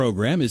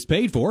Program is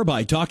paid for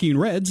by Talking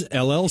Reds,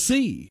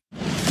 LLC.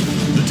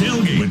 The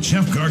Tailgate with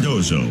Jeff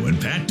Cardozo and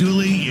Pat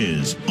Dooley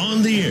is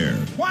on the air.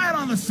 Quiet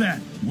on the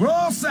set.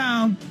 Roll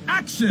sound.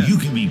 Action. You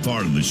can be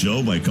part of the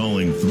show by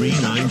calling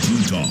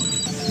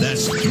 392-TALK.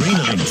 That's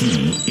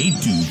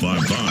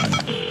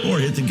 392-8255. Or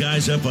hit the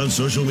guys up on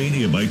social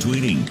media by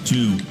tweeting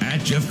to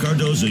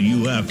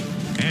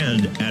 @JeffCardozoUF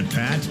and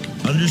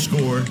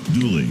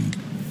 @Pat_Dooley.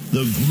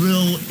 The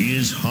grill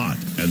is hot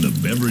and the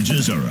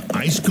beverages are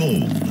ice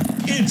cold.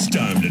 It's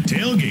time to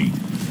tailgate.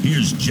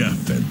 Here's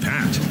Jeff and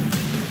Pat.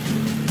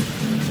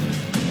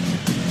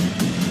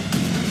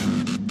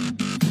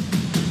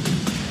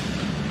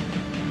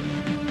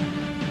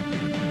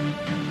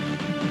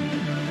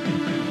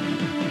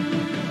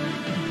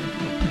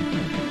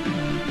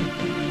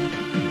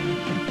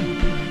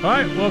 All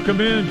right,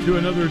 welcome in to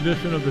another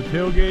edition of the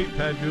Tailgate.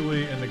 Pat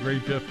Dooley and the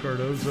great Jeff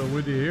Cardozo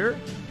with you here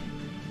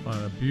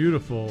on a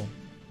beautiful,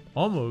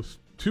 almost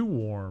too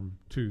warm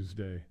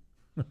Tuesday.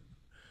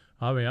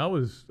 I mean, I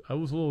was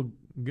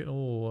getting a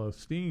little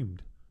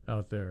steamed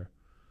out there.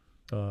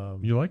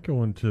 You like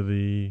going to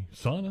the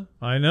sauna?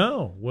 I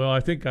know. Well, I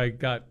think I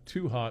got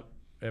too hot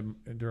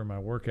during my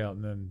workout,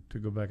 and then to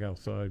go back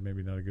outside,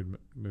 maybe not a good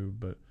move,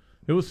 but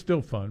it was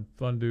still fun.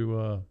 Fun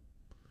to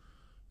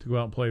go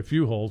out and play a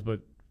few holes,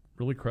 but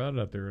really crowded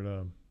out there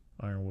at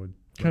Ironwood.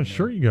 What kind of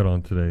shirt you got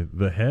on today?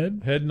 The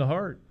head? Head and the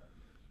heart.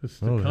 It's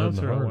the the concert head I and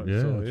the went. heart.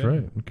 Yeah, So, that's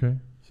right. Okay.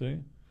 See?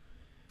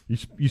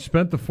 You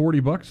spent the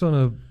 $40 on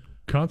a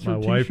concert My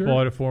T-shirt? wife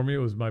bought it for me. It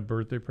was my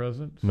birthday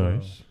present. So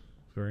Nice.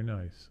 very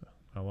nice.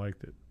 I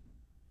liked it.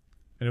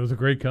 And it was a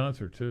great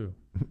concert, too.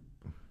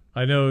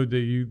 I know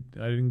that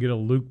I didn't get a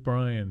Luke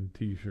Bryan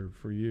T-shirt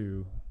for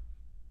you.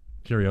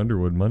 Carrie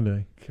Underwood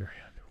Monday. Carrie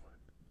Underwood.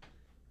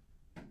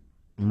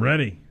 I'm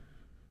ready.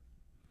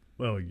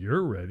 Well,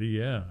 you're ready,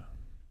 yeah.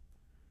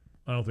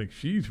 I don't think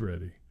she's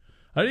ready.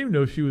 I didn't even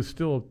know she was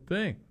still a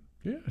thing.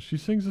 Yeah, she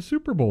sings the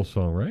Super Bowl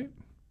song, right?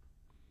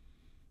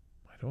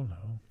 I don't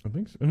know. I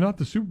think so. Not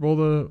the Super Bowl,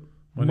 the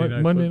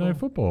Monday Night Night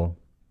Football.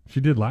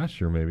 She did last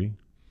year, maybe.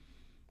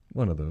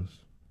 One of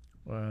those.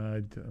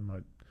 And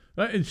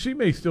she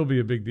may still be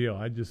a big deal.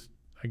 I guess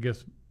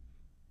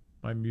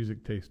my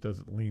music taste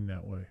doesn't lean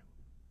that way.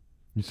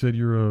 You said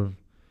you're a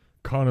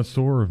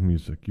connoisseur of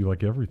music. You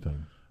like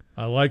everything.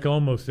 I like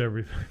almost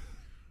everything.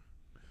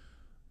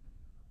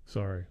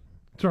 Sorry.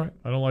 It's all right.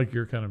 I don't like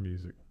your kind of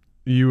music.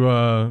 You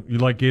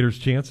like Gators'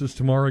 chances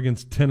tomorrow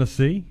against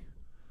Tennessee?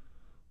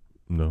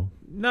 No.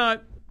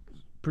 Not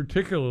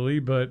particularly,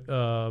 but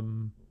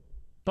bottom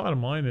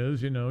line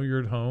is, you're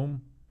at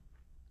home.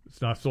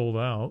 It's not sold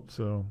out,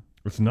 so.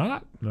 It's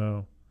not?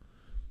 No.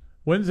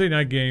 Wednesday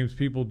night games,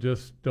 people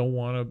just don't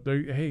want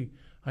to. Hey,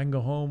 I can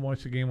go home,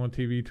 watch the game on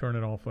TV, turn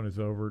it off when it's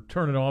over.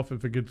 Turn it off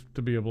if it gets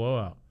to be a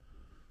blowout.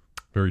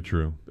 Very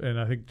true. And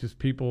I think just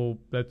people,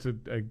 that's a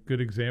good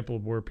example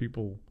of where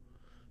people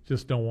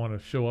just don't want to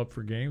show up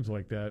for games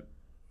like that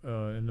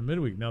in the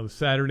midweek. Now, the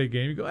Saturday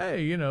game, you go,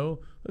 hey,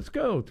 let's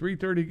go,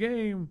 3:30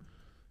 game.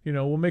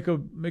 We'll make a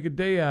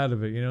day out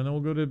of it, and then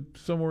we'll go to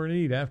somewhere and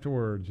eat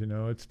afterwards.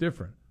 It's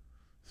different.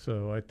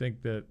 So I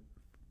think that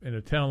in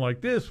a town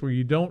like this where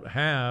you don't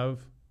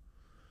have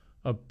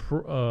a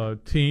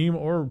team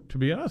or, to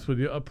be honest with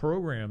you, a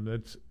program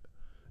that's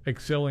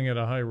excelling at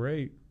a high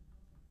rate,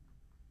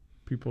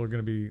 people are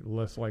going to be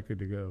less likely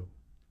to go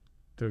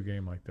to a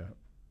game like that.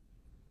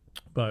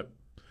 But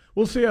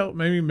we'll see how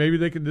maybe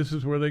they can. This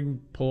is where they can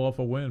pull off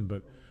a win.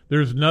 But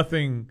there's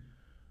nothing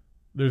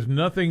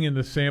in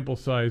the sample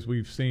size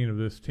we've seen of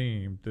this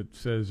team that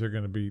says they're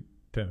going to beat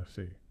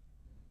Tennessee.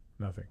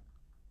 Nothing.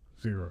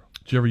 Zero.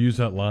 Did you ever use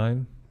that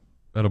line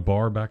at a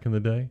bar back in the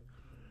day?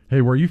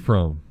 Hey, where are you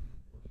from?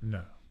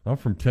 No. I'm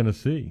from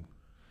Tennessee.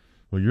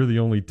 Well, you're the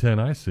only 10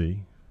 I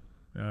see.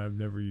 I've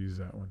never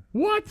used that one.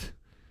 What?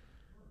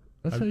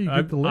 That's how you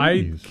get the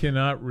ladies. I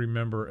cannot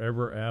remember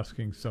ever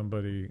asking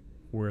somebody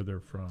where they're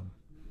from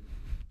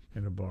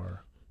in a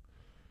bar.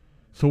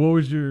 So what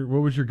was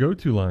your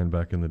go-to line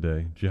back in the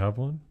day? Did you have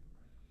one?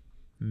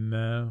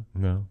 No,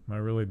 No. I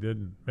really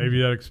didn't.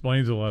 Maybe that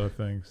explains a lot of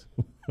things.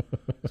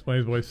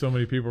 Explains why so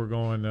many people are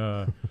going.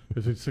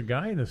 It's a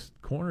guy in this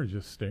corner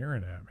just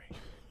staring at me.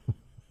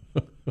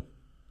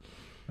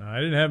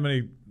 I didn't have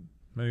many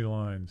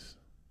lines.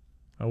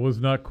 I was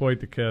not quite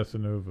the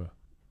Casanova.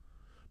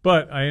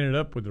 But I ended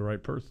up with the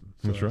right person,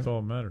 so that's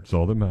all that matters. That's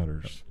all that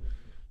matters.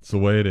 It's the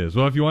way it is.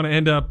 Well, if you want to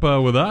end up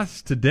with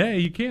us today,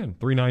 you can.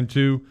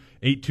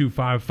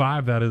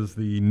 392-8255, that is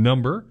the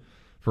number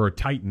for a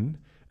Titan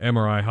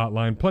MRI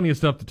hotline. Plenty of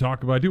stuff to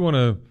talk about. I do want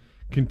to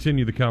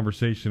continue the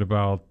conversation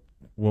about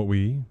what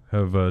we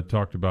have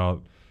talked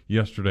about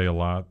yesterday a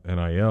lot,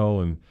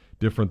 NIL and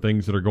different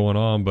things that are going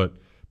on. But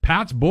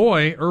Pat's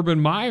boy, Urban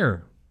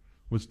Meyer,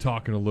 was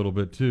talking a little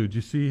bit too. Did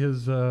you see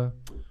his? I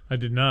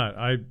did not.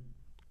 I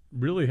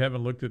really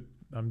haven't looked at.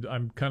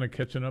 I'm kind of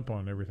catching up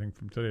on everything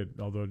from today,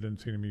 although it didn't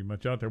seem to be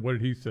much out there. What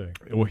did he say?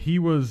 Well, he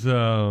was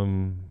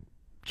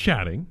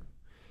chatting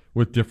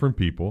with different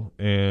people,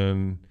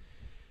 and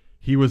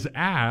he was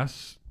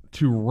asked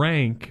to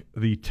rank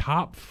the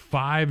top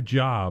 5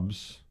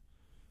 jobs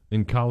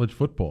in college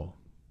football.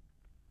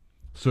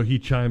 So he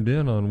chimed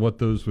in on what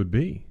those would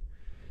be.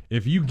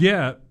 If you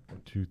get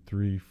 1, 2,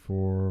 3,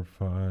 4,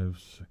 5,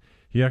 6,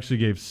 he actually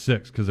gave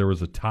 6 because there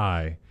was a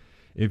tie.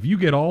 If you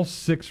get all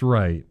 6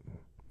 right,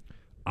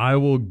 I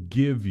will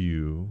give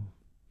you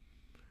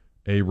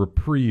a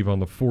reprieve on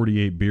the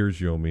 48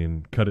 beers you owe me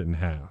and cut it in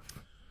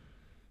half.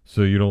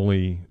 So you'd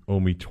only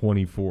owe me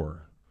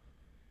 24.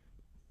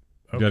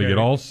 You got to get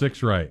all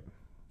 6 right.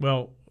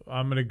 Well,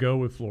 I'm going to go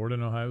with Florida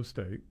and Ohio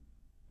State.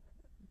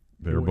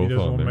 They're He both doesn't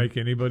on want to there. make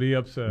anybody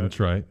upset. That's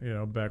right. You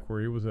know, back where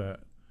he was at.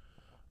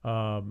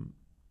 Wow.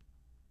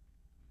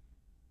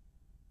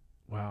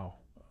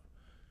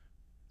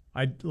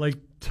 I like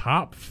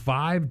Top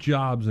 5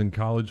 jobs in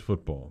college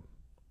football.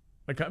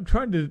 I'm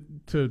trying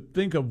to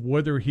think of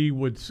whether he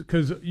would,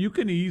 because you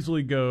can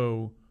easily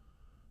go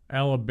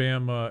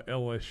Alabama,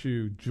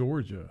 LSU,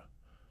 Georgia.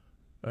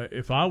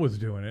 If I was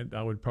doing it,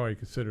 I would probably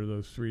consider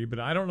those 3. But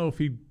I don't know if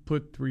he'd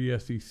put 3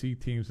 SEC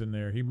teams in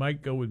there. He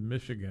might go with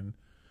Michigan,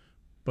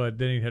 but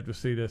then he'd have to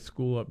say that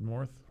school up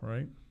north,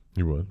 right?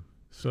 You would.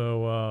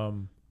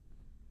 So,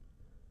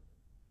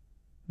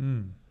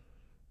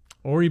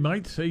 or he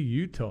might say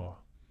Utah.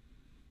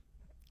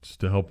 Just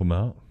to help him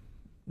out.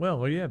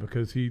 Well, yeah,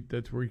 because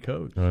that's where he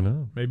coached. I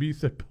know. Maybe he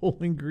said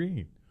Bowling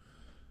Green.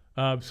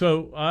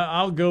 So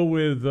I'll go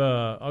with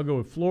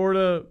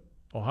Florida,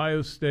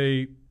 Ohio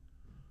State,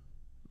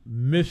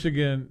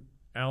 Michigan,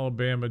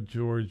 Alabama,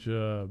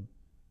 Georgia,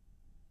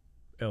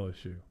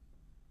 LSU.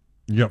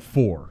 You got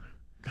 4.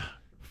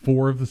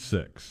 4 of the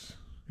 6.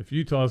 If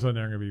Utah's on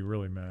there, I'm going to be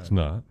really mad. It's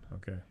not.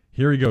 Okay.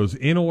 Here he goes.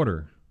 In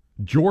order.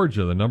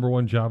 Georgia, the number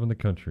 1 job in the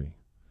country.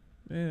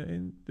 Yeah,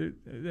 and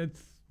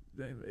it's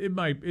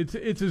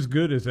as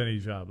good as any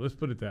job. Let's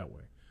put it that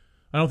way.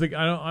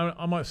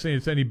 I'm not saying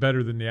it's any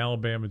better than the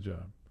Alabama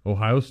job.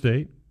 Ohio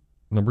State,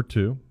 number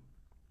 2.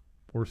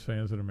 Worst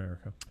fans in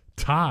America.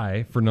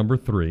 Tie for number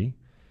 3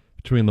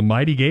 between the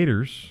Mighty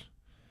Gators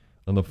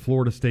and the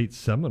Florida State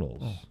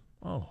Seminoles.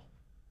 Oh.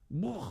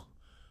 Can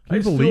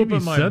you believe he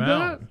said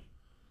that?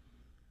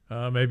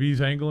 Maybe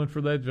he's angling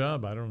for that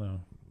job. I don't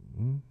know.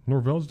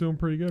 Norvell's doing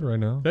pretty good right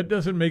now. That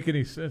doesn't make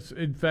any sense.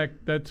 In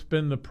fact, that's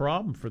been the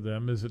problem for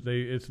them, is that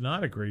it's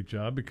not a great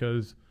job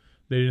because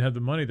they didn't have the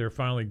money. They're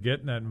finally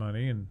getting that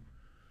money. And,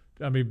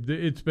 I mean,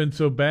 it's been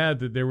so bad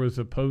that there was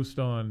a post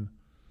on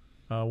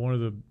one of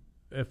the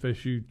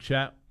FSU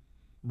chat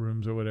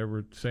rooms or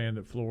whatever saying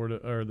that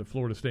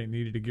Florida State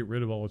needed to get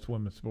rid of all its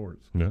women's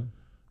sports. Yeah.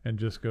 And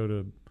just go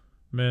to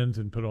men's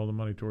and put all the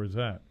money towards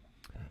that.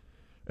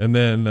 And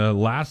then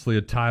lastly,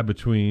 a tie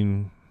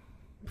between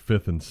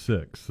 5th and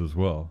 6th as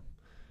well.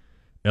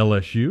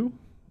 LSU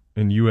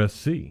and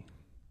USC.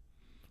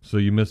 So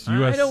you miss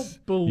I don't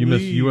you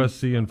miss believe-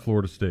 USC and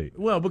Florida State.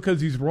 Well, because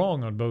he's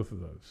wrong on both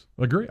of those.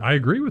 I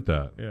agree with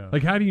that. Yeah.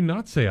 Like, how do you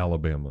not say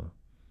Alabama?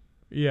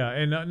 Yeah,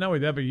 and not only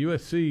that, but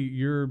USC,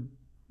 you're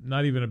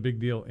not even a big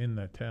deal in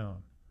that town.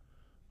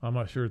 I'm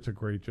not sure it's a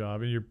great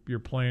job, and you're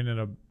playing in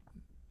a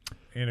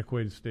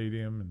antiquated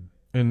stadium,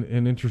 And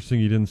interesting,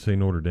 you didn't say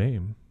Notre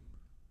Dame.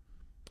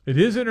 it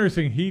is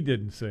interesting he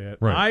didn't say it.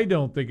 Right. I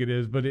don't think it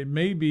is, but it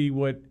may be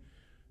what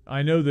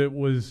I know that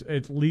was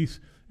at least.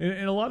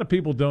 And a lot of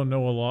people don't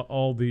know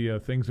all the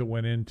things that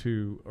went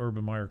into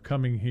Urban Meyer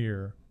coming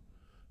here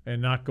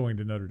and not going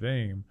to Notre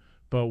Dame.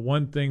 But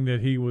one thing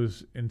that he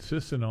was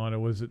insistent on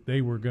was that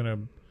they were going to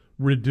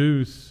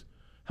reduce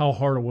how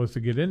hard it was to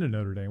get into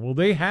Notre Dame. Well,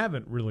 they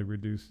haven't really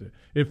reduced it.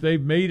 If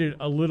they've made it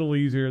a little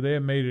easier, they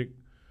have made it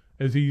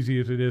as easy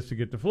as it is to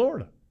get to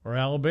Florida or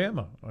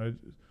Alabama.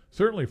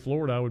 Certainly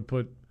Florida I would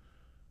put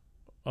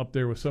up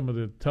there with some of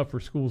the tougher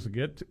schools to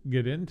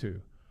get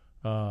into.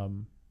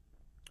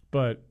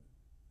 But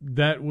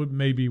that would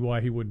maybe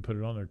why he wouldn't put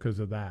it on there, because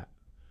of that.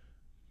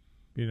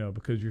 You know,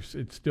 because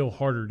it's still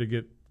harder to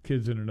get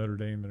kids into Notre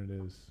Dame than it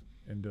is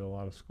into a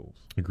lot of schools.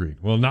 Agreed.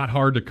 Well, not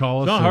hard to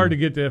call us. It's not hard to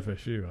get to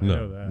FSU. I No,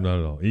 know that. not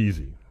at all.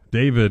 Easy.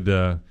 David,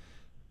 it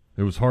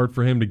was hard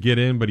for him to get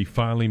in, but he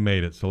finally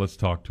made it. So let's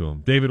talk to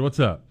him. David, what's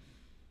up?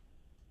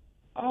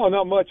 Oh,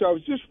 not much. I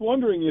was just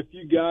wondering if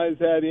you guys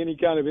had any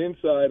kind of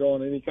insight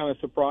on any kind of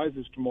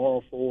surprises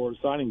tomorrow for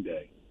signing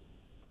day.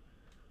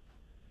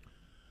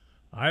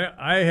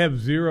 I have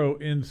zero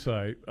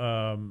insight.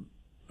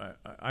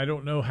 I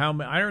don't know how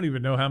many. I don't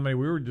even know how many.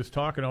 We were just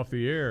talking off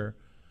the air.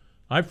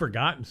 I've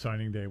forgotten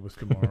signing day was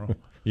tomorrow.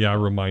 Yeah, I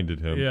reminded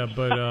him. Yeah,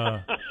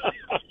 but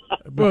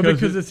Well,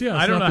 because it's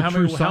I don't not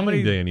know the true how many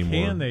signing day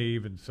anymore. can they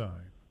even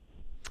sign?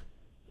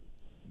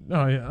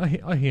 No,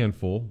 a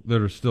handful that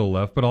are still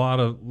left, but a lot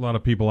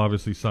of people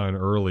obviously sign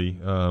early.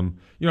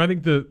 I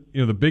think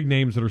the big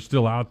names that are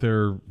still out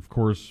there, of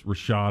course,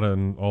 Rashada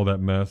and all that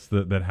mess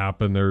that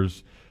happened.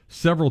 There's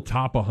several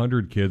top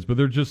 100 kids, but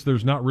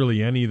there's not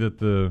really any that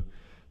the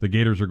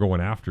Gators are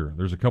going after.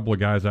 There's a couple of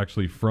guys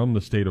actually from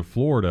the state of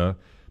Florida,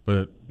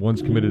 but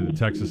one's committed to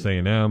Texas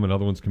A&M,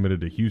 another one's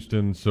committed to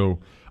Houston. So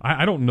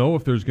I don't know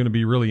if there's going to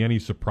be really any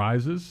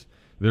surprises.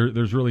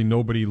 There's really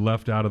nobody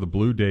left out of the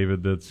blue,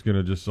 David, that's going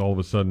to just all of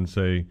a sudden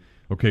say,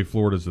 okay,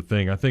 Florida's the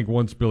thing. I think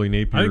once Billy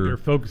Napier, I think they're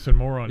focusing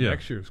more on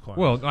next year's class.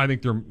 Well, I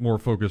think they're more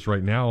focused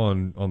right now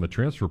on the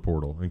transfer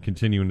portal and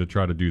continuing to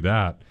try to do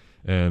that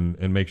and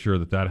make sure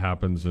that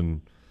happens,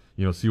 and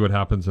see what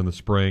happens in the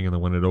spring, and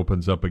then when it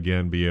opens up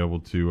again, be able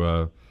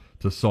to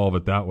solve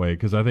it that way.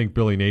 Because I think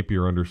Billy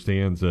Napier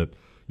understands that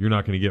you're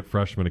not going to get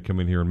freshmen to come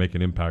in here and make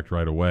an impact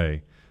right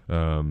away.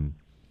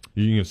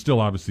 You can still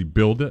obviously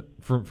build it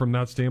from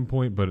that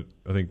standpoint, but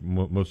I think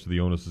most of the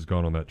onus has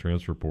gone on that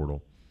transfer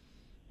portal.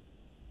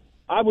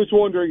 I was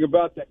wondering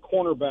about that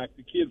cornerback,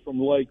 the kid from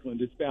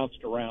Lakeland. It's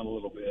bounced around a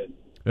little bit.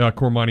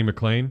 Cormani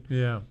McLean.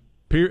 Yeah.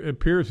 It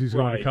appears he's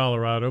going to Right.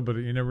 Colorado, but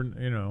you never,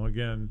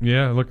 again.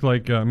 Yeah, it looked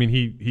like,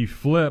 he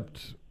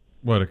flipped,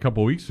 a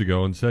couple weeks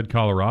ago and said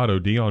Colorado.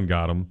 Dion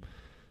got him.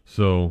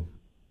 So,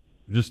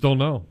 just don't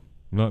know.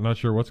 Not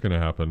sure what's going to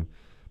happen.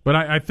 But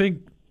I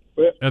think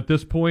at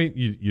this point,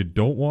 you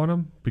don't want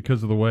him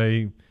because of the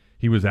way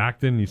he was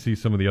acting. You see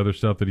some of the other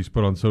stuff that he's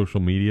put on social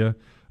media.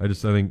 I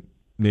think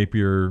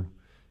Napier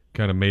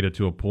kind of made it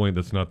to a point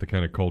that's not the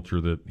kind of culture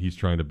that he's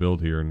trying to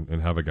build here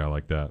and have a guy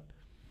like that.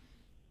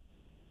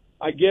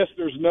 I guess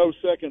there's no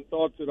second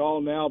thoughts at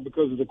all now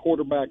because of the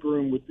quarterback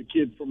room with the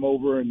kid from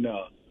over in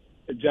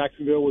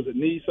Jacksonville. Was it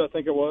Nice, I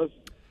think it was?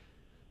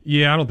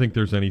 Yeah, I don't think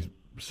there's any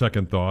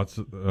second thoughts.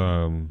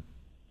 You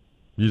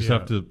just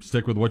have to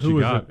stick with what you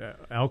got. It?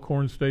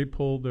 Alcorn State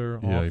pulled their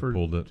Yeah, offer he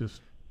pulled it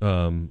just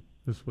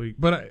this week.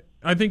 But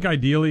I think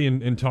ideally,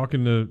 in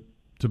talking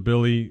to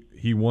Billy,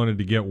 he wanted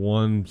to get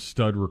one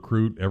stud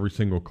recruit every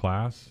single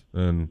class,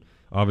 and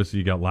obviously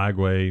you got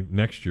Lagway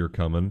next year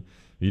coming.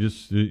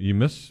 You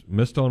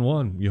missed on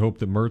one. You hope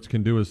that Mertz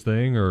can do his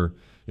thing, or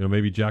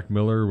maybe Jack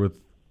Miller with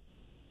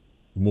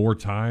more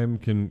time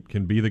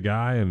can be the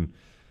guy and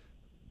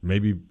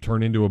maybe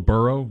turn into a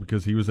Burrow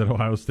because he was at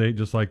Ohio State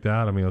just like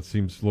that. I mean, that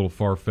seems a little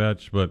far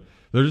fetched, but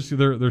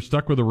they're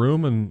stuck with the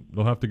room and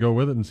they'll have to go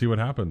with it and see what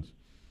happens.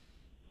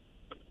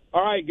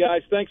 All right,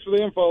 guys. Thanks for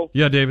the info.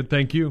 Yeah, David,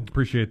 thank you.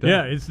 Appreciate that.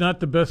 Yeah, it's not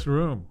the best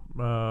room,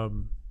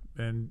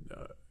 and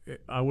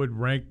I would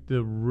rank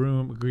the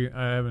room.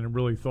 I haven't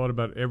really thought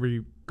about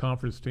every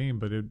conference team,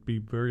 but it'd be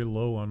very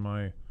low on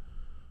my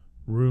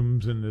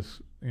rooms in this,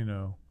 in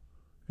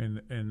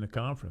the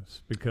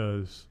conference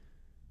because,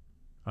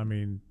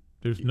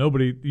 there's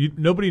nobody.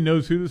 Nobody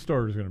knows who the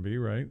starter is going to be,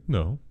 right?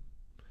 No.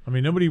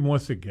 Nobody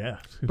wants to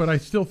guess. But I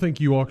still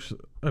think you actually.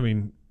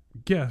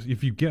 Guess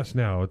if you guess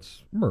now,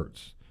 it's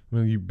Mertz.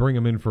 You bring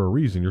him in for a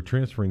reason. You're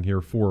transferring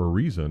here for a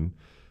reason.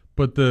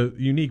 But the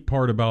unique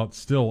part about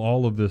still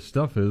all of this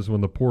stuff is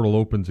when the portal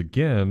opens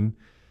again,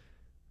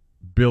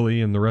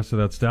 Billy and the rest of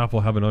that staff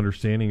will have an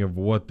understanding of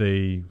what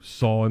they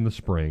saw in the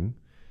spring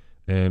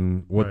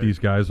and what Right. these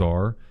guys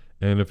are.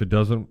 And if it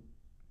doesn't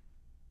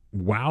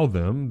wow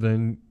them,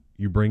 then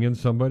you bring in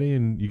somebody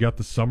and you got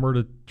the summer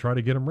to try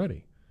to get them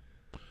ready.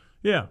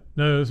 Yeah,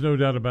 no, there's no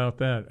doubt about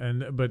that.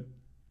 But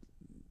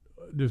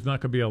there's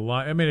not going to be a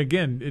lot.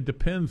 Again, it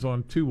depends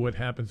on what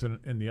happens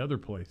in the other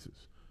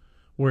places,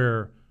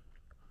 where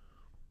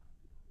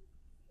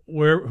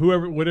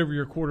whatever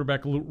your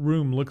quarterback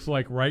room looks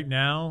like right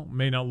now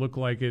may not look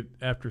like it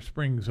after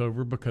spring's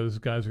over because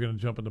guys are going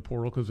to jump in the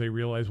portal because they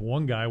realize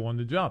one guy won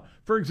the job.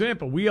 For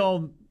example, we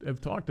all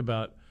have talked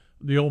about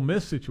the Ole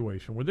Miss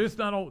situation where there's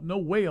no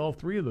way all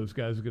three of those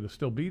guys are going to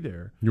still be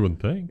there. You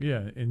wouldn't think.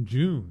 Yeah, in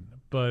June.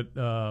 But,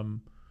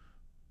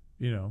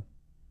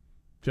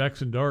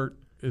 Jackson Dart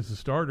is the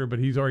starter, but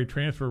he's already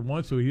transferred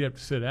once, so he'd have to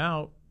sit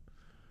out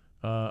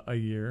a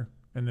year.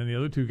 And then the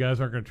other two guys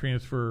aren't going to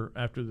transfer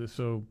after this.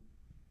 So,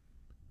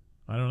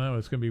 I don't know.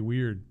 It's going to be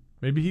weird.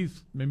 Maybe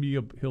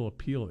he'll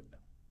appeal it.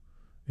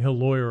 He'll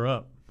lawyer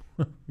up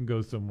and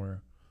go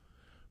somewhere.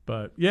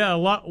 But, yeah, a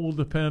lot will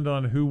depend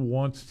on who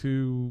wants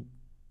to,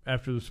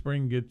 after the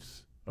spring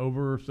gets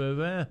over,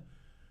 says,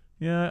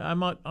 yeah, I'm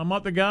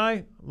not the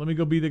guy. Let me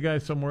go be the guy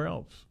somewhere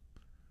else.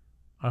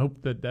 I hope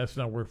that's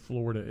not where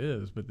Florida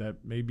is, but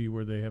that may be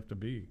where they have to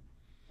be.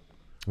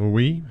 Well,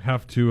 we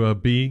have to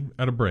be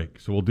at a break.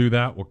 So we'll do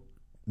that. We'll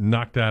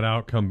knock that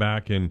out, come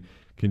back, and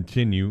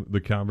continue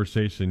the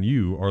conversation.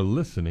 You are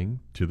listening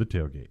to The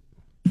Tailgate.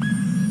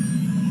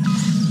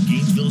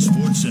 Gainesville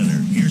Sports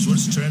Center. Here's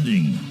what's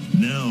trending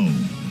now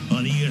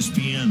on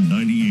ESPN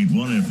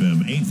 98.1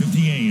 FM,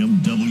 850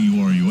 AM,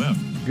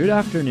 WRUF. Good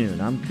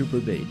afternoon. I'm Cooper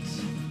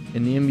Bates.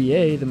 In the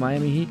NBA, the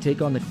Miami Heat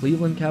take on the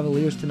Cleveland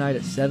Cavaliers tonight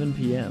at 7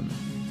 p.m.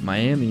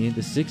 Miami,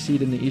 the 6th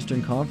seed in the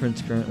Eastern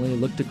Conference currently,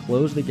 look to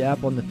close the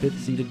gap on the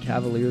 5th-seeded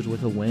Cavaliers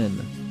with a win.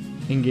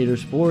 In Gator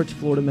sports,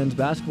 Florida men's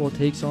basketball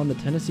takes on the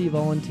Tennessee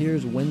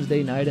Volunteers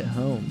Wednesday night at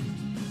home.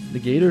 The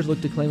Gators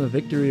look to claim a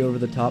victory over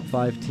the top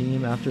 5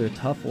 team after a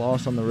tough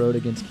loss on the road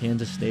against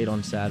Kansas State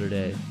on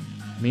Saturday.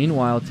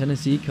 Meanwhile,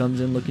 Tennessee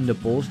comes in looking to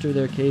bolster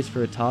their case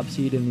for a top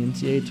seed in the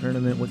NCAA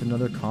tournament with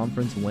another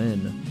conference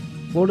win.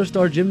 Florida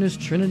star gymnast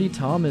Trinity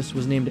Thomas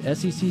was named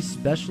SEC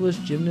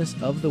Specialist Gymnast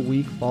of the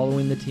Week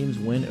following the team's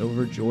win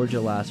over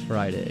Georgia last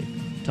Friday.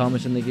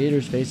 Thomas and the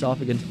Gators face off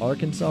against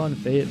Arkansas and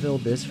Fayetteville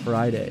this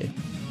Friday.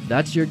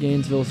 That's your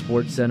Gainesville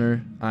Sports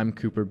Center. I'm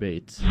Cooper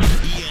Bates.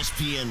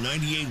 ESPN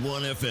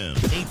 98.1 FM,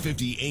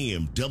 850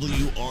 AM,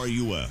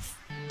 WRUF.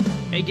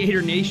 Hey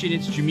Gator Nation,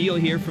 it's Jameel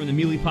here from the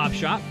Muley Pop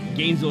Shop.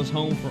 Gainesville's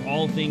home for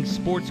all things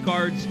sports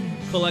cards,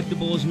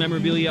 collectibles,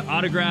 memorabilia,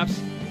 autographs,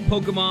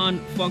 Pokemon,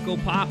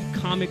 Funko Pop,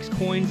 comics,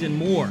 coins, and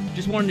more.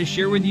 Just wanted to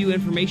share with you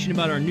information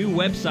about our new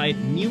website,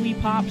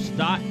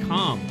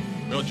 MuleyPops.com.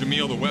 Well,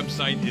 Jameel, the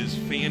website is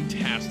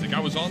fantastic. I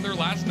was on there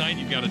last night.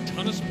 You've got a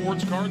ton of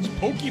sports cards,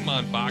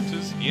 Pokemon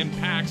boxes, and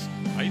packs.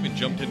 I even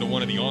jumped into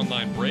one of the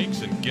online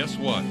breaks, and guess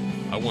what?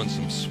 I won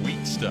some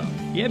sweet stuff.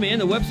 Yeah, man,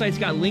 the website's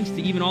got links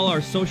to even all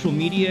our social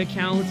media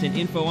accounts and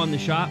info on the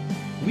shop.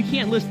 We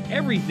can't list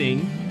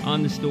everything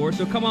on the store,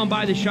 so come on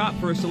by the shop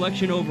for a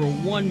selection over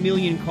 1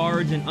 million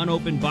cards and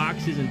unopened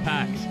boxes and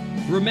packs.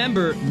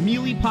 Remember,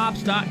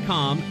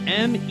 MealyPops.com,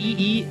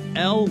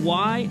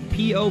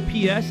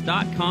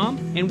 MEELYPOPS.com,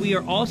 and we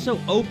are also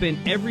open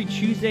every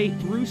Tuesday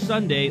through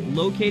Sunday,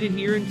 located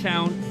here in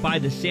town by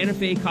the Santa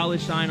Fe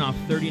College sign off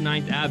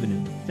 39th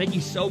Avenue. Thank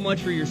you so much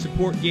for your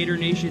support, Gator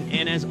Nation,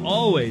 and as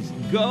always,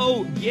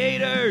 go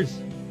Gators!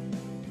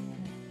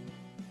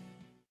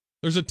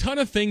 There's a ton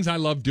of things I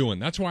love doing.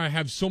 That's why I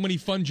have so many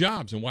fun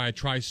jobs and why I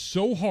try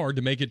so hard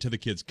to make it to the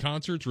kids'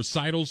 concerts,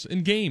 recitals,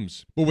 and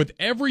games. But with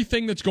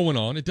everything that's going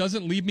on, it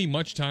doesn't leave me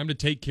much time to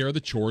take care of the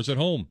chores at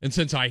home. And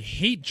since I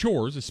hate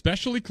chores,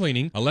 especially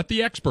cleaning, I let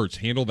the experts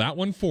handle that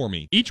one for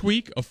me. Each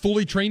week, a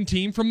fully trained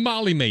team from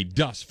Molly Maid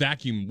dusts,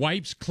 vacuum,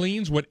 wipes,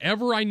 cleans,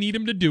 whatever I need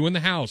them to do in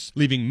the house,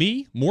 leaving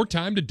me more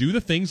time to do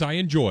the things I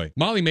enjoy.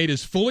 Molly Maid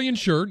is fully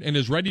insured and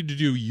is ready to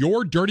do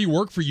your dirty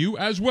work for you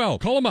as well.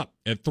 Call them up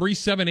at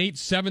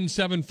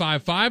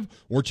 378-7755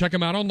 or check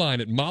them out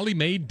online at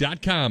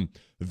mollymaid.com.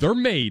 They're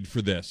made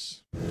for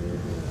this.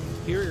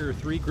 Here are your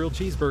 3 grilled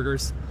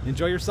cheeseburgers.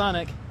 Enjoy your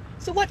Sonic.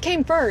 So what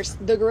came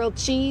first, the grilled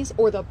cheese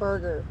or the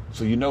burger?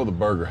 So you know the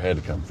burger had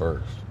to come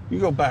first.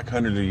 You go back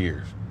hundreds of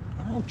years.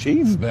 Oh,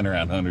 cheese has been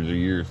around hundreds of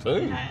years,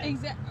 too.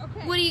 Exactly.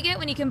 Okay. What do you get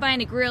when you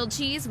combine a grilled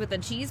cheese with a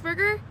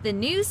cheeseburger? The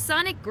new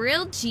Sonic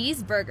Grilled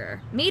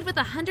Cheeseburger. Made with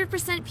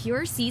 100%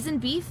 pure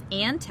seasoned beef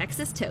and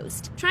Texas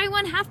toast. Try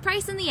one half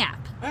price in the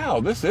app.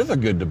 Wow, this is a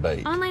good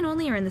debate. Online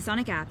only or in the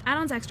Sonic app.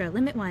 Add-ons extra.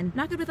 Limit 1.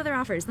 Not good with other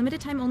offers.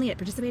 Limited time only at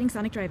participating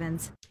Sonic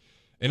drive-ins.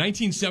 In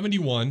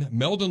 1971,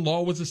 Meldon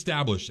Law was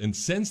established, and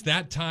since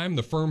that time,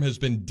 the firm has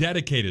been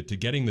dedicated to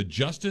getting the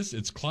justice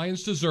its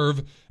clients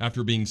deserve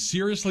after being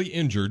seriously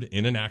injured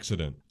in an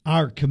accident.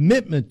 Our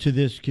commitment to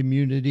this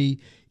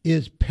community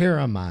is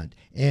paramount,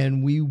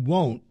 and we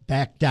won't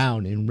back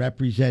down in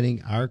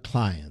representing our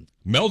clients.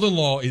 Meldon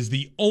Law is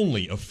the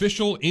only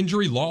official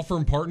injury law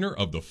firm partner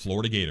of the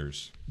Florida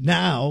Gators.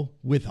 Now,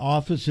 with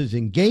offices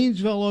in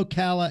Gainesville,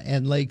 Ocala,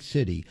 and Lake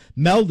City,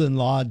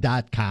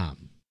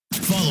 meldonlaw.com.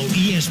 Follow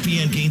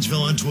ESPN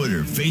Gainesville on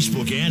Twitter,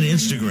 Facebook, and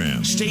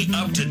Instagram. Stay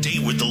up to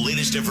date with the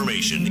latest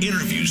information,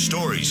 interviews,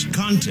 stories,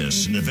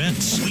 contests, and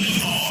events. We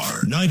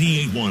are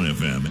 98.1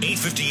 FM,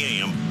 850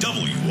 AM,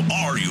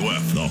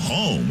 WRUF, the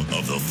home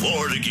of the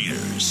Florida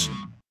Gators.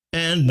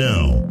 And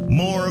now,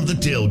 more of The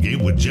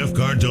Tailgate with Jeff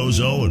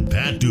Cardozo and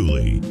Pat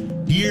Dooley.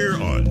 Here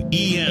on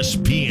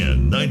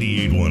ESPN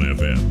 98.1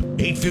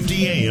 FM,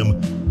 850 AM,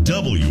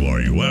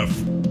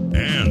 WRUF,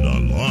 and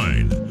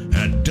online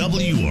at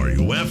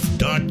WRUF.com.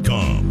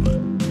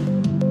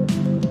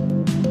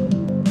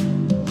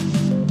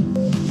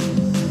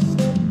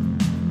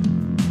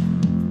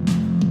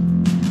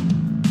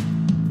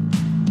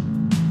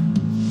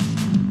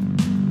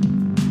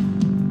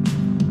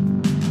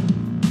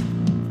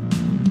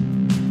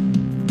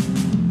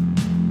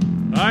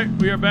 All right,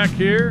 we are back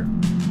here.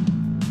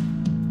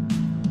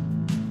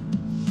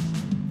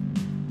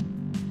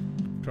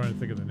 Trying to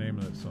think of the name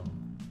of that song.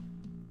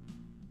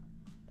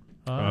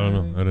 I don't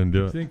know. I didn't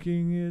do it.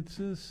 Thinking it's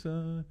a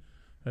sign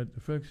that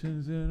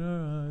affection's in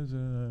our eyes.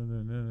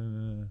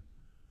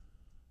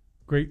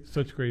 Great,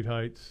 such great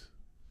heights.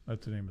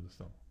 That's the name of the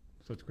song.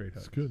 Such great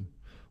heights. That's good.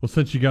 Well,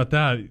 since you got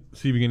that,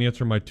 see if you can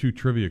answer my 2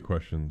 trivia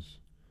questions.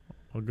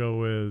 I'll go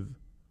with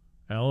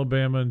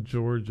Alabama and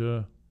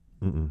Georgia.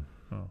 Mm-mm.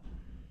 Oh.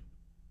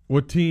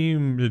 What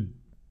team did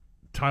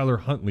Tyler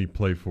Huntley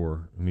play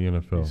for in the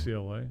NFL?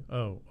 UCLA.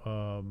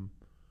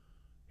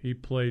 He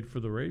played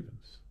for the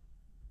Ravens.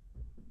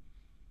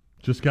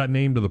 Just got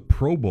named to the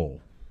Pro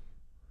Bowl.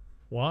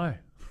 Why?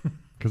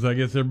 Because I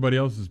guess everybody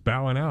else is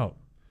bowing out.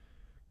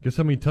 Guess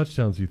how many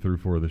touchdowns he threw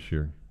for this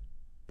year?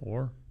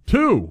 4.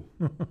 2.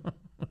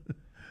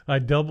 I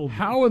doubled.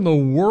 How in the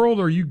world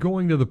are you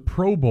going to the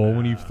Pro Bowl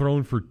when you've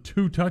thrown for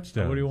 2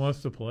 touchdowns? Nobody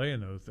wants to play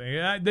in those things.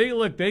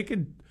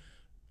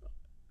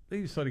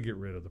 They just ought to get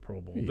rid of the Pro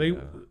Bowl. Yeah.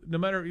 No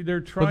matter they're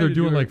trying. But they're to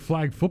doing like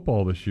flag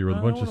football this year with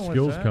a bunch of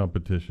skills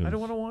competitions. I don't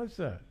want to watch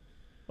that.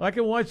 I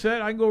can watch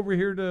that. I can go over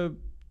here to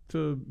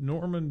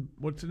Norman.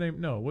 What's the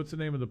name? No, what's the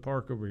name of the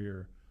park over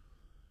here?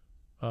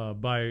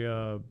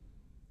 By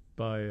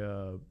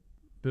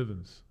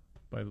Bivens,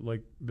 by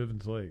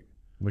Bivens Lake.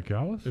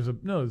 McAllis? There's a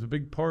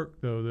big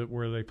park though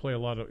where they play a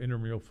lot of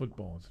intramural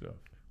football and stuff.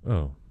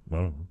 Oh, I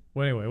don't know.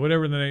 Well, anyway,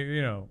 whatever the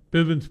name,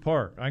 Bivens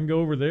Park. I can go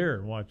over there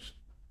and watch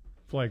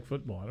flag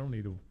football. I don't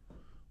need to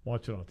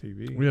watch it on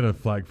TV. We had a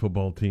flag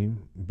football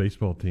team,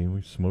 baseball team.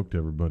 We smoked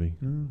everybody.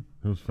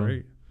 It was fun.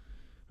 Great.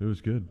 It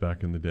was good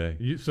back in the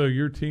day. So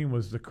your team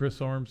was the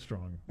Chris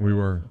Armstrong. We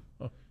were.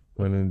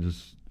 Went in and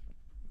just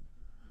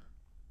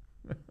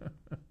beat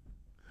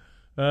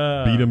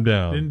him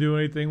down. Didn't do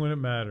anything when it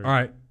mattered. All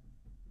right.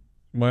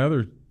 My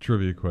other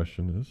trivia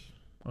question is.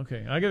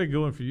 Okay, I got a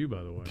good one for you,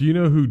 by the way. Do you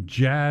know who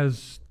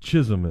Jazz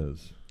Chisholm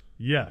is?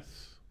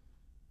 Yes.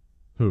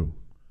 Who?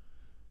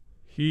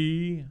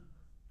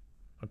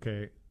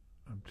 Okay,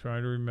 I'm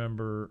trying to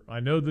remember. I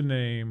know the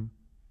name.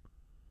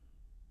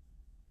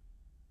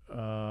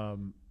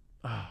 Dang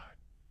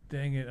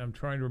it, I'm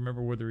trying to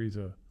remember whether he's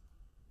a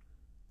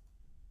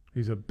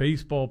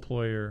baseball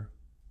player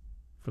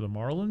for the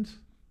Marlins.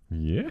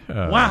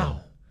 Yeah. Wow.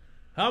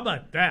 How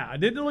about that? I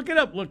didn't look it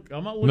up. Look,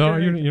 I'm not looking. No,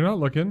 at you're not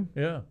looking.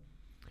 Yeah.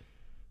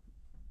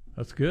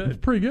 That's good. It's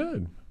pretty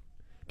good.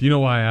 Do you know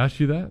why I asked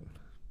you that?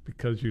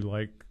 Because you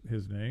like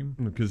his name?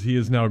 Because he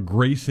is now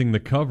gracing the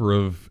cover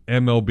of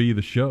MLB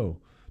The Show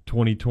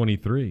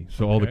 2023.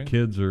 So all the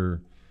kids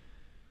are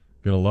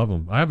going to love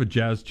him. I have a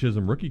Jazz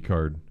Chisholm rookie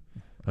card.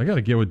 I got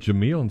to get with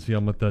Jameel and see how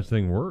much that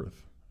thing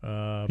worth.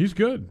 He's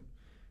good.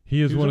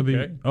 He is one of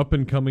the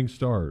up-and-coming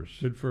stars.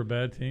 Good for a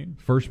bad team.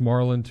 First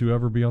Marlin to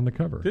ever be on the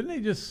cover. Didn't they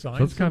just sign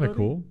So that's kind of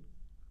cool.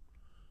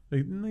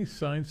 Didn't they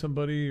sign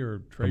somebody or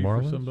trade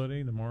for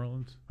somebody, the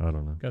Marlins? I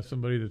don't know. Got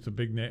somebody that's a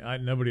big name.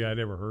 Nobody I'd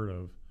ever heard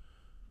of.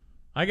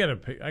 I gotta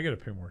pay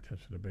more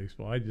attention to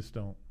baseball. I just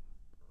don't.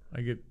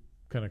 I get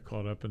kind of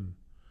caught up in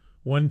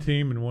one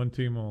team and one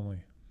team only.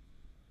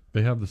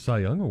 They have the Cy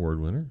Young Award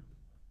winner.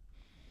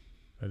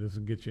 That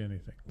doesn't get you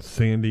anything.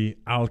 Sandy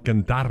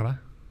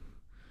Alcantara.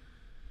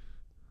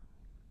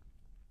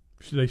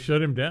 They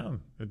shut him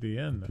down at the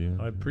end.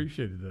 I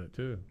appreciated that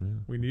too. Yeah.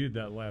 We needed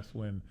that last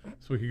win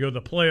so we could go to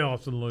the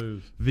playoffs and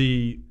lose.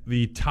 The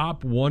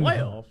top one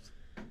playoffs.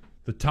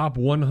 The top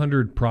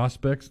 100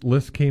 prospects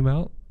list came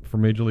out for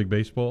Major League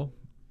Baseball.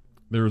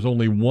 There was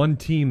only one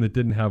team that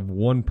didn't have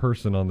one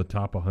person on the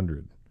top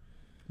 100.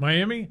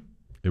 Miami?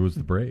 It was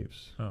the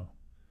Braves. Oh.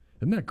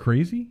 Isn't that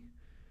crazy?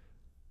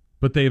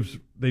 But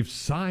they've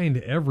signed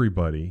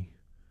everybody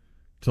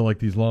to like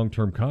these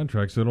long-term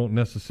contracts. They don't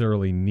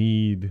necessarily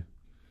need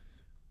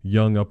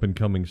young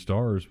up-and-coming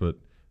stars, but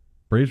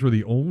Braves were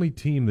the only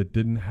team that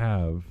didn't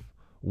have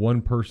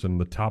one person in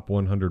the top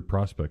 100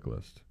 prospect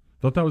list.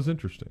 Thought that was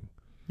interesting.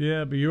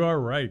 Yeah, but you are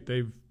right.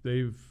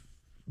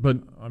 But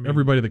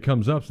everybody that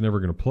comes up is never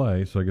going to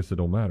play, so I guess it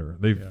don't matter.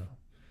 They've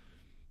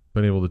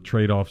been able to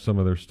trade off some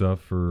of their stuff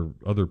for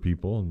other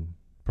people, and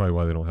probably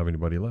why they don't have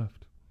anybody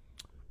left.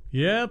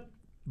 Yep,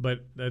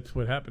 but that's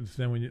what happens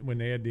then when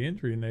they had the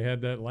injury, and they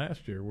had that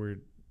last year, where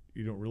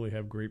you don't really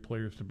have great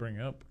players to bring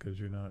up because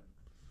you're not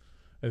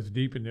as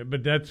deep in it.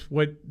 But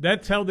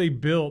that's how they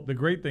built. The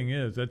great thing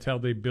is that's how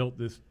they built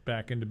this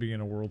back into being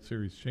a World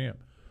Series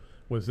champ.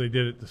 Was they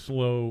did it the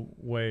slow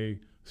way,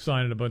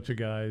 signing a bunch of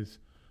guys.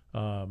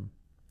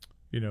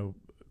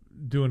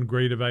 Doing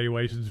great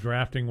evaluations,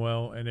 drafting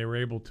well, and they were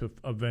able to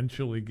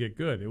eventually get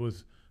good. It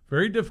was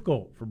very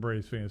difficult for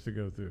Braves fans to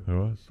go through. It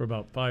was. For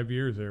about 5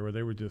 years there, where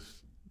they were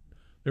just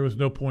 – there was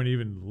no point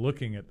even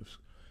looking at this.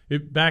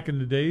 Back in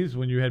the days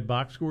when you had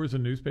box scores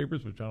in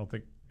newspapers, which I don't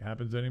think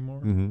happens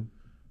anymore,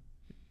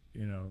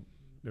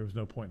 there was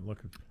no point in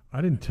looking.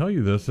 I didn't tell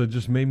you this. It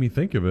just made me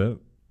think of it,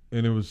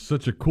 and it was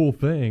such a cool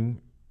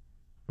thing.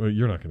 Well,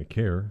 you're not going to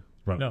care.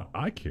 But no,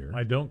 I care.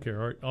 I don't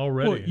care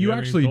already. Well, you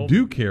actually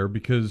do care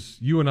because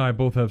you and I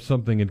both have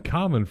something in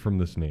common from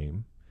this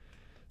name.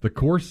 The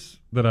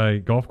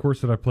golf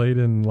course that I played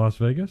in Las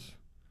Vegas,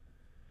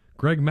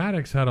 Greg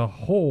Maddux had a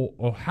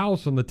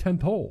house on the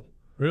 10th hole.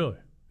 Really?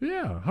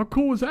 Yeah. How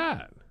cool was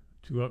that?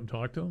 Did you go up and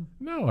talk to him?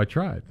 No, I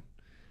tried.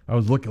 I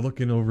was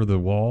looking over the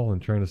wall and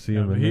trying to see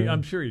him.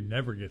 I'm sure he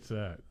never gets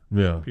that.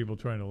 Yeah. People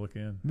trying to look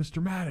in. Mr.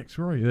 Maddux,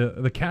 where are you?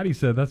 The caddy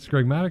said that's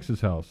Greg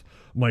Maddox's house.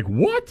 I'm like,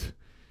 what?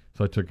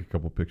 So I took a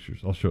couple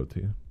pictures. I'll show it to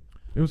you.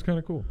 It was kind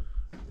of cool.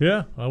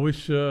 Yeah, I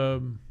wish he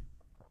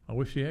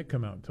had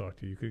come out and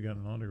talked to you. You could have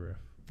gotten an autograph.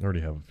 I already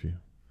have a few.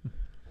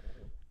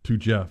 To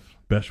Jeff,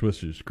 best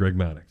wishes, Greg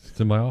Maddux. It's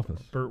in my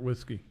office. Burt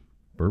Whiskey.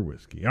 All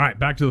right,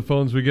 back to the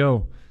phones we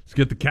go. Let's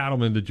get the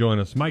cattleman to join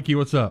us. Mikey,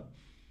 what's up?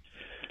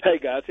 Hey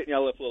guys, hitting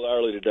y'all up a little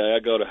early today. I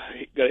got to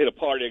hit a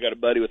party. I got a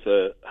buddy with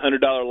a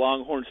 $100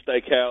 Longhorn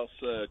Steakhouse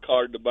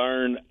card to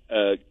burn,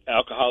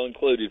 alcohol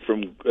included,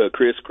 from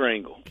Chris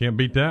Kringle. Can't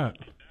beat that.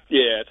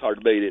 Yeah, it's hard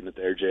to beat, isn't it,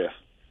 there, Jeff?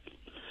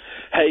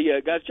 Hey,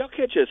 guys, did y'all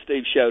catch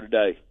Steve's show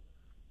today?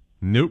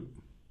 Nope.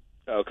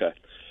 Okay.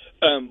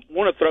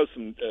 Want to throw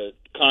some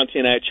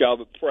content at y'all,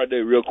 but before I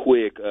do, real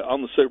quick,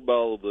 on the Super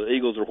Bowl, the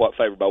Eagles are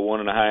favored by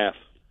 1.5?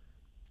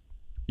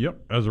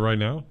 Yep, as of right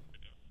now.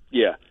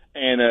 Yeah,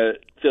 and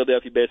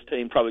Philadelphia best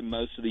team probably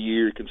most of the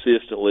year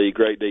consistently,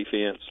 great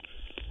defense.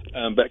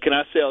 But can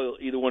I sell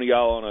either one of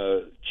y'all on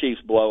a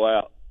Chiefs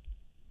blowout?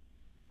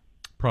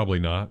 Probably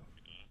not.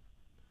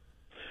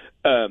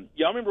 Y'all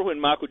remember when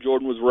Michael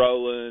Jordan was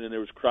rolling and there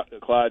was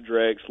Clyde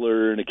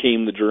Drexler and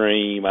Hakeem the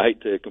Dream? I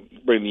hate to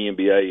bring the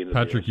NBA into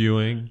Patrick this.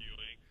 Ewing.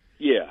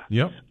 Yeah.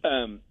 Yep.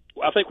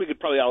 I think we could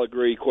probably all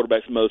agree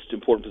quarterback's the most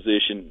important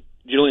position.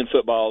 Generally in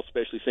football,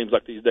 especially seems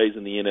like these days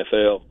in the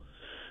NFL.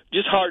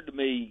 Just hard for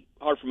me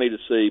to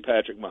see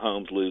Patrick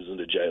Mahomes losing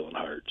to Jalen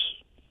Hurts.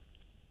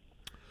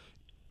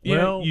 Yeah,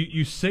 Well,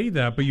 you say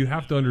that, but you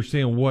have to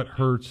understand what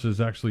Hurts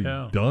has actually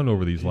done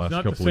over these last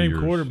couple of years. He's not the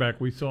same quarterback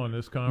we saw in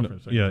this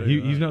conference. No,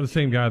 he's not the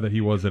same guy that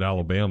he was at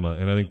Alabama,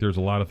 and I think there's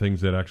a lot of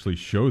things that actually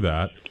show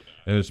that.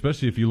 And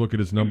especially if you look at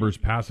his numbers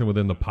passing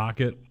within the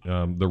pocket,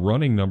 the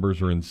running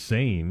numbers are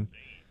insane.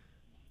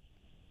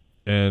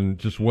 And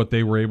just what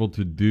they were able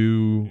to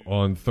do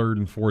on 3rd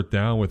and 4th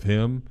down with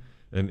him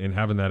and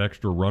having that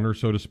extra runner,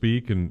 so to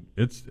speak, and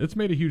it's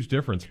made a huge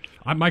difference.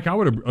 Mike, I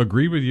would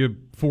agree with you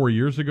 4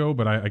 years ago,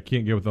 but I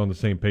can't get on the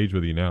same page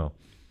with you now.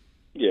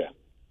 Yeah.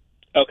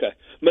 Okay.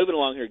 Moving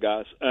along here,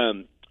 guys.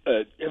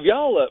 Have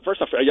y'all,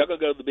 first off, are y'all going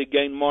to go to the big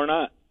game tomorrow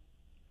night?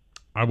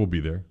 I will be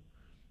there.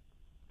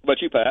 What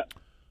about you, Pat?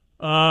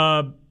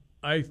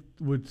 I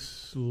would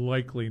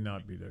likely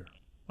not be there.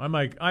 I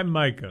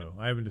might go.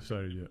 I haven't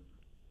decided yet.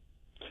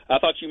 I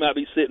thought you might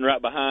be sitting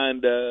right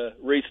behind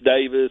Reese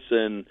Davis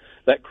and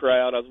that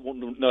crowd. I was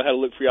wanting to know how to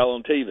look for y'all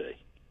on TV.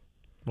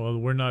 Well,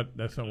 we're not.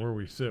 That's not where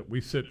we sit.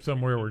 We sit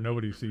somewhere where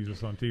nobody sees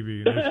us on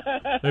TV.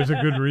 There's a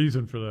good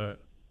reason for that.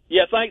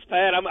 Yeah, thanks,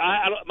 Pat.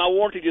 My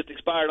warranty just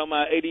expired on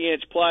my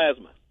 80-inch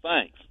plasma.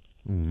 Thanks.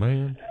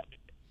 Man.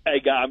 Hey,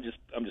 guys,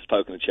 I'm just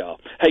poking at y'all.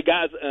 Hey,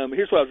 guys,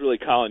 here's what I was really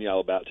calling y'all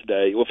about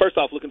today. Well, first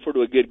off, looking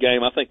forward to a good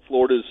game. I think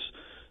Florida's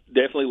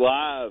definitely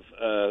live.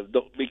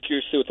 Don't be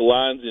curious to see what the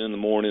line's in the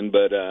morning,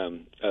 but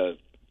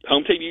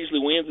home team usually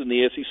wins in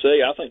the SEC.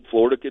 I think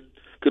Florida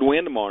could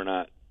win tomorrow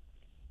night.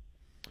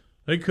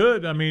 They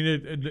could. I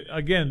mean,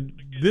 again,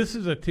 this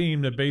is a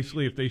team that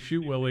basically, if they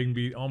shoot well, they can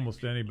beat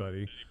almost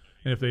anybody,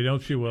 and if they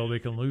don't shoot well, they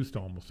can lose to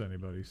almost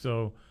anybody.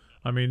 So,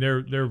 I mean,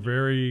 they're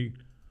very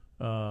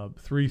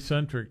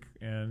three-centric,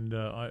 and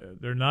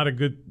they're not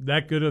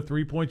that good a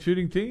three-point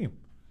shooting team,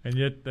 and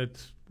yet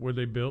that's where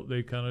they built.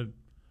 They kind of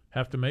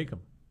have to make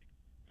them.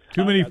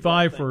 Too many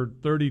 5 for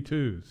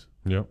 32s.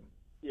 Yep.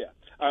 Yeah.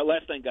 All right,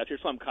 last thing, guys.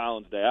 Here's what I'm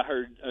calling today. I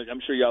heard,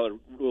 I'm sure y'all are a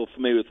little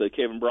familiar with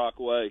Kevin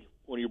Brockway,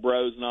 one of your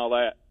bros and all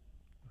that.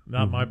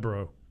 Not my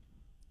bro.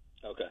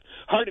 Okay.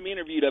 Heard him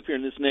interviewed up here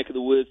in this neck of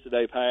the woods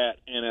today, Pat,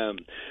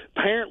 and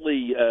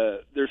apparently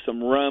there's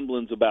some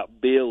rumblings about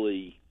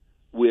Billy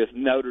with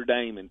Notre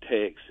Dame and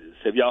Texas.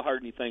 Have y'all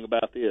heard anything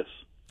about this?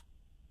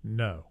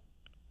 No.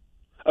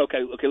 Okay,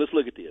 let's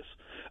look at this.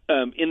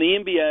 In the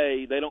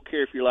NBA, they don't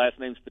care if your last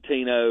name's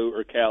Pitino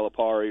or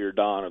Calipari or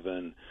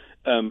Donovan.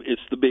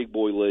 It's the big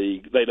boy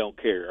league. They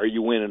don't care. Are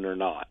you winning or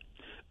not?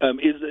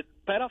 Is it,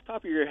 Pat, off the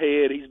top of your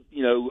head,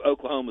 he's,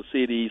 Oklahoma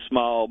City,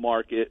 small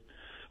market,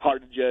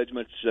 hard to judge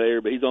much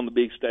there, but he's on the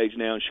big stage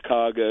now in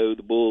Chicago.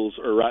 The Bulls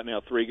are right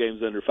now 3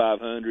 games under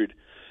 500.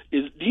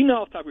 Do you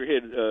know off the top of your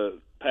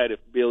head, Pat, if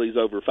Billy's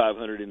over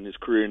 500 in his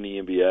career in the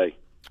NBA?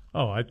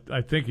 Oh,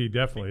 I think he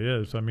definitely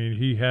is. I mean,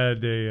 he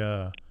had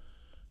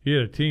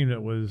a team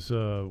that was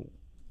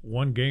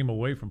 1 game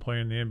away from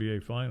playing the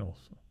NBA Finals.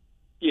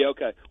 Yeah,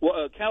 okay.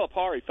 Well,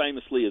 Calipari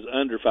famously is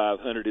under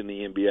 500 in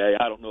the NBA.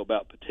 I don't know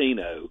about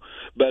Pitino.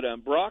 But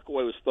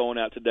Brockway was throwing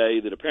out today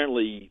that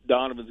apparently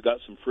Donovan's got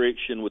some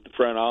friction with the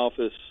front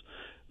office.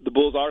 The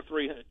Bulls are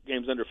 3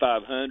 games under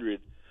 500.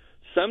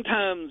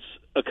 Sometimes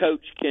a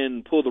coach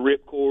can pull the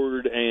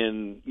ripcord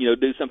and,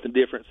 do something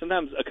different.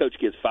 Sometimes a coach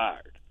gets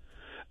fired.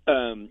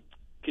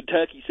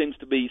 Kentucky seems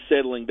to be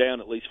settling down,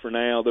 at least for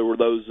now. There were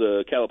those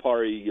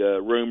Calipari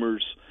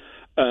rumors.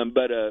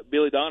 But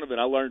Billy Donovan,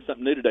 I learned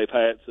something new today,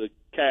 Pat. It's a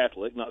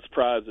Catholic, not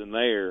surprising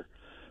there.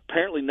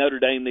 Apparently Notre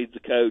Dame needs a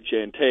coach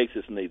and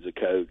Texas needs a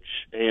coach.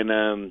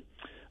 And,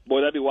 boy,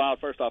 that'd be wild,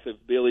 first off, if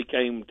Billy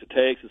came to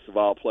Texas, of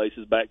all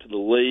places, back to the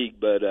league.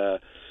 But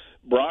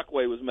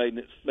Brockway was making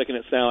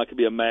it sound like it'd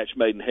be a match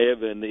made in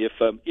heaven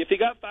if he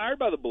got fired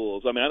by the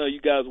Bulls. I mean, I know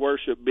you guys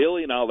worship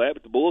Billy and all that,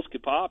 but the Bulls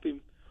could pop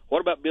him. What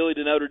about Billy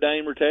to Notre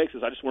Dame or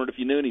Texas? I just wondered if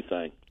you knew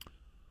anything.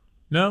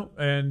 No,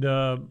 and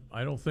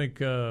I don't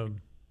think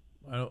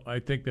I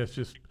think that's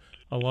just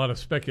a lot of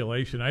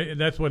speculation.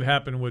 That's what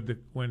happened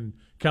when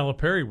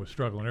Calipari was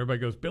struggling. Everybody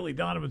goes, Billy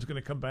Donovan's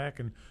going to come back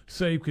and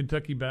save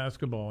Kentucky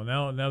basketball. And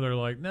now they're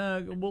like,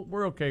 nah,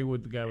 we're okay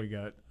with the guy we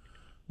got.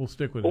 We'll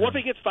stick with him. What if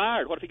he gets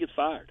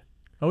fired?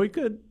 Oh, he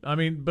could. I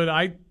mean, but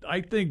I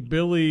think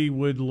Billy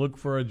would look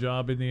for a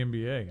job in the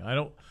NBA.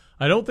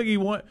 I don't think he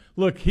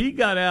look, he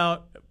got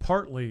out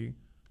partly,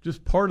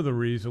 just part of the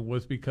reason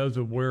was because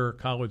of where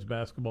college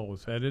basketball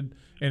was headed,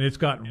 and it's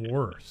gotten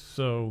worse.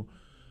 So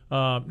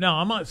now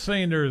I'm not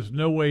saying there's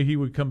no way he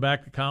would come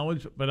back to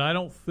college, but I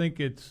don't think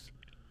it's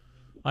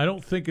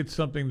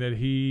something that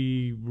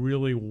he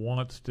really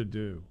wants to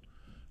do.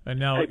 And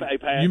now hey,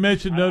 Pat, you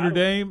mentioned Notre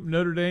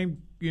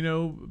Dame,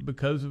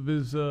 because of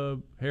his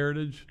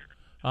heritage,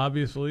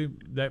 obviously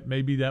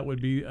that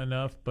would be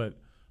enough, but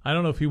I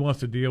don't know if he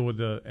wants to deal with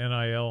the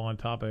NIL on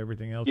top of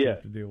everything else he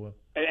has to deal with.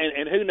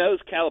 And who knows,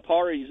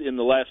 Calipari's in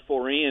the last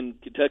 4 in.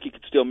 Kentucky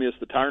could still miss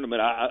the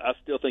tournament. I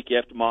still think you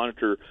have to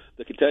monitor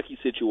the Kentucky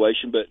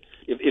situation. But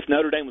if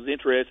Notre Dame was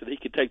interested, he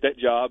could take that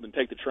job and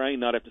take the train,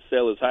 not have to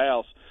sell his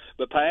house.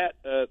 But, Pat,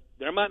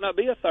 there might not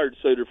be a third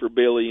suitor for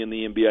Billy in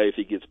the NBA if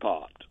he gets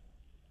popped.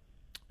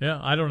 Yeah,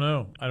 I don't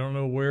know. I don't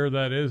know where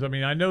that is. I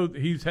mean, I know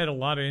he's had a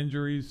lot of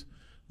injuries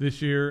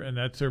this year, and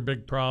that's their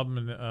big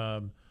problem.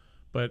 And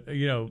but,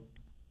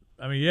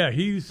 I mean, yeah,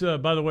 he's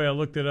by the way, I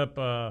looked it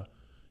up.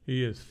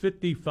 He is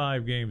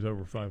 55 games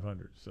over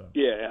 500. So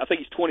yeah, I think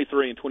he's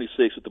 23 and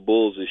 26 with the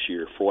Bulls this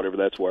year, for whatever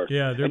that's worth.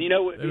 Yeah, and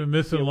they've been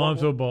missing.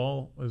 Alonzo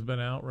Ball has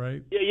been out,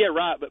 right? Yeah,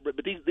 right. But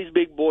these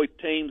big boy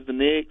teams, the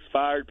Knicks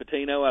fired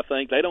Patino. I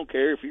think they don't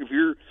care if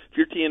you're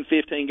 10,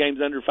 15 games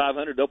under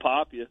 500, they'll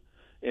pop you,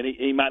 and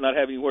he might not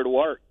have anywhere to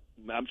work.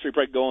 I'm sure he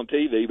probably go on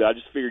TV, but I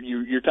just figured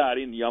you're tied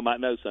in. Y'all might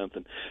know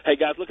something. Hey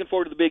guys, looking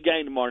forward to the big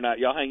game tomorrow night.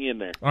 Y'all hang in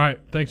there. All right,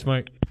 thanks,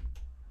 Mike.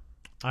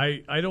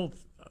 I don't.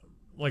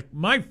 Like,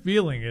 my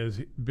feeling is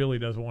Billy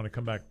doesn't want to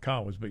come back to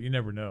college, but you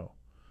never know.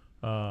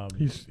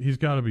 He's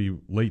got to be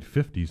late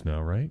 50s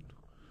now, right?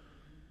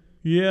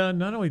 Yeah,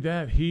 not only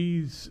that,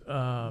 he's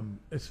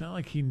it's not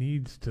like he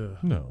needs to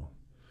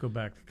go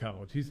back to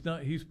college.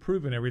 He's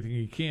proven everything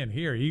he can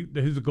here.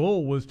 His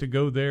goal was to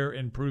go there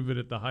and prove it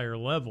at the higher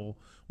level,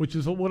 which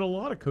is what a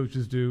lot of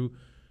coaches do,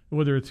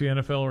 whether it's the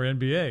NFL or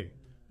NBA.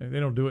 They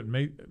don't do it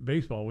in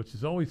baseball, which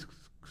is always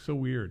so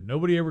weird.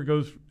 Nobody ever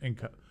goes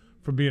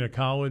from being a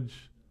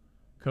college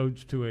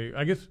coach to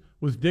I guess,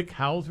 was Dick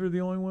Hauser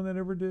the only one that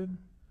ever did?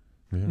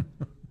 Yeah.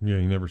 Yeah,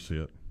 you never see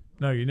it.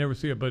 No, you never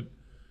see it. But,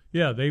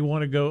 yeah, they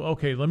want to go,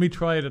 okay, let me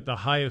try it at the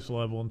highest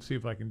level and see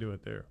if I can do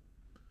it there.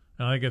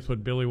 And I think that's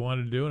what Billy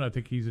wanted to do, and I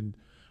think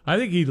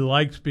he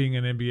likes being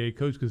an NBA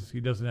coach because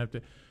he doesn't have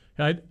to.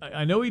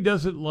 I know he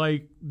doesn't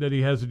like that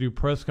he has to do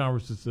press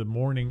conferences the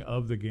morning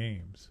of the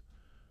games.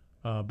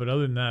 But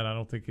other than that, I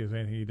don't think there's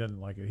anything he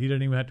doesn't like it. He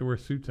doesn't even have to wear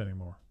suits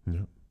anymore.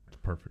 Yeah, it's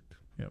perfect.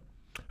 Yep.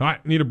 All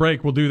right, need a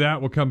break. We'll do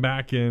that. We'll come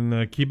back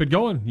and keep it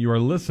going. You are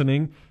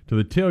listening to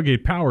the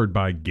Tailgate powered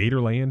by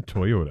Gatorland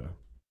Toyota.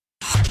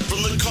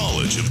 From the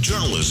College of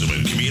Journalism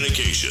and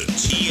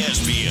Communications,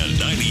 ESPN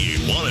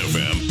 98.1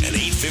 FM and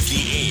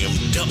 850 AM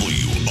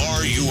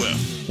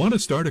WRUF. Want to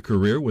start a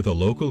career with a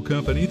local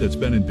company that's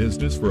been in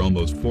business for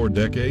almost 4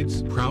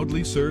 decades,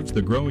 proudly serves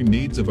the growing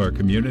needs of our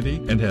community,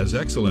 and has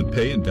excellent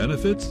pay and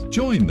benefits?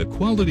 Join the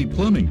Quality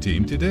Plumbing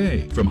team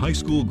today. From high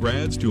school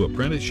grads to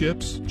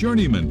apprenticeships,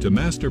 journeymen to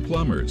master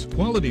plumbers,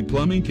 Quality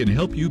Plumbing can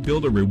help you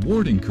build a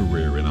rewarding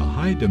career in a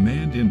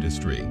high-demand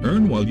industry.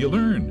 Earn while you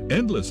learn.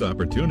 Endless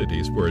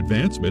opportunities for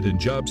advancement and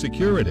job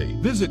security.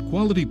 Visit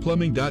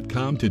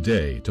qualityplumbing.com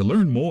today to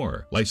learn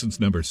more.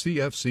 License number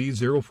CFC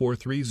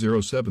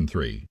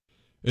 043073.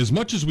 As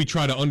much as we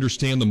try to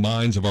understand the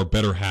minds of our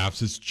better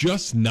halves, it's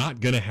just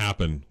not going to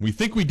happen. We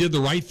think we did the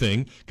right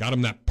thing, got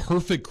them that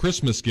perfect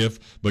Christmas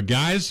gift, but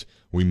guys,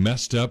 we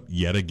messed up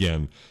yet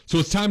again. So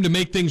it's time to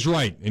make things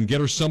right and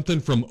get her something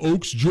from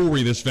Oaks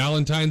Jewelry this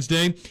Valentine's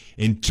Day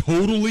and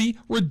totally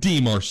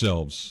redeem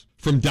ourselves.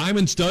 From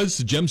diamond studs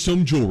to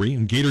gemstone jewelry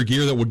and gator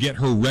gear that will get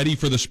her ready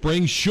for the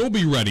spring, she'll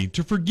be ready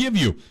to forgive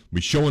you. We'll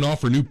be showing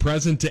off her new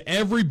present to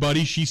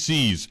everybody she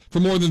sees. For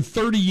more than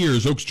 30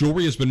 years, Oaks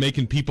Jewelry has been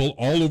making people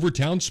all over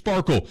town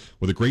sparkle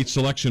with a great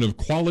selection of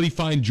quality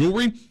fine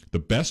jewelry, the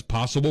best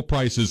possible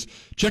prices.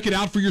 Check it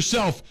out for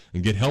yourself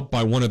and get help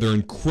by one of their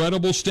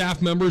incredible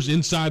staff members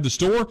inside the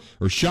store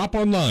or shop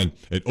online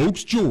at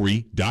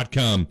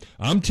oaksjewelry.com.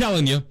 I'm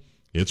telling you,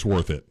 it's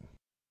worth it.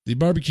 The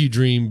barbecue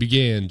dream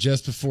began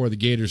just before the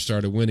Gators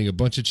started winning a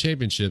bunch of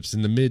championships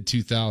in the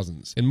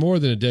mid-2000s. And more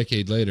than a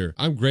decade later,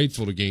 I'm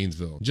grateful to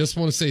Gainesville. Just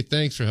want to say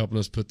thanks for helping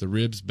us put the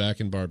ribs back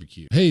in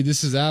barbecue. Hey,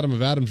 this is Adam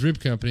of Adam's Rib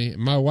Company,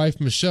 and my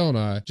wife Michelle and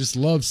I just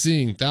love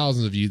seeing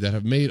thousands of you that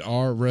have made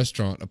our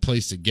restaurant a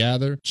place to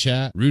gather,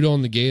 chat, root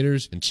on the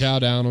Gators, and chow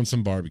down on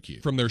some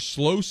barbecue. From their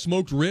slow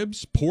smoked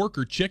ribs, pork,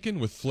 or chicken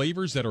with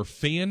flavors that are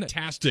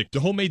fantastic, to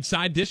homemade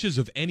side dishes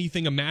of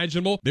anything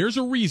imaginable, there's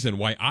a reason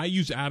why I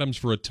use Adam's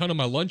for a ton of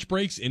my lunch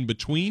breaks in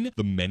between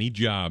the many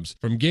jobs.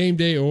 From game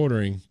day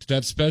ordering to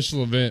that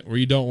special event where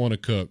you don't want to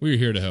cook, we're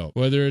here to help.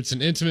 Whether it's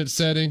an intimate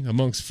setting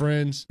amongst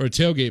friends or a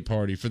tailgate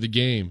party for the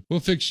game,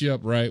 we'll fix you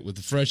up right with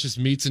the freshest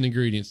meats and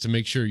ingredients to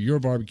make sure your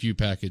barbecue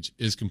package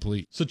is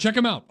complete. So check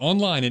them out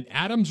online at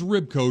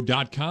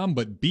adamsribco.com,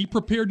 but be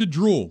prepared to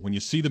drool when you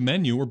see the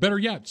menu, or better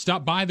yet,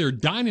 stop by their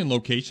dine-in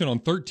location on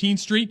 13th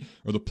Street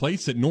or the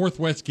place that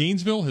Northwest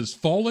Gainesville has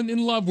fallen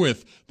in love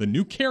with, the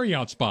new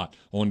carryout spot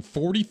on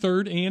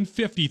 43rd and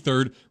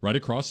 53rd, right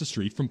across the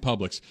street from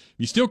Publix. If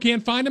you still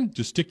can't find them,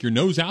 just stick your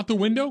nose out the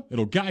window.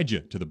 It'll guide you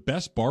to the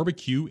best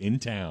barbecue in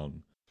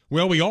town.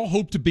 Well, we all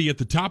hope to be at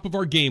the top of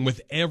our game with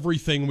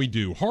everything we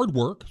do. Hard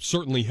work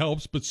certainly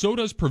helps, but so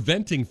does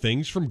preventing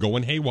things from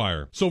going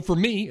haywire. So for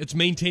me, it's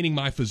maintaining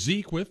my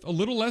physique with a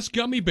little less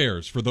gummy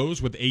bears. For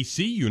those with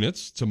AC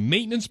units, it's a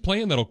maintenance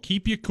plan that'll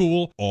keep you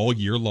cool all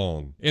year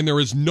long. And there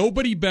is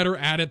nobody better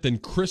at it than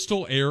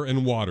Crystal Air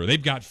and Water. They've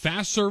got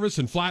fast service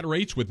and flat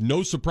rates with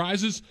no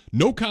surprises,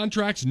 no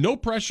contracts, no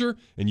pressure,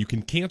 and you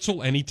can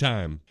cancel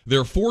anytime.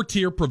 Their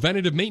 4-tier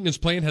preventative maintenance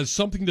plan has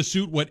something to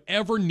suit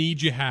whatever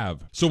need you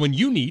have. So when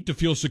you need to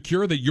feel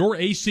secure that your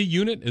AC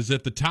unit is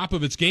at the top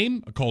of its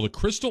game, a call to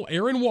Crystal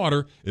Air and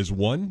Water is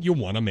one you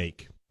want to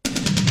make.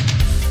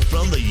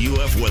 From the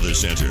UF Weather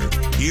Center.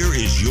 Here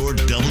is your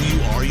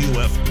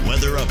WRUF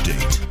weather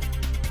update.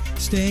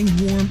 Staying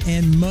warm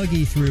and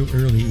muggy through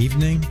early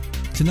evening.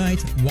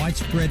 Tonight,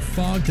 widespread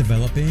fog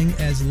developing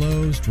as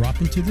lows drop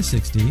into the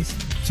 60s.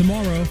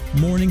 Tomorrow,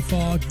 morning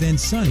fog, then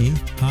sunny,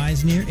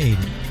 highs near 80.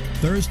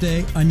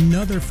 Thursday,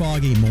 another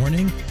foggy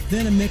morning,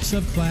 then a mix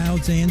of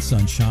clouds and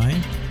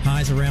sunshine,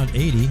 highs around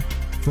 80.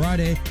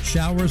 Friday,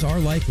 showers are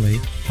likely,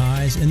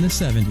 highs in the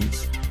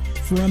 70s.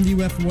 From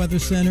the UF Weather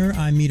Center,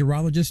 I'm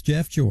meteorologist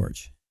Jeff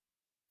George.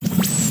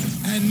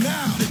 And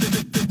now,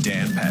 the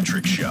Dan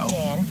Patrick Show.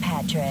 Dan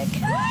Patrick.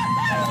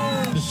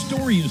 The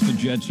story is the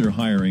Jets are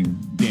hiring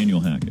Daniel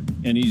Hackett,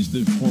 and he's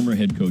the former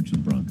head coach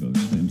of the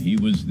Broncos, and he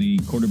was the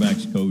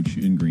quarterback's coach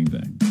in Green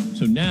Bay.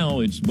 So now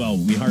it's, well,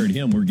 we hired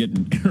him, we're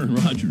getting Aaron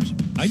Rodgers.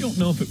 I don't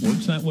know if it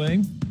works that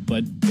way,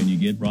 but can you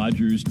get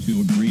Rodgers to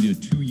agree to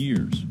 2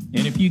 years?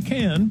 And if you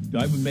can,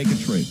 I would make a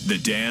trade. The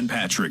Dan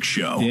Patrick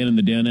Show. Dan and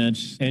the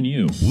Danettes and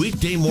you.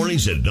 Weekday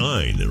mornings at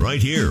 9,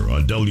 right here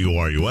on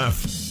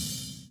WRUF.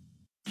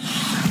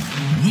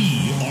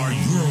 We are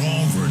your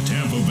home for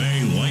Tampa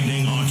Bay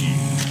Lightning hockey.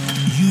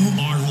 You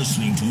are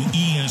listening to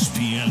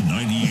ESPN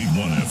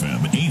 98.1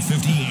 FM,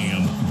 850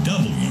 AM,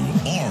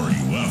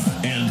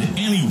 WRUF, and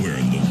anywhere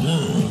in the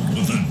world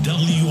with the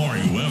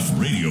WRUF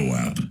radio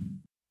app.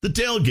 The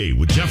Tailgate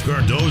with Jeff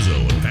Cardozo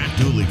and Pat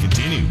Dooley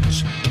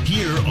continues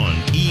here on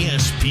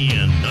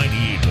ESPN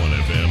 98.1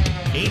 FM,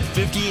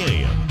 850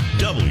 AM,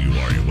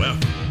 WRUF,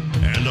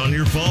 and on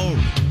your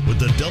phone with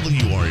the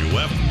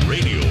WRUF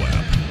radio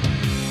app.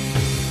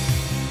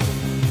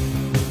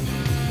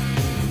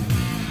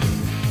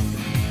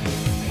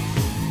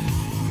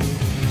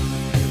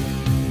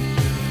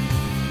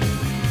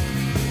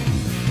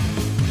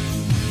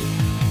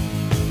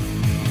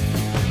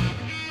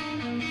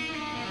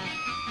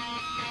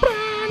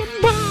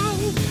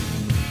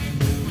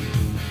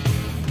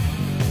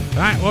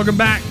 All right, welcome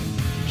back.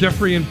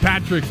 Jeffrey and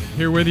Patrick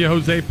here with you.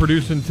 Jose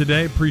producing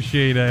today.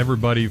 Appreciate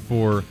everybody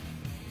for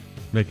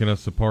making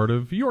us a part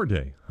of your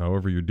day,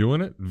 however you're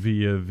doing it,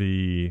 via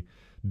the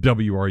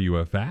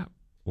WRUF app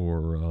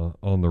or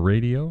on the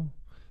radio.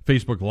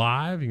 Facebook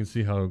Live, you can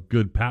see how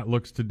good Pat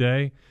looks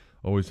today.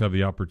 Always have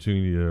the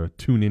opportunity to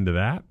tune into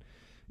that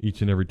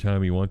each and every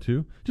time you want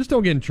to. Just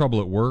don't get in trouble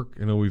at work.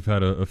 I know we've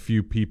had a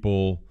few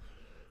people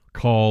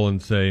call and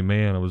say,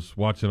 man, I was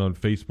watching on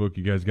Facebook,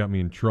 you guys got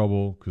me in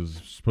trouble because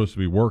it's supposed to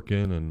be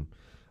working and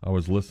I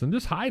was listening.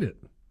 Just hide it.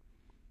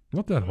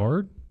 Not that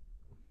hard.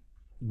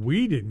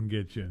 We didn't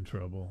get you in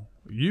trouble.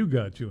 You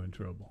got you in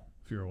trouble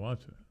if you're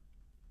watching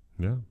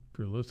it. Yeah. If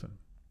you're listening.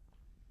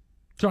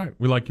 It's all right.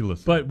 We like you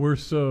listening. But we're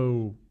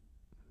so,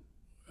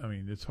 I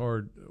mean, it's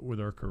hard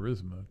with our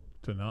charisma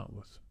to not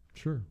listen.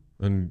 Sure.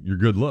 And your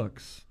good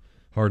looks.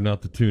 Hard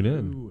not to tune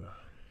in. Ooh.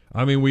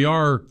 I mean, we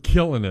are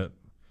killing it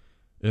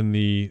in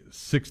the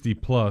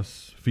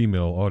 60-plus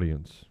female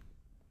audience,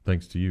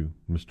 thanks to you,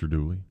 Mr.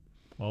 Dooley.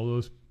 All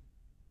those,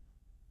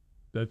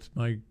 that's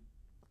my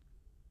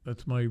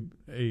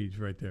age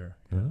right there.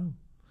 Yeah.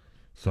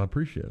 So I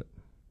appreciate it.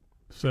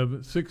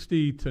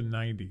 60 to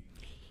 90,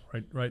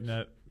 right in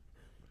that.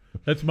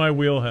 That's my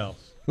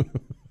wheelhouse. All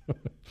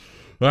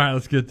right,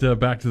 let's get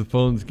back to the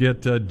phones.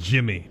 Get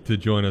Jimmy to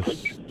join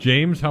us.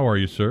 James, how are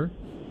you, sir?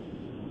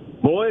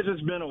 Boys,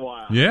 it's been a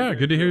while. Yeah,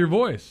 good to hear your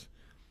voice.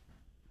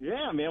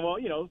 Yeah, man. Well,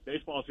 you know,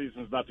 baseball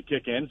season's about to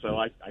kick in, so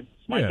it's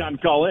my time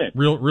to call in.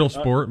 Real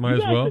sport,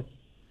 might as well.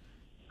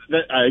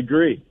 I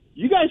agree.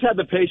 You guys have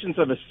the patience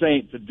of a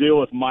saint to deal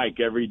with Mike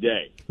every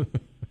day.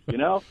 You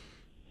know?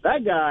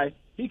 That guy,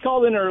 he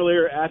called in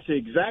earlier, asked the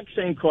exact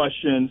same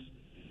questions,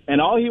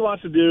 and all he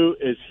wants to do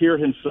is hear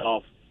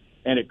himself,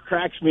 and it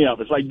cracks me up.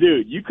 It's like,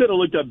 dude, you could have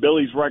looked up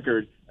Billy's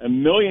record a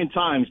million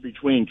times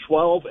between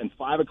 12 and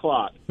 5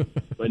 o'clock,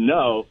 but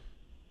no,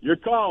 you're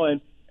calling,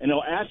 and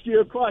he'll ask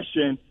you a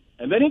question,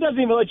 and then he doesn't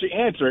even let you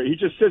answer it. He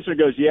just sits there and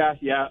goes,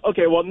 yeah.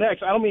 Okay, well,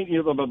 next. I don't mean,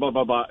 blah, blah, blah,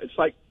 blah, blah. It's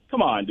like,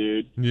 come on,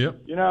 dude.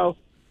 Yep. You know?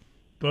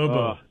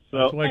 Bobo. So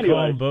that's why I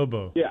call him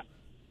Bobo. Yeah.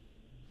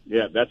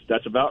 Yeah,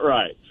 that's about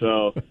right.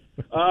 So,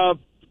 all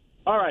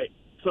right.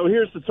 So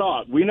here's the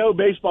talk. We know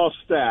baseball's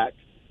stacked.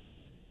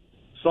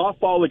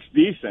 Softball looks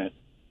decent.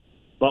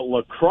 But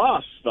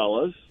lacrosse,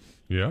 fellas.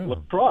 Yeah.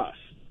 Lacrosse.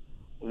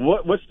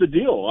 What's the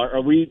deal? Are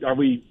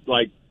we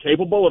like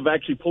capable of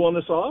actually pulling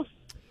this off?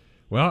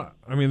 Well,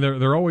 I mean,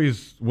 they're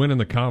always winning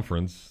the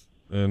conference,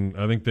 and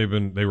I think they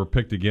were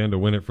picked again to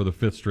win it for the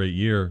 5th straight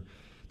year.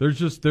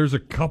 There's a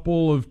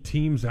couple of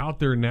teams out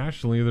there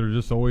nationally that are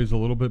just always a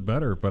little bit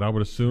better, but I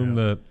would assume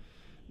that,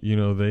 you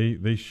know,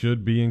 they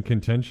should be in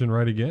contention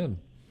right again.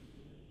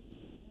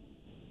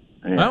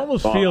 I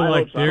almost feel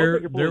like they're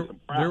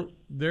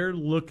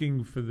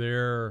looking for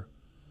their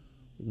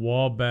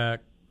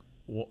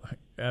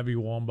Abby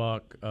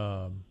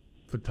Wambach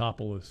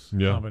Fotopoulos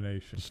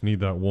combination. Just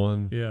need that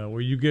one. Yeah, where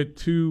you get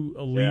two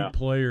elite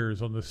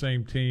players on the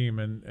same team,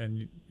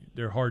 and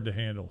they're hard to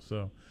handle.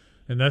 So,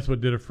 and that's what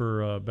did it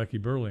for Becky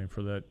Burley and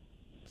for that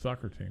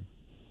soccer team.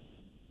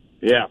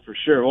 Yeah, for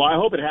sure. Well, I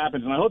hope it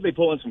happens, and I hope they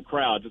pull in some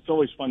crowds. It's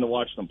always fun to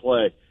watch them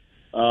play.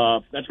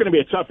 That's going to be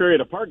a tough area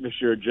to park this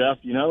year, Jeff.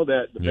 You know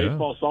that the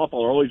baseball,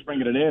 softball are always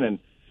bringing it in, and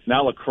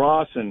now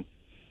lacrosse, and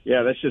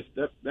that's just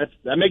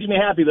that makes me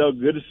happy though.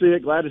 Good to see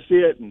it, glad to see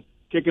it, and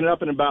kicking it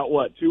up in about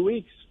 2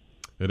 weeks.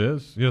 It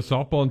is. Yeah,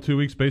 softball in 2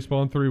 weeks,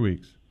 baseball in 3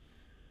 weeks.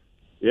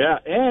 Yeah,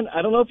 and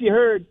I don't know if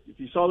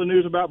you saw the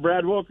news about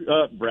Brad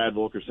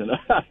Wilkerson.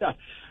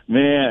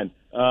 Man,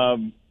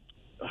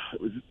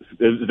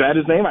 is that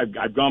his name?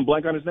 I've gone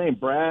blank on his name.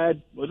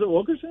 Brad, was it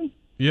Wilkerson?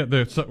 Yeah,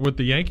 with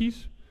the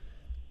Yankees?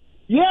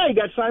 Yeah, he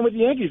got signed with the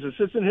Yankees,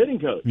 assistant hitting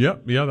coach.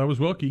 Yep, yeah, that was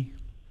Wilkie.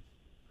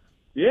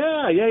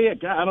 Yeah.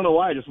 God, I don't know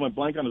why I just went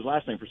blank on his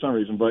last name for some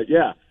reason, but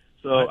yeah.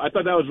 So I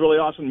thought that was really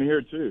awesome to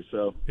hear too.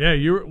 So yeah,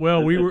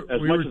 we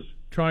were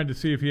trying to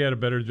see if he had a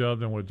better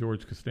job than what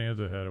George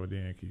Costanza had with the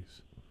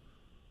Yankees.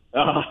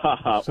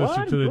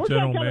 Assistant to the George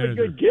general had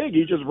manager. A good gig.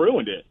 He just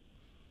ruined it.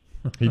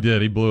 He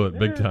did. He blew it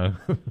big time.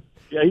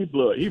 Yeah, he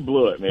blew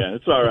it, man.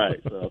 It's all right.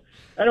 So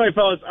anyway,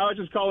 fellas, I was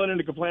just calling in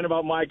to complain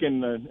about Mike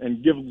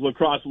and give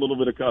lacrosse a little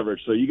bit of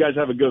coverage. So you guys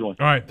have a good one.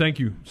 All right, thank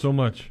you so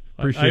much.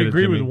 Appreciate it. I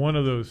agree Jimmy. with one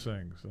of those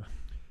things.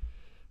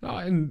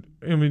 And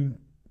I mean,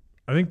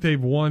 I think they've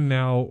won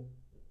now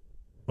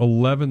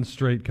 11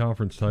 straight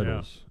conference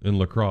titles in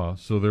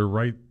lacrosse, so they're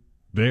right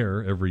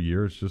there every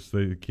year. It's just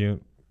they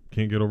can't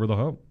get over the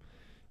hump.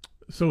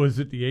 So is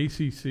it the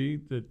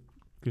ACC that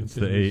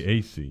continues?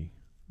 It's the AAC.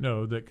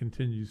 No, that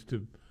continues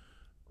to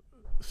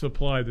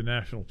supply the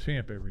national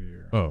champ every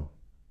year. Oh,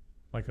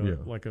 like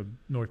a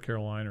North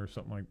Carolina or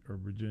something or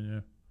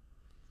Virginia.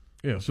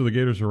 Yeah, so the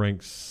Gators are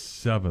ranked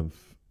 7th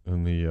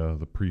in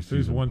the preseason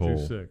Who's 1 poll.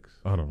 through 6?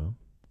 I don't know.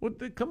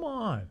 Come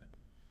on.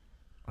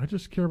 I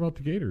just care about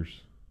the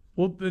Gators.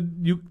 Well,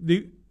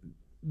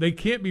 they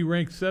can't be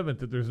ranked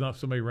 7th if there's not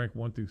somebody ranked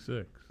 1 through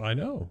 6. I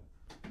know,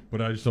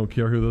 but I just don't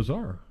care who those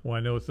are. Well, I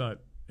know it's not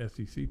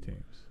SEC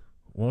teams.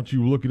 Why don't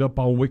you look it up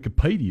on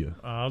Wikipedia?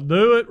 I'll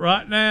do it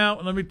right now.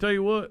 Let me tell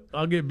you what.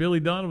 I'll get Billy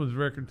Donovan's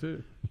record,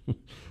 too.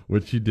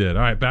 Which you did.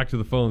 All right, back to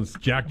the phones.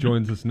 Jack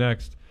joins us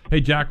next.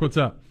 Hey, Jack, what's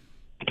up?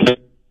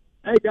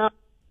 Hey, guys.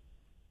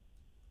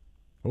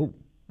 Oh.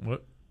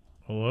 What?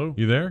 Hello?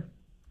 You there?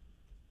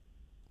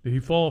 Did he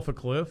fall off a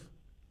cliff?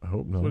 I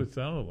hope not. That's what it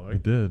sounded like. He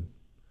did.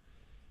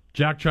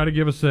 Jack, try to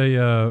give us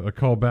a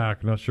call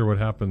back. Not sure what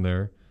happened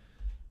there.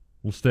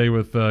 We'll stay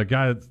with a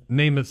guy's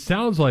name that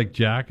sounds like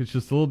Jack. It's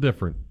just a little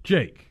different.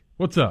 Jake,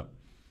 what's up?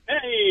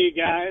 Hey,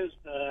 guys.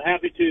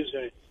 Happy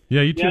Tuesday.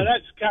 Yeah, you too. Yeah,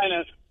 that's kind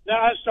of –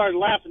 I started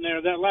laughing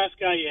there. That last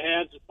guy you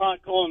had, the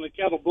pot calling the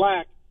kettle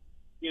black,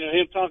 you know,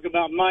 him talking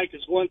about Mike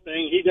is one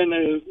thing. He doesn't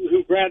know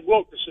who Brad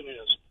Wilkerson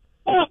is.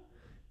 Oh,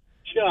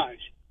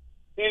 gosh.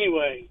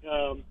 Anyway,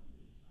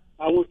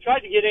 I tried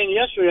to get in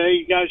yesterday.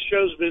 You guys'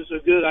 show's been so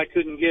good I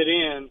couldn't get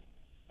in.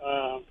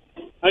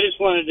 I just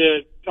wanted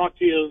to talk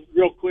to you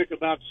real quick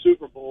about the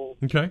Super Bowl.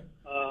 Okay.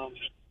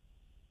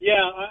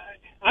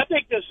 I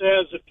think this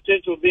has the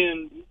potential of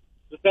being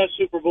the best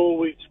Super Bowl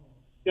we're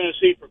going to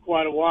see for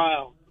quite a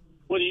while.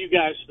 What do you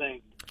guys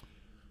think?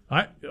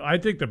 I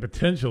think the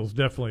potential is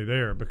definitely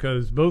there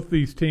because both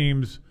these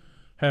teams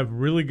have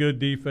really good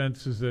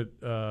defenses that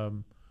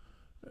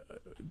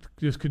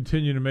just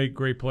continue to make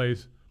great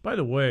plays. By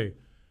the way,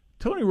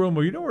 Tony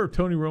Romo, you know where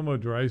Tony Romo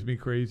drives me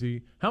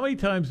crazy? How many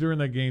times during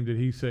that game did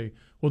he say,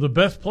 well, the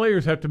best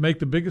players have to make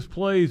the biggest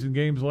plays in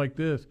games like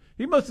this?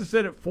 He must have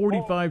said it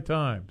 45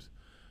 times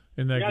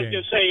in that game. I was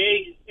going to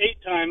say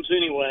eight times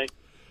anyway.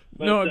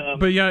 But,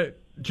 but yeah,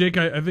 Jake,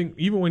 I think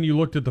even when you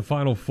looked at the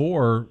Final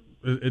Four,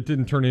 it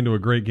didn't turn into a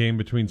great game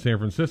between San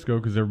Francisco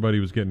because everybody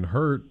was getting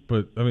hurt.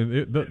 But, I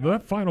mean,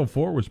 that Final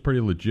Four was pretty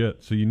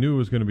legit, so you knew it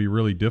was going to be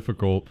really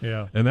difficult.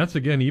 Yeah. And that's,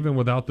 again, even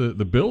without the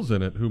Bills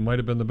in it, who might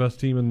have been the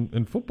best team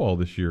in football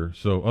this year,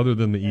 so other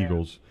than the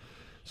Eagles.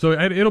 So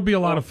it'll be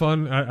a lot of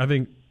fun. I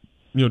think,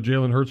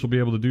 Jalen Hurts will be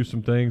able to do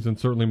some things, and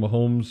certainly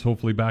Mahomes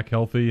hopefully back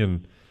healthy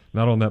and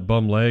not on that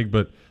bum leg.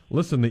 But,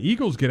 listen, the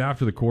Eagles get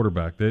after the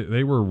quarterback.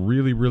 They were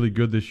really, really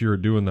good this year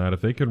at doing that.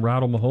 If they can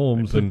rattle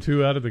Mahomes and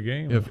 2 out of the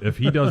game, if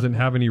he doesn't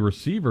have any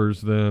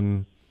receivers,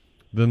 then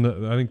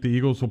I think the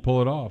Eagles will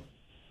pull it off.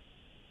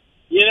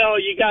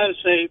 You got to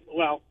say,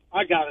 well,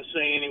 I got to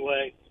say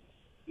anyway,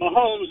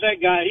 Mahomes,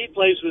 that guy, he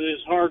plays with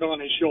his heart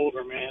on his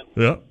shoulder, man.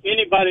 Yeah.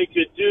 Anybody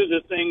could do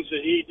the things that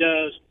he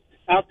does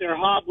out there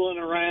hobbling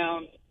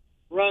around,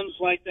 runs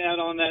like that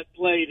on that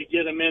play to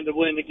get him in to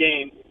win the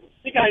game.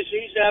 The guy,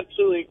 he's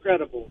absolutely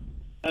incredible.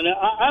 And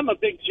I'm a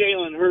big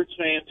Jalen Hurts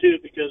fan, too,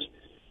 because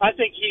I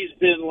think he's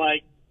been,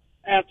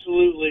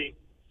 absolutely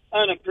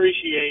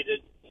unappreciated.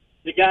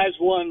 The guy's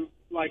won,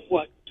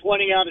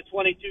 20 out of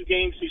 22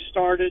 games he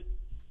started.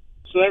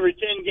 So every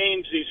 10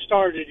 games he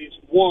started, he's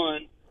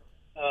won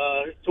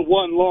to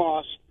 1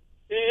 loss.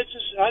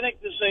 I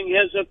think this thing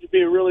heads up to be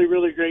a really,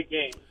 really great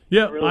game.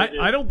 Yeah,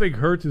 I don't think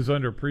Hurts is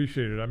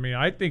underappreciated. I mean,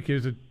 I think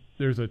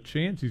there's a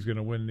chance he's going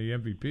to win the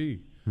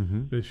MVP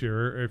this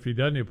year. If he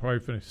doesn't, he'll probably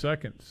finish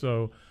second.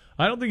 So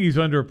I don't think he's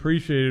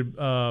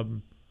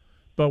underappreciated.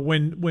 But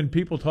when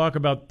people talk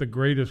about the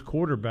greatest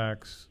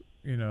quarterbacks,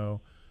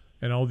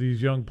 and all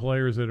these young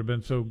players that have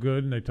been so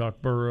good, and they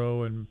talk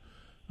Burrow and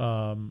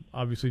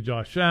obviously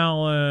Josh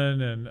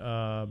Allen and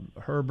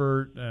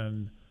Herbert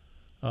and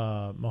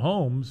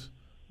Mahomes.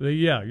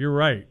 Yeah, you're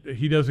right.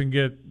 He doesn't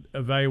get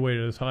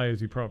evaluated as high as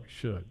he probably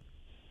should.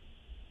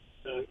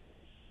 But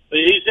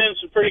he's in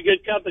some pretty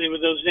good company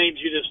with those names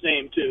you just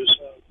named, too.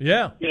 So,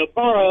 yeah.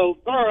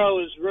 Burrow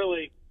is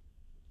really,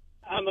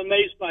 I'm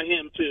amazed by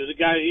him, too. The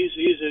guy,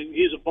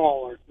 he's a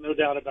baller, no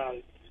doubt about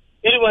it.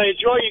 Anyway,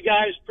 enjoy you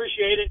guys.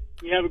 Appreciate it.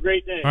 You have a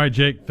great day. All right,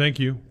 Jake. Thank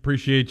you.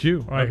 Appreciate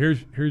you. All right,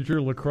 here's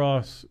your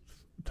lacrosse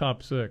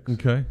top 6.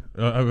 Okay.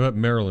 I bet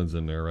Maryland's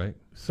in there, right?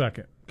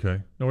 Second.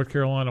 Okay. North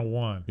Carolina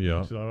 1. Yeah.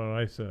 That's what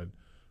I said.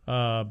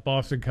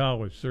 Boston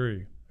College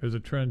 3. There's a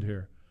trend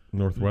here.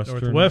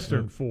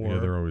 Northwestern 4. Yeah,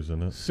 they're always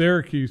in it.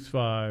 Syracuse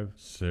 5.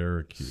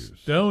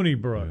 Stony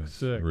Brook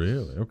 6.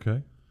 Really?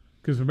 Okay.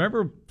 Because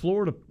remember,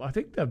 Florida, I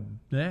think the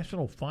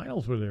national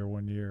finals were there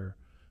one year.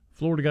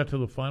 Florida got to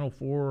the Final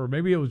Four, or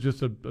maybe it was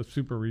just a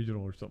super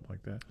regional or something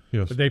like that.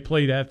 Yes. But they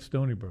played at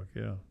Stony Brook,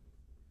 yeah.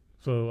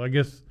 So I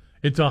guess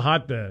it's a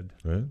hotbed.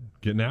 Right.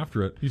 Getting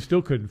after it. You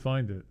still couldn't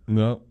find it.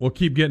 No, we'll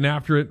keep getting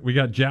after it. We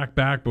got Jack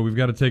back, but we've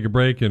got to take a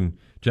break, and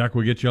Jack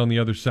will get you on the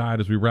other side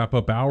as we wrap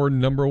up hour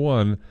number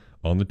 1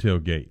 on the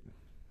tailgate.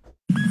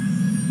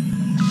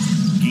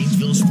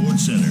 Gainesville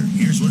Sports Center.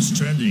 Here's what's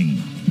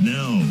trending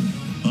now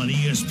on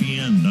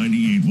ESPN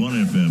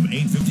 98.1 FM,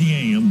 850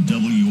 AM,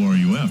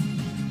 WRUF.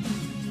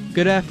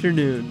 Good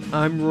afternoon.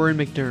 I'm Rory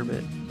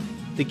McDermott.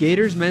 The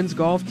Gators men's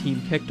golf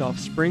team kicked off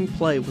spring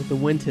play with a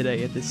win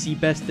today at the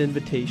Seabest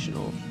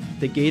Invitational.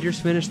 The Gators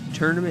finished the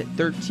tournament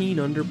 13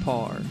 under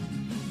par.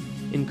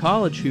 In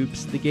college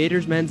hoops, the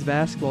Gators men's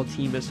basketball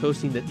team is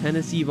hosting the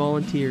Tennessee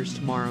Volunteers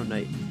tomorrow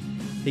night.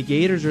 The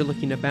Gators are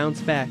looking to bounce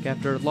back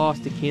after a loss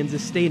to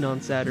Kansas State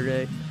on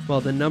Saturday,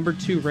 while the number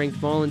 2 ranked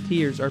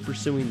Volunteers are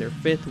pursuing their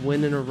 5th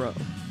win in a row.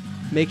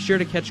 Make sure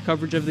to catch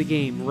coverage of the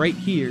game right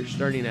here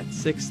starting at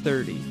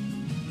 6:30.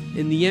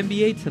 In the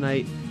NBA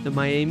tonight, the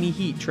Miami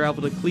Heat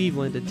travel to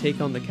Cleveland to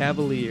take on the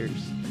Cavaliers.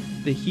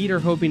 The Heat are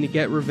hoping to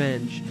get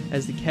revenge,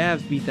 as the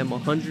Cavs beat them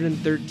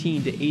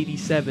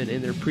 113-87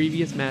 in their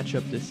previous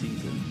matchup this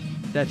season.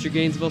 That's your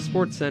Gainesville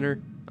Sports Center.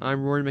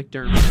 I'm Rory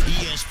McDermott.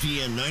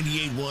 ESPN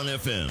 98.1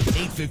 FM,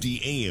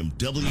 850 AM,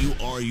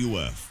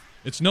 WRUF.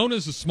 It's known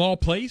as a small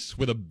place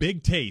with a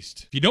big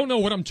taste. If you don't know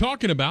what I'm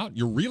talking about,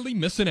 you're really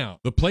missing out.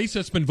 The place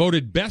that's been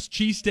voted best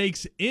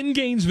cheesesteaks in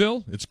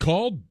Gainesville, it's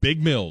called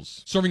Big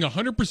Mills. Serving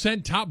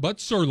 100% top butt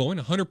sirloin,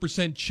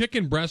 100%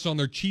 chicken breast on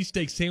their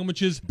cheesesteak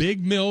sandwiches,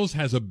 Big Mills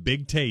has a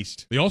big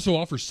taste. They also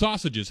offer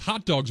sausages,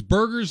 hot dogs,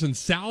 burgers, and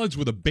salads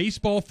with a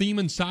baseball theme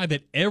inside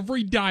that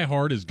every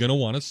diehard is going to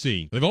want to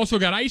see. They've also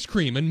got ice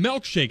cream and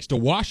milkshakes to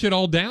wash it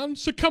all down,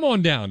 so come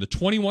on down to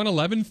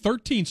 2111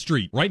 13th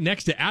Street, right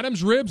next to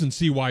Adam's Ribs, and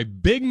see why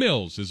Big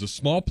Mills is a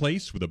small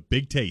place with a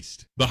big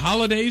taste. The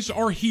holidays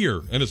are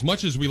here, and as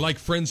much as we like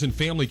friends and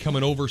family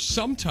coming over,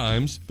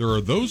 sometimes there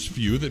are those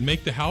few that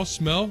make the house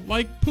smell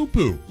like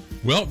poo-poo.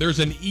 Well, there's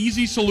an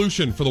easy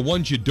solution for the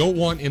ones you don't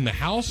want in the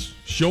house.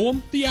 Show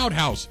them the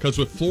outhouse, because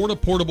with Florida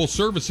Portable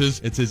Services,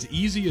 it's as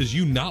easy as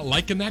you not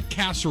liking that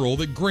casserole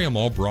that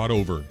Grandma brought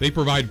over. They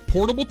provide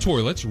portable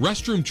toilets,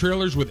 restroom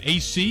trailers with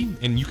AC,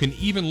 and you can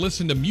even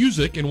listen to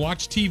music and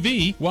watch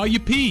TV while you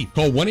pee.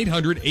 Call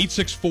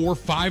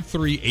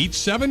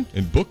 1-800-864-5387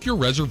 and book your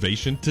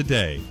reservation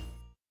today.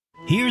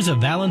 Here's a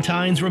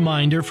Valentine's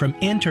reminder from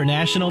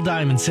International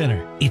Diamond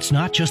Center. It's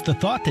not just the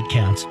thought that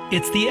counts,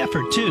 it's the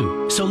effort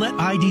too. So let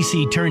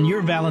IDC turn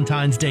your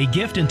Valentine's Day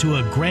gift into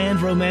a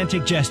grand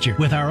romantic gesture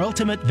with our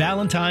Ultimate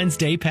Valentine's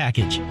Day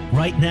Package.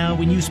 Right now,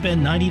 when you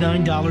spend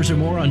 $99 or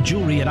more on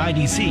jewelry at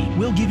IDC,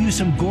 we'll give you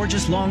some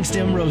gorgeous long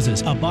stem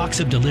roses, a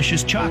box of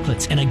delicious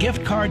chocolates, and a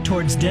gift card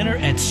towards dinner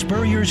at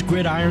Spurrier's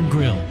Gridiron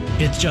Grill.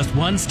 It's just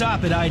one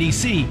stop at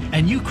IDC,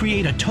 and you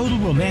create a total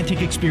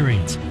romantic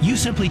experience. You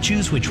simply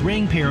choose which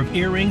ring, pair of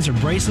earrings or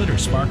bracelet or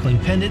sparkling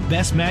pendant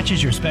best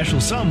matches your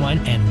special someone,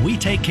 and we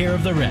take care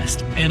of the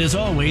rest. And as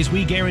always,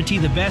 we guarantee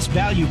the best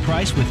value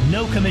price with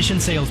no commission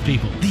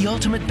salespeople. The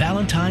Ultimate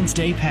Valentine's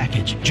Day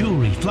Package.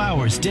 Jewelry,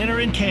 flowers,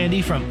 dinner, and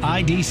candy from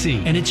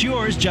IDC. And it's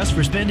yours just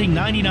for spending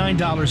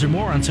 $99 or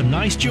more on some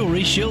nice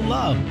jewelry she'll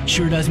love.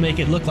 Sure does make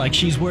it look like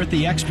she's worth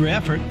the extra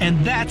effort,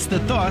 and that's the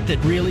thought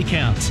that really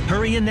counts.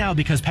 Hurry in now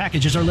because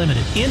packages are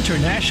limited.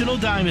 International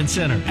Diamond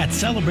Center at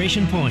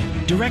Celebration Point.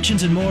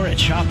 Directions and more at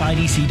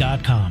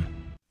shopidc.com.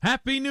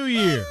 Happy New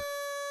Year!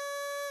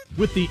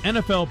 With the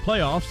NFL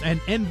playoffs and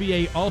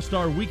NBA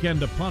All-Star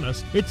Weekend upon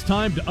us, it's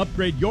time to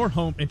upgrade your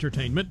home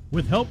entertainment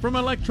with help from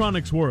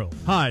Electronics World.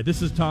 Hi,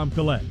 this is Tom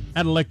Collette.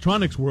 At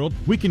Electronics World,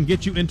 we can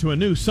get you into a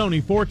new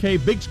Sony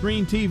 4K big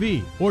screen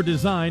TV or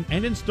design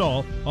and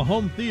install a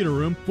home theater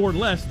room for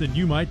less than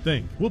you might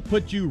think. We'll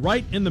put you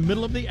right in the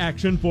middle of the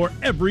action for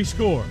every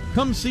score.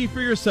 Come see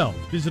for yourself.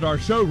 Visit our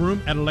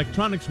showroom at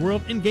Electronics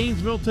World in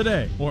Gainesville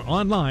today or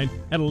online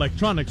at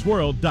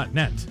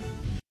electronicsworld.net.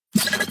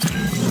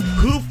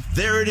 Hoop,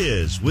 there it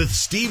is, with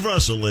Steve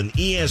Russell and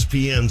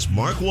ESPN's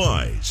Mark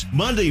Wise.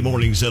 Monday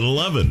mornings at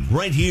 11,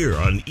 right here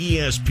on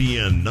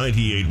ESPN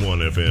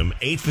 98.1 FM,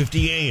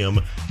 850 AM,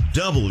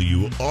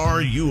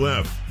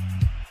 WRUF.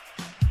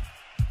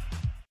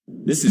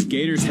 This is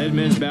Gators head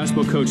men's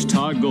basketball coach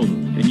Todd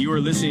Golden, and you are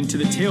listening to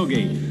The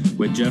Tailgate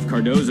with Jeff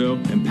Cardozo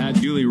and Pat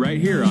Dooley right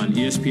here on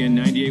ESPN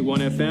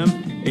 98.1 FM,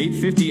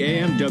 850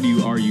 AM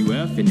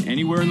WRUF, and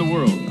anywhere in the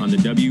world on the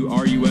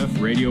WRUF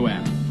radio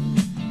app.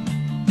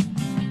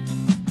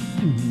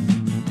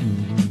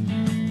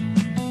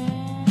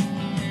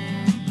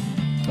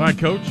 All right,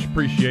 Coach,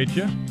 appreciate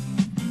you.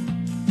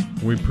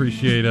 We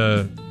appreciate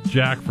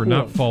Jack for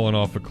not falling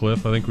off a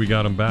cliff. I think we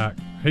got him back.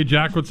 Hey,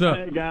 Jack, what's up?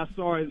 Hey, guys,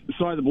 sorry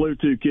the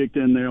Bluetooth kicked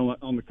in there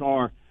on the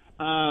car.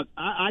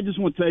 I just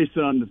want to tell you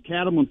something. If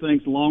Cattleman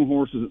thinks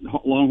Longhorns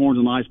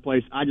a nice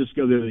place, I just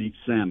go there to eat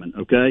salmon,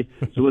 okay?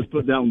 So let's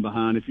put that one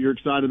behind. If you're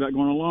excited about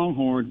going to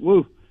Longhorn,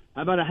 woo,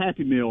 how about a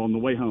Happy Meal on the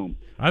way home?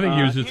 I think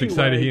he was just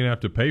excited he didn't have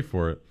to pay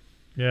for it.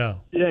 Yeah.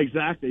 Yeah,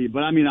 exactly.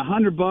 But, I mean,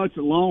 $100 at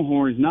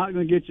Longhorn is not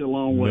going to get you a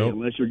long way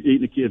unless you're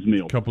eating a kid's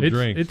meal. Couple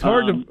drinks. It's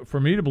hard for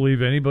me to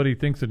believe anybody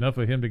thinks enough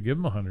of him to give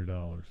him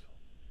 $100.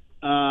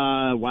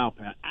 Wow,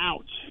 Pat.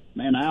 Ouch.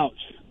 Man, ouch.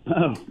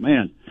 Oh,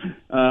 man.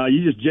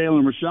 You just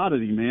Jalen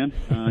Rashada'd him, man.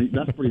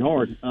 That's pretty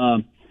hard.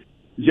 Jaden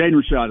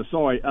Rashada,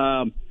 sorry.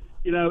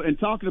 And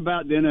talking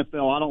about the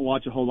NFL, I don't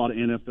watch a whole lot of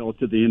NFL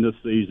to the end of the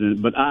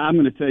season, but I'm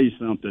going to tell you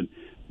something.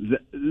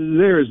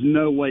 There is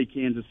no way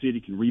Kansas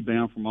City can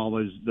rebound from all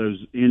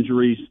those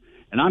injuries.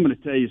 And I'm going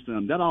to tell you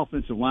something. That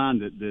offensive line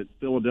that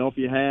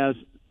Philadelphia has,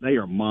 they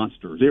are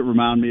monsters. It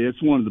reminds me,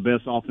 it's one of the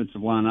best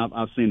offensive line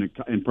I've seen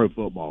in pro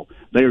football.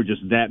 They are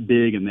just that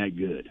big and that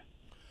good.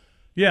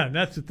 Yeah, and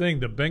that's the thing.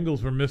 The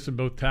Bengals were missing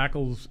both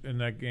tackles in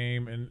that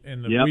game,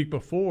 and the week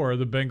before,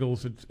 the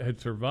Bengals had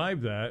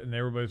survived that, and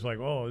everybody's like,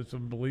 oh, it's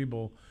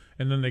unbelievable.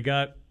 And then they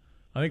got,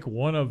 I think,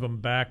 one of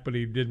them back, but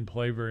he didn't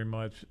play very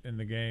much in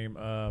the game.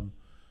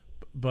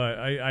 But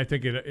I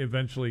think it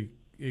eventually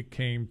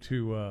came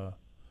to,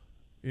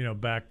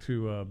 back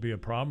to be a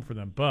problem for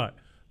them. But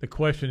the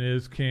question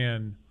is,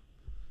 can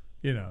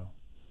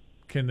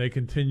they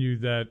continue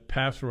that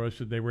pass rush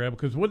that they were able?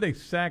 Because would they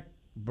sack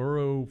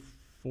Burrow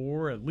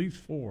at least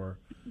four?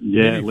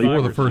 Yeah, at least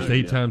for the first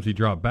 8 times he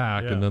dropped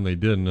back, and then they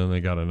didn't, and they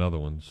got another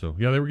one. So,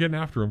 yeah, they were getting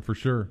after him for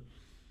sure.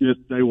 Yes,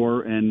 they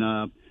were.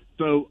 And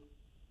so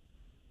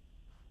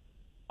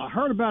I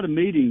heard about a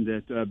meeting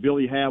that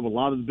Billy had with a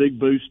lot of the big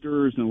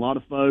boosters and a lot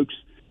of folks,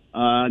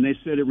 and they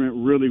said it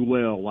went really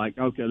well. Like,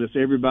 okay, let's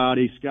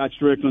everybody, Scott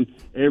Strickland,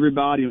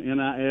 everybody on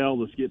NIL,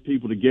 let's get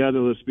people together,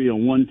 let's be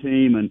on one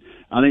team. And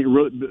I think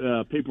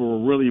people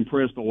were really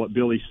impressed by what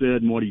Billy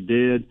said and what he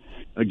did.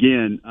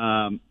 Again,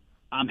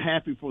 I'm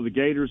happy for the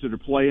Gators that are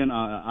playing.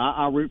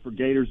 I root for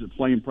Gators that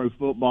play in pro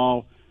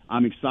football.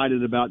 I'm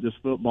excited about this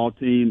football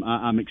team.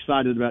 I'm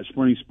excited about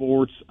spring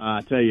sports.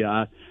 I tell you,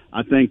 I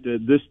think that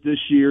this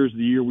year is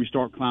the year we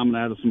start climbing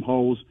out of some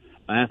holes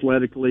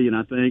athletically, and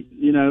I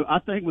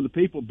think with the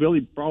people Billy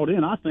brought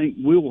in, I think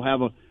we'll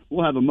have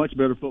a much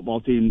better football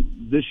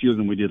team this year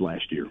than we did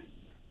last year.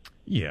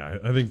 Yeah,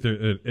 I think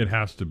that it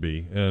has to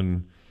be,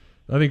 and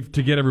I think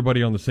to get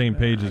everybody on the same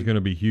page is going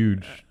to be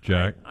huge,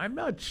 Jack. I'm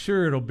not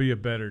sure it'll be a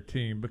better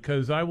team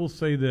because I will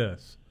say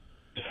this.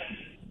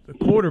 The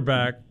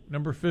quarterback,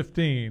 number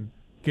 15,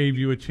 gave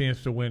you a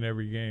chance to win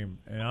every game,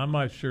 and I'm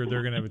not sure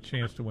they're going to have a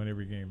chance to win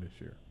every game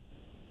this year.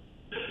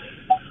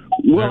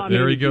 Well,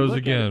 there he goes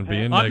again,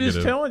 being I'm negative.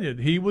 just telling you,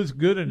 he was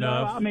good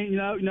enough. No, I mean,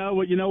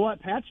 you know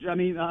what, Pat? I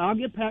mean, I'll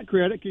give Pat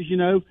credit because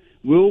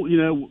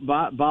we'll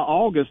by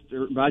August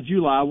or by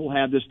July we'll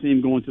have this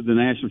team going to the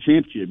national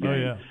championship game. Oh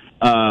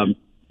yeah.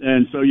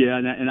 And so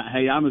and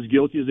hey, I'm as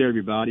guilty as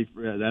everybody.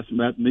 That's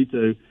me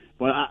too.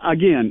 But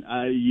again,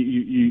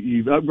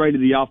 you've upgraded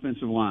the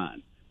offensive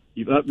line.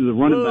 You've upped the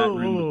running back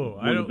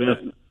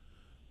room.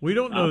 We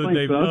don't know that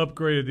they've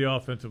upgraded the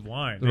offensive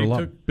line. They're a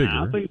lot bigger.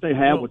 I think they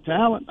have with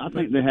talent.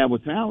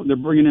 They're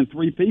bringing in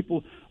 3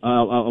 people, a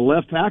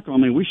left tackle. I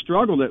mean, we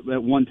struggled at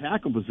one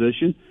tackle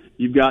position.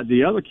 You've got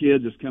the other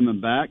kid that's coming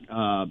back.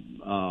 I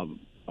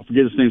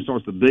forget his name.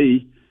 Starts with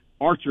B.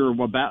 Archer or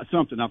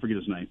something. I forget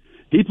his name.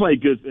 He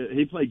played good.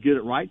 He played good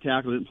at right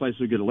tackle. Didn't play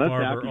so good at left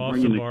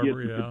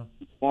tackle.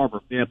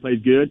 Barber,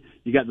 played good.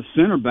 You got the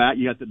center back.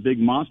 You got the big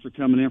monster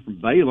coming in from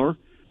Baylor.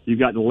 You've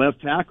got the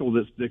left tackle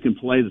that can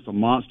play. That's a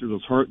monster.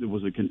 That's hurt. That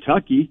was at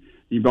Kentucky.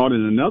 You brought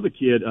in another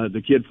kid,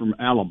 the kid from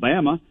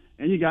Alabama,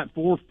 and you got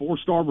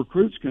 4-star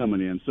recruits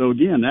coming in. So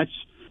again,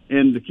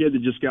 and the kid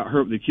that just got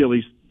hurt with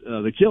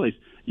the Achilles.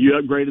 You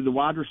upgraded the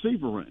wide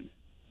receiver room.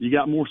 You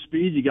got more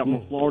speed. You got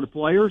more Florida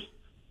players.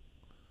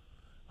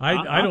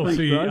 I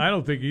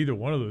don't think either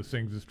one of those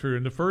things is true.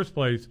 In the first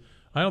place,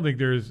 I don't think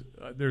there's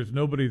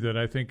nobody that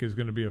I think is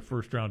going to be a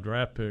first-round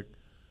draft pick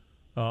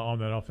on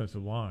that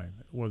offensive line.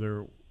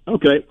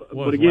 Okay,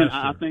 but again,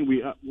 I think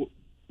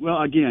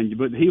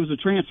but he was a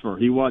transfer.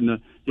 He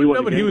wasn't. He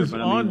was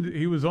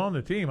on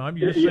the team. I'm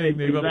just saying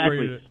they've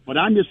upgraded it. But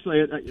I'm just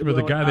saying,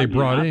 the guy they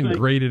brought in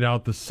graded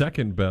out the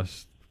second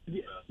best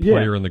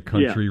player in the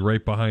country,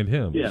 right behind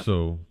him. Yeah.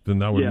 So then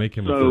that would make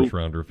him a first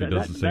rounder if he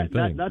does the same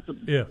thing.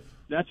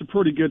 That's a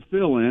pretty good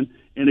fill in.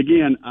 And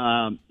again,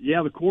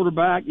 the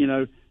quarterback.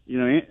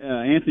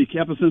 Anthony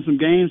kept us in some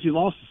games. He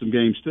lost us some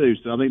games too.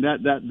 So I think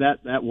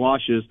that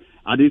washes.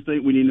 I do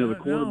think we need another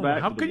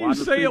quarterback. How can you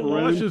say it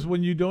washes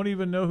when you don't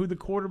even know who the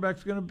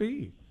quarterback's going to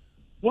be?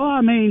 Well,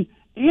 I mean,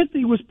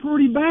 Anthony was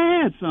pretty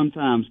bad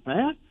sometimes,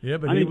 Pat. Yeah,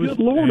 but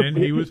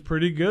he was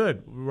pretty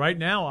good. Right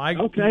now, I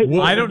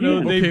don't know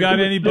if they've Okay, got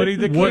anybody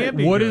that can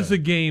be What good. is the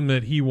game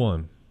that he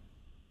won?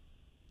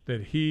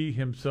 That he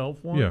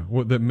himself won? Yeah,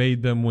 that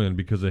made them win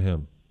because of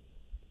him?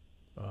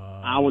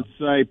 I would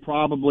say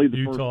probably the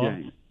Utah. first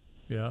game.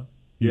 Yeah.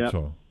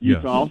 Utah.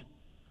 Utah. Yes.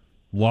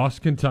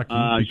 Lost Kentucky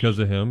because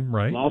of him,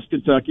 right? Lost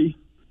Kentucky.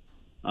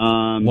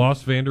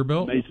 Lost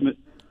Vanderbilt. Basement.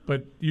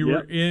 But you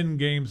were in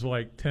games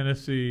like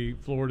Tennessee,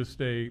 Florida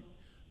State.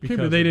 Okay,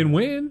 but they didn't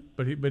win.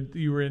 But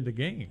you were in the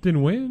game.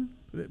 Didn't win.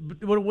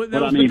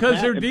 That was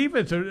because their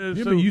defense. So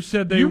but you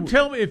said they. You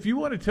tell me if you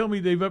want to tell me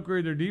they've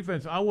upgraded their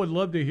defense. I would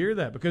love to hear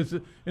that because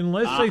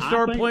unless they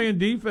start playing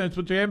defense,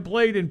 which they haven't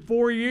played in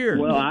 4 years.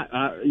 Well,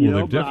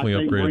 they've definitely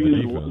upgraded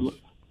the defense.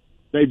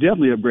 They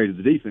definitely upgraded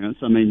the defense.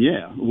 I mean,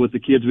 yeah, with the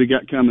kids we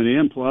got coming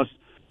in, plus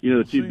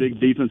the two big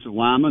defensive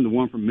linemen. The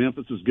one from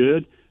Memphis is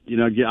good. I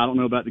don't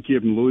know about the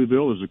kid from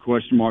Louisville. There's a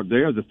question mark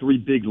there. The three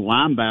big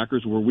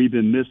linebackers where we've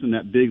been missing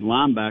that big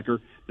linebacker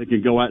that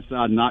can go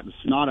outside and knock the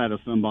snot out of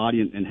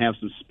somebody and have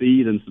some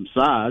speed and some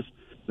size.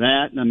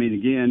 That, I mean,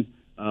 again,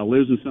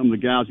 losing some of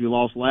the guys we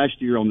lost last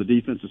year on the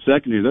defensive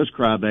secondary, those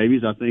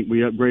crybabies, I think we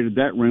upgraded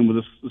that room with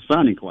a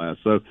signing class.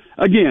 So,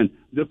 again,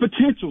 the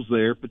potential's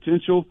there.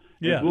 Potential.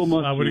 Yes,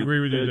 I would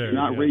agree with you there.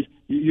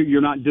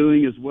 You're not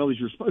doing as well as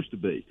you're supposed to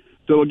be.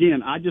 So,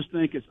 again, I just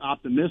think it's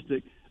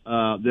optimistic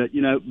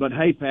that, but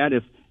hey, Pat,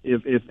 if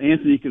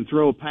Anthony can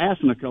throw a pass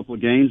in a couple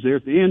of games there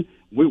at the end,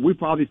 we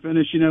probably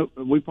finish,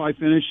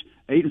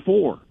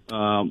 8-4.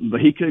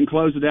 But he couldn't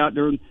close it out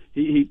during,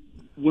 he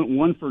went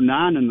 1 for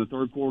 9 in the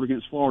third quarter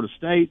against Florida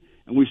State,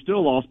 and we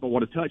still lost, but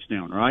what a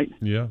touchdown, right?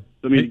 Yeah.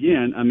 So,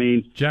 I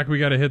mean, Jack, we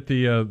got to hit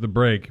the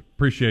break.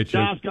 Appreciate you.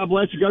 Guys, God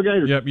bless you. Go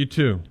Gators. Yep, you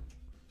too.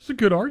 It's a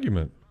good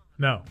argument.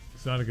 No,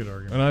 it's not a good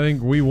argument. And I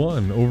think we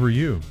won over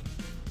you.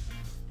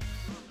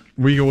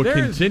 We will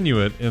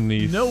continue it in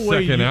the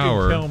second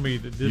hour. Can tell me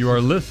that this you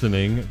are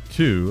listening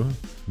to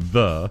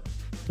the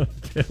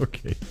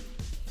Tailgate.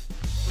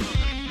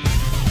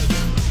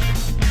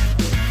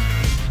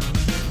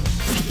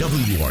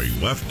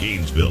 WRUF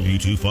Gainesville,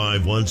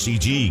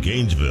 U251CG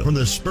Gainesville, from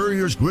the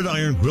Spurrier's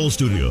Gridiron Grill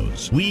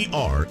Studios. We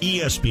are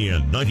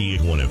ESPN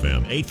 98.1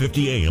 FM,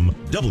 850 AM,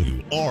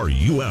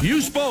 WRUF.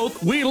 You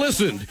spoke, we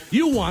listened.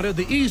 You wanted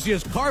the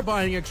easiest car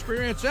buying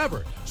experience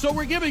ever. So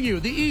we're giving you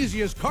the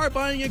easiest car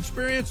buying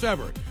experience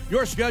ever.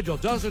 Your schedule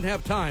doesn't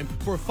have time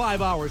for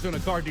 5 hours in a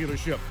car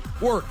dealership.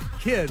 Work,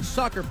 kids,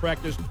 soccer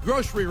practice,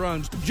 grocery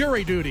runs,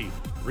 jury duty.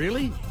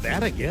 Really?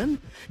 That again?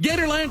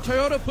 Gatorland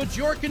Toyota puts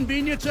your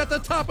convenience at the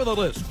top of the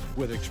list.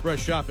 With Express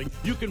Shopping,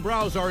 you can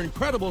browse our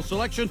incredible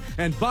selection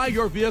and buy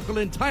your vehicle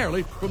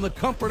entirely from the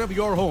comfort of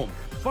your home.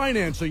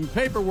 Financing,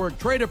 paperwork,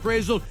 trade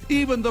appraisal,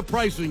 even the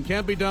pricing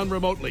can be done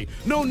remotely.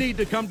 No need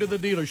to come to the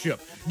dealership.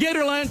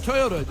 Gatorland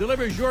Toyota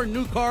delivers your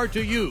new car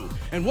to you.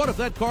 And what if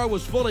that car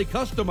was fully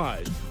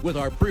customized? With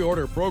our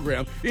pre-order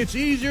program, it's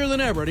easier than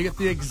ever to get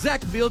the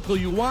exact vehicle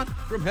you want,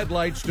 from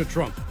headlights to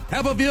trunk.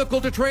 Have a vehicle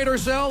to trade or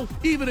sell?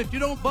 Even if you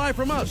don't buy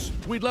from us,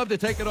 we'd love to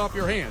take it off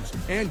your hands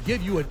and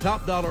give you a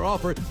top dollar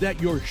offer that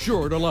you're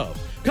sure to love.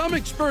 Come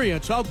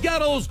experience how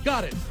Gatto's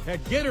got it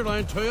at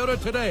Gatorland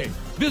Toyota today.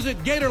 Visit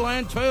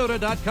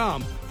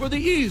GatorlandToyota.com for the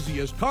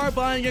easiest car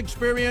buying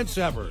experience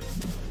ever.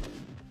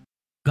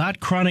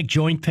 Got chronic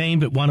joint pain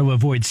but want to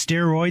avoid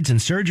steroids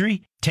and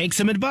surgery? Take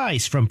some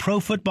advice from pro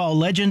football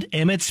legend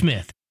Emmitt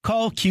Smith.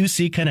 Call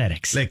QC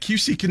Kinetics. Let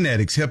QC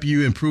Kinetics help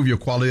you improve your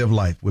quality of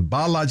life with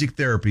biologic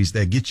therapies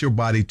that get your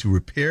body to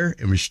repair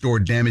and restore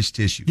damaged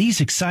tissue. These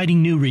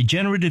exciting new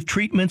regenerative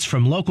treatments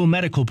from local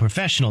medical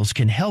professionals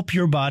can help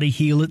your body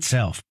heal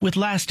itself with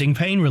lasting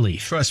pain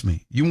relief. Trust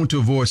me, you want to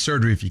avoid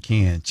surgery if you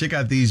can. Check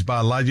out these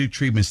biologic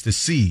treatments to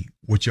see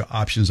what your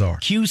options are.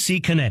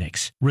 QC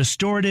Kinetics.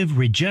 Restorative,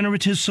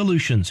 regenerative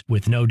solutions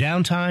with no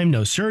downtime,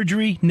 no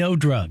surgery, no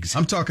drugs.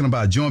 I'm talking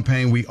about joint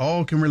pain we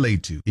all can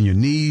relate to in your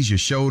knees, your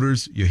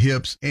shoulders, your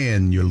hips,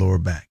 and your lower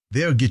back.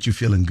 They'll get you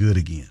feeling good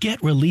again.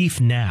 Get relief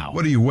now.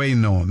 What are you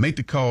waiting on? Make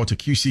the call to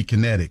QC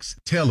Kinetics.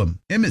 Tell them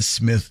Emmitt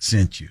Smith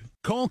sent you.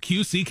 Call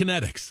QC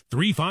Kinetics,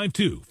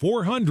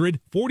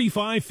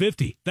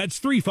 352-400-4550. That's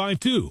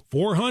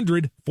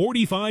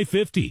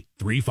 352-400-4550.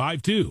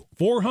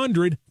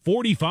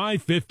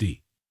 352-400-4550.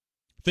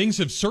 Things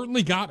have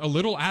certainly got a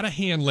little out of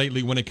hand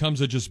lately when it comes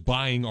to just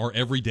buying our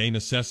everyday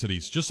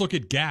necessities. Just look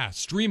at gas,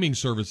 streaming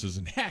services,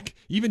 and heck,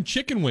 even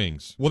chicken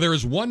wings. Well, there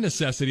is one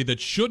necessity that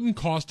shouldn't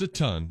cost a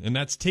ton, and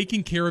that's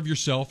taking care of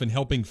yourself and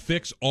helping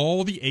fix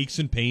all the aches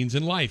and pains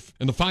in life.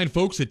 And the fine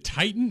folks at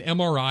Titan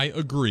MRI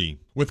agree.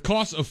 With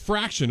costs a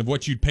fraction of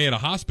what you'd pay at a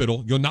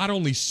hospital, you'll not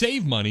only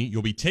save money,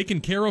 you'll be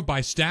taken care of by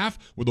staff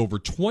with over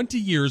 20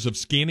 years of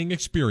scanning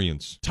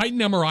experience. Titan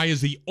MRI is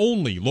the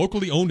only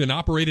locally owned and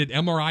operated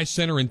MRI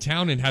center in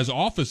town and has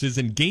offices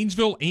in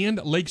Gainesville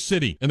and Lake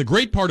City. And the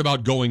great part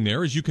about going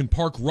there is you can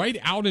park right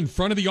out in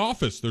front of the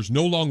office. There's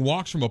no long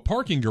walks from a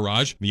parking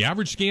garage. The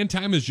average scan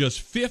time is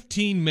just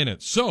 15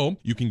 minutes, so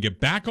you can get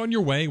back on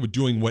your way with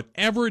doing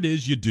whatever it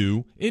is you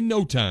do in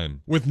no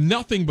time. With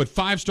nothing but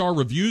 5-star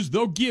reviews,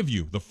 they'll give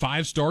you the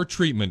 5-star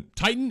treatment.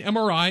 Titan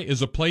MRI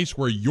is a place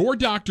where your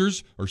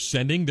doctors are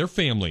sending their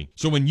family.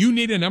 So when you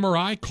need an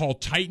MRI, call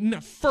Titan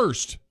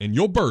first, and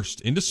you'll burst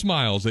into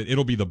smiles that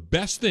it'll be the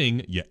best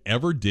thing you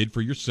ever did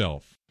for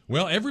yourself.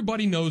 Well,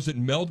 everybody knows that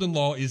Meldon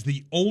Law is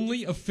the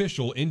only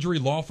official injury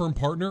law firm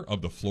partner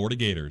of the Florida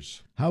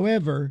Gators.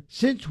 However,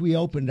 since we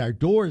opened our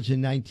doors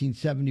in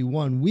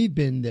 1971, we've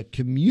been the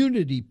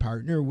community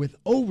partner with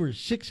over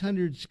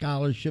 600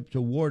 scholarships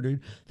awarded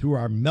through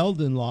our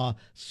Meldon Law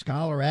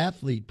Scholar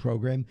Athlete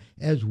program,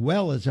 as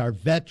well as our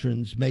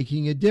Veterans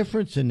Making a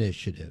Difference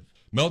initiative.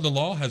 Meldon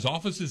Law has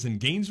offices in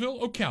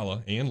Gainesville,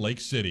 Ocala, and Lake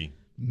City.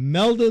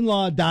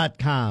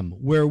 MeldonLaw.com,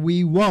 where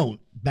we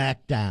won't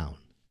back down.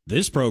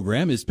 This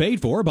program is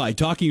paid for by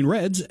Talking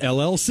Reds,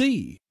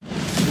 LLC.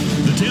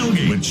 The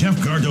Tailgate with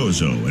Jeff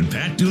Cardozo and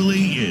Pat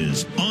Dooley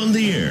is on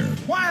the air.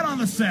 Quiet on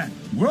the set.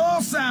 Roll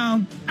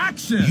sound.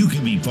 Action. You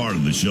can be part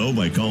of the show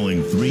by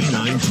calling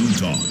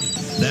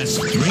 392-TALK. That's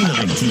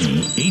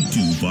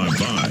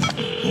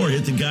 392-8255. Or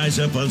hit the guys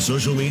up on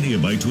social media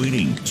by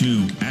tweeting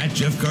to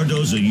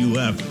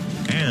 @JeffCardozoUF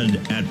and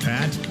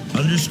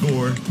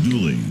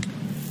 @Pat_Dooley.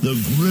 The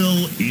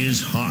grill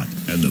is hot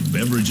and the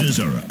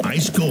beverages are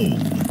ice cold.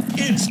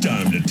 It's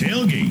time to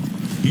tailgate.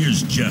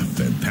 Here's Jeff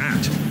and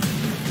Pat.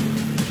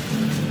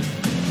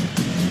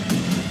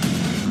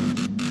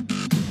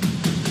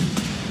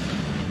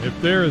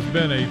 If there has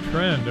been a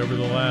trend over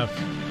the last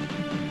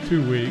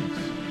 2 weeks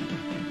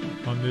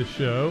on this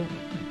show,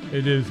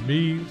 it is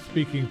me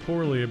speaking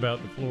poorly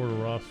about the Florida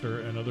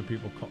roster and other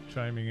people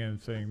chiming in and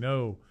saying,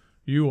 no,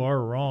 you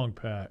are wrong,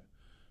 Pat.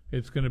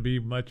 It's going to be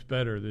much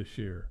better this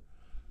year.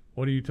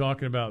 What are you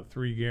talking about?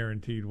 3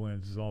 guaranteed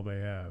wins is all they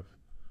have.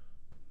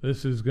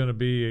 This is going to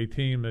be a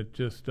team that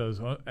just does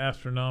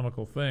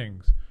astronomical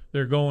things.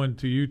 They're going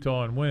to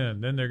Utah and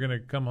win. Then they're going to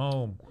come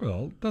home.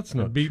 Well, that's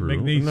not beat true.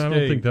 McNeese And I don't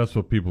State. think that's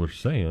what people are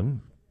saying.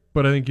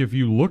 But I think if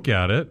you look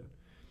at it,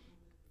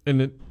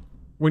 and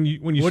when you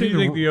what say do you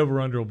think the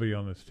over-under will be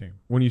on this team?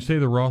 When you say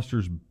the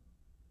roster's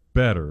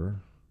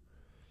better,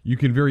 you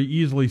can very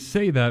easily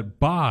say that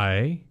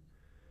by,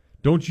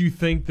 don't you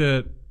think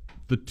that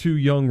the 2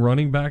 young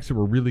running backs that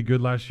were really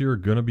good last year are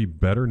going to be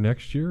better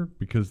next year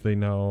because they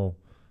now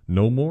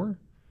know more?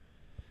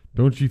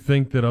 Don't you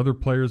think that other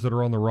players that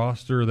are on the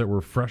roster that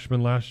were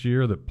freshmen last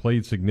year that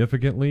played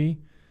significantly,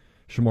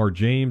 Shamar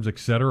James, et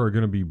cetera, are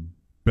going to be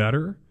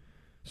better?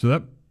 So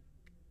that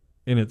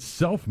in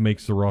itself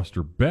makes the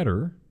roster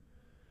better.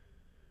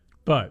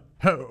 But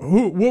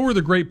what were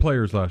the great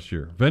players last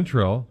year?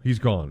 Ventrell, he's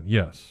gone.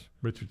 Yes.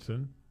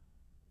 Richardson.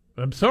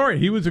 I'm sorry,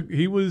 he was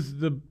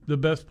the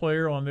best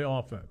player on the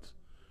offense.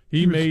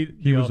 He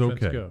made the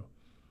offense go.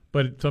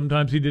 But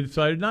sometimes he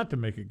decided not to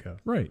make it go.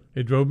 Right.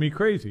 It drove me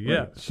crazy. Right.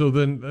 Yeah. So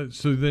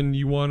then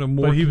you want a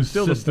more But he was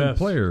still the consistent best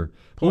player.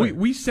 player.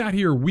 We sat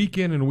here week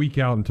in and week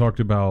out and talked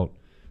about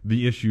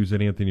the issues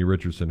that Anthony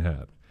Richardson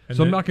had. And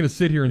so I'm then- not going to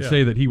sit here and yeah.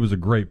 say that he was a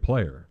great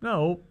player.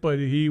 No, but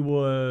he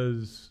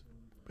was.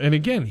 And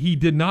again, he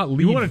did not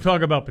lead. You want to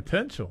talk about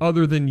potential?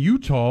 Other than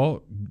Utah,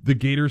 the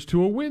Gators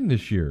to a win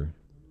this year.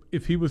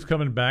 If he was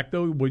coming back,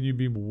 though, wouldn't you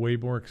be way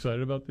more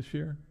excited about this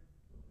year?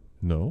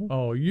 No.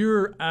 Oh,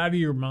 you're out of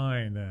your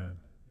mind then.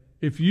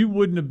 If you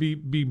wouldn't have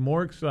be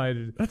more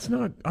excited. That's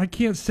not. I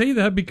can't say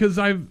that because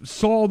I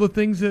saw the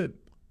things that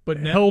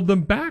held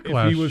them back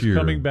last year. If he was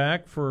coming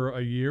back for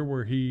a year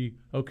where he's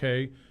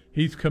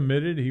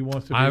committed, he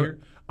wants to be here.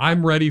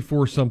 I'm ready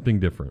for something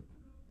different.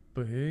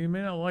 But he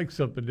may not like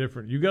something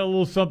different. You got a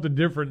little something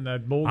different in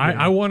that bowl game.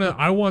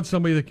 I want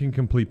somebody that can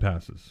complete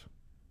passes.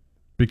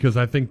 Because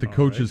I think the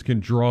coaches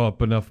can draw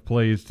up enough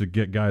plays to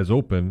get guys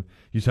open.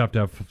 You just have to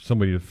have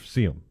somebody to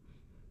see them.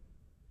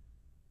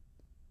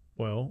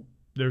 Well,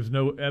 there's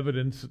no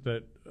evidence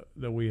that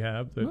we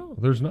have. That No,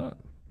 there's not.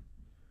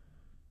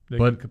 They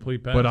can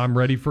complete passes. But I'm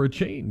ready for a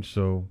change,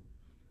 so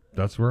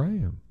that's where I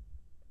am.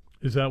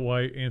 Is that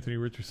why Anthony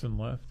Richardson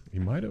left? He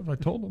might have. I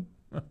told him.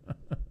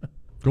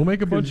 Go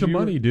make a bunch of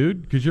money,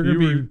 dude, because you're going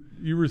to be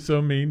you were so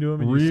mean to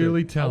him. And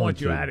really you said, talented. I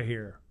want you out of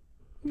here.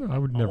 No, I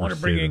would never. I want to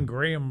say bring that. in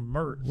Graham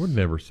Mertz. Would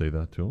never say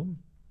that to him.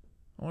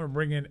 I want to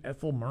bring in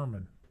Ethel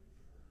Merman.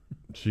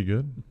 Is she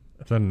good?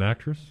 Is that an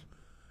actress?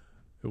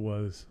 It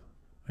was.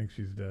 I think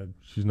she's dead.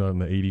 She's not in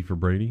the 80 for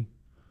Brady?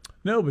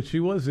 No, but she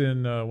was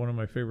in one of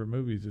my favorite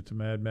movies. It's a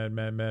Mad, Mad,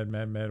 Mad, Mad,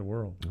 Mad, Mad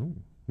World. Oh,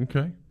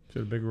 okay. She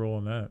had a big role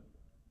in that.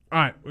 All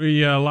right,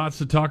 we lots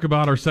to talk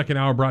about. Our second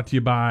hour brought to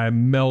you by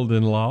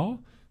Meldon Law.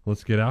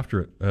 Let's get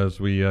after it as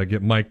we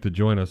get Mike to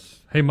join us.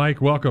 Hey, Mike,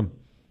 welcome.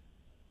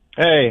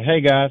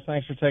 Hey guys,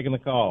 thanks for taking the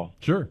call.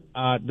 Sure.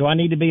 Do I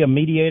need to be a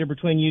mediator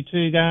between you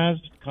two guys?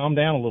 Calm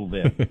down a little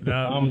bit.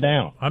 Calm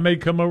down. I may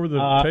come over to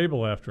the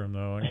table after him,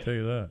 though. I can tell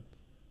you that.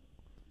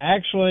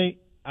 Actually,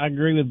 I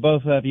agree with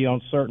both of you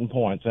on certain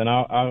points, and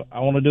I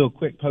want to do a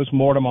quick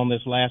post-mortem on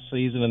this last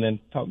season and then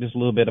talk just a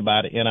little bit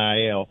about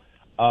NIL.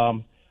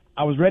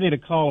 I was ready to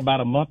call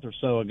about a month or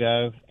so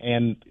ago,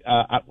 and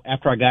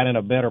after I got in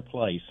a better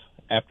place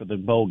after the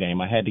bowl game,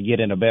 I had to get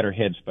in a better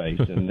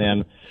headspace, and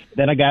then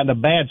I got in a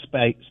bad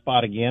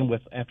spot again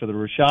after the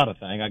Rashada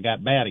thing. I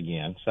got bad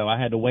again, so I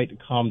had to wait to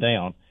calm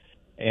down,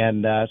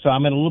 and so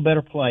I'm in a little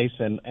better place,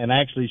 and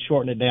actually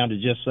shorten it down to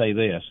just say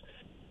this: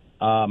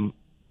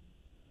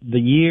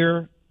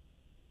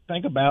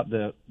 think about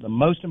the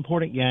most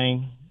important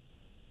game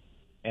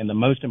and the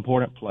most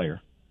important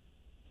player.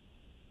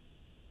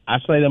 I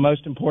say the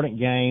most important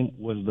game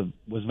was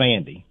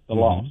Vandy, the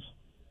loss.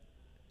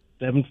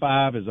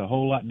 7-5 is a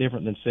whole lot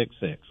different than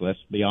 6-6. Let's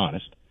be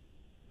honest.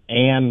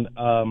 And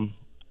the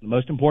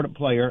most important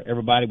player,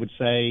 everybody would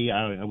say,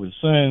 I would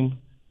assume,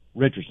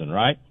 Richardson,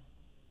 right?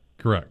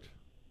 Correct.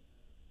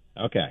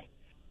 Okay.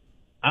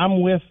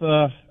 I'm with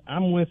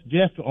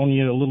Jeff on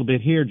you a little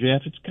bit here,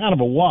 Jeff. It's kind of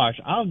a wash.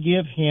 I'll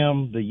give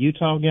him the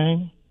Utah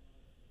game,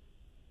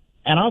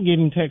 and I'll give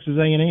him Texas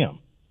A&M.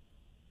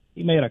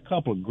 He made a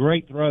couple of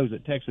great throws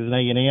at Texas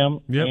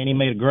A&M, and he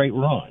made a great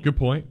run. Good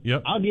point.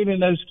 Yep. I'll give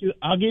him those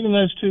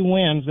two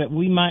wins that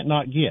we might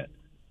not get.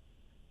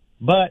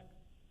 But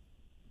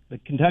the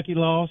Kentucky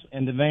loss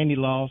and the Vandy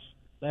loss,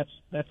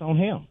 that's on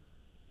him.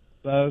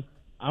 So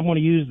I'm going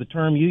to use the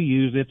term you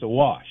use. It's a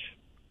wash.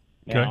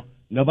 Now,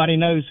 nobody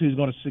knows who's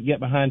going to get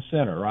behind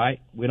center,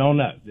 right? We don't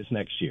know this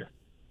next year.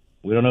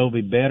 We don't know if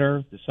it'll be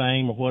better, the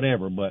same, or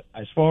whatever. But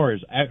as far as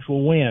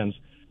actual wins,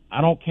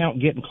 I don't count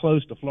getting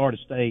close to Florida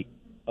State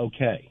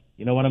okay.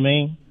 You know what I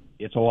mean?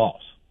 It's a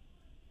loss.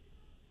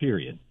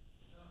 Period.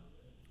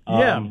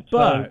 Yeah,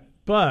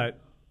 but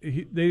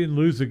they didn't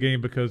lose the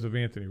game because of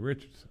Anthony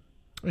Richardson.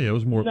 Yeah, it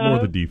was more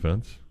the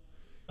defense.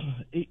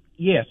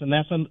 Yes, and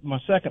that's my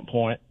second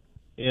point,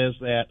 is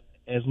that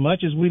as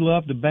much as we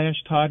love to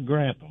bash Todd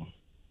Grantham,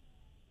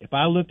 if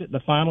I looked at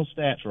the final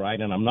stats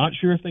right, and I'm not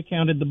sure if they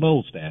counted the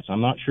bowl stats,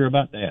 I'm not sure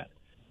about that.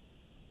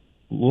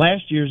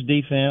 Last year's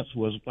defense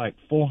was like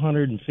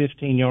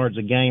 415 yards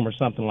a game or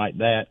something like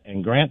that,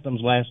 and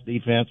Grantham's last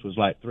defense was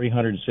like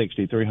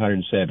 360,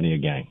 370 a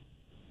game.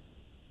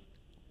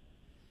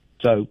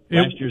 So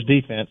last year's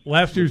defense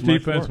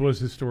was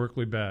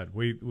historically bad.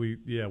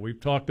 We've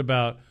talked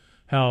about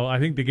how I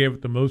think they gave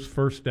it the most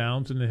first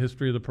downs in the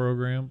history of the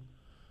program.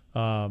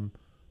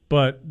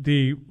 But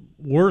the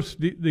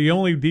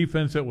only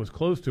defense that was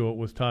close to it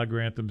was Todd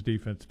Grantham's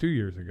defense 2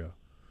 years ago.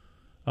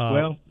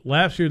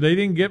 Last year they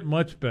didn't get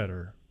much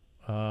better.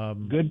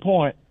 Good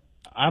point.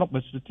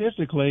 But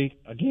statistically,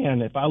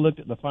 again, if I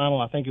looked at the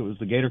final, I think it was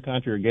the Gator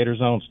Country or Gator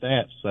Zone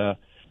stats.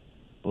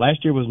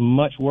 Last year was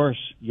much worse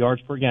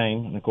yards per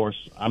game, and of course,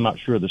 I'm not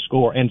sure of the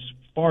score. And as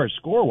far as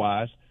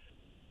score-wise,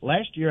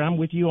 last year, I'm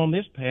with you on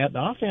this, Pat.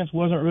 The offense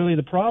wasn't really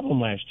the problem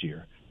last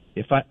year.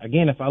 If I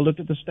looked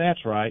at the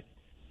stats right,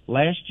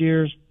 last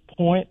year's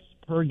points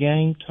per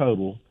game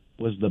total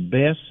was the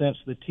best since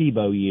the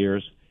Tebow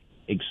years,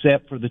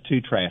 except for the two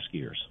Trask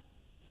years.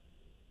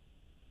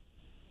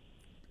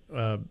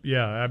 I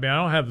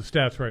don't have the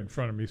stats right in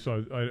front of me,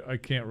 so I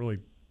can't really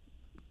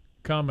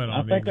comment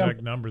on the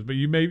exact numbers. But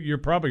you're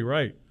probably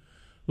right.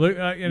 Look,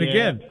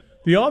 again,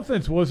 the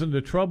offense wasn't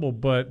the trouble,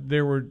 but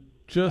there was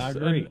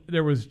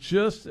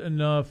just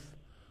enough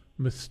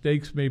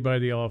mistakes made by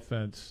the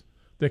offense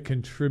that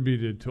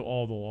contributed to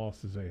all the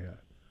losses they had.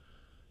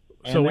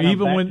 And so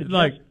even when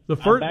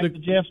to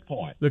Jeff's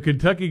point, the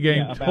Kentucky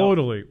game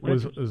totally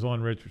was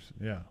on Richardson.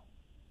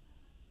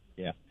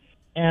 Yeah,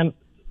 and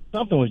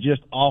something was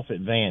just off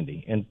at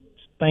Vandy, and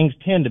things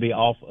tend to be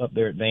off up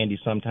there at Vandy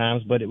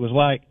sometimes. But it was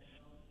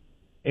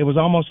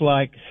almost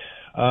like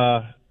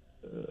the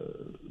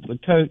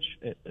coach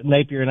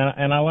Napier,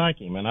 and I like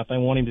him, and I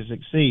want him to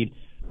succeed.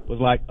 Was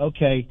like,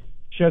 okay,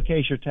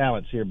 showcase your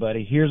talents here,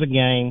 buddy. Here's a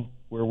game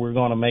where we're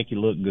going to make you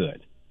look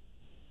good,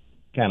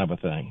 kind of a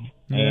thing.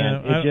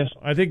 And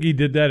I think he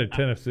did that at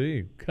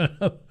Tennessee.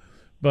 But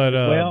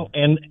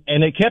and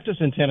it kept us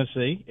in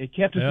Tennessee. It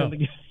kept us in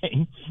the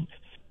game.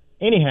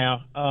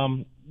 Anyhow,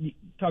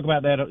 talk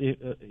about that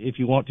if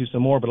you want to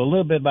some more, but a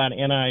little bit about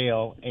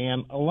NIL.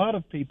 And a lot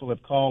of people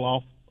have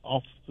called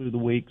off through the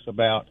weeks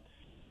about,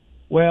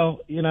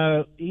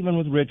 even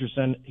with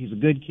Richardson, he's a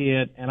good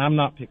kid, and I'm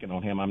not picking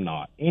on him. I'm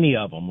not. Any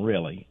of them,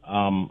 really.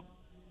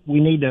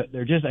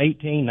 They're just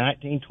 18,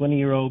 19,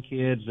 20-year-old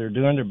kids. They're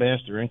doing their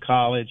best. They're in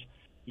college.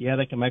 Yeah,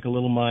 they can make a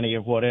little money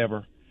or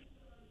whatever.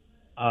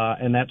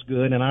 And that's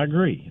good, and I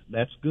agree.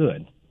 That's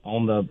good.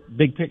 On the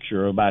big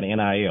picture about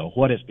NIL,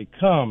 what it's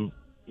become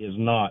is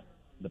not,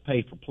 the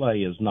pay for play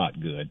is not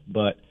good.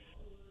 But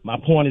my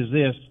point is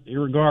this,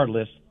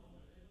 irregardless,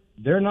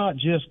 they're not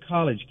just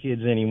college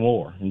kids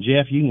anymore. And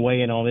Jeff, you can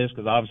weigh in on this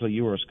because obviously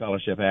you were a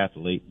scholarship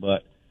athlete,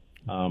 but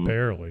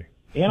barely.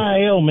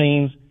 NIL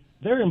means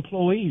they're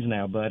employees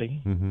now,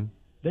 buddy. Mm-hmm.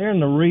 They're in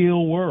the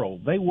real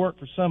world. They work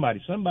for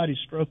somebody. Somebody's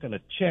stroking a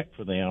check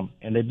for them,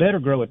 and they better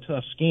grow a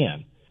tough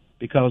skin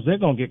because they're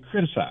going to get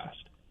criticized.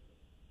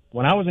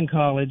 When I was in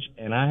college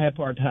and I had a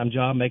part-time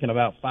job making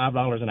about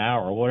 $5 an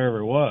hour or whatever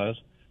it was,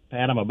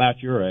 Pat, I'm about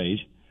your age,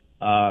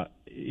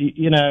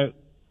 you know,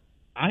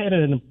 I had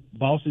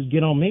bosses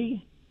get on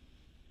me,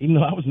 even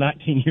though I was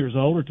 19 years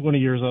old or 20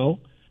 years old.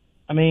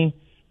 I mean,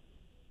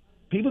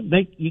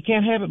 you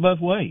can't have it both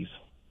ways.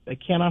 They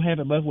cannot have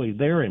it both ways.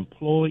 They're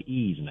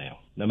employees now,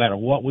 no matter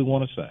what we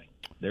want to say.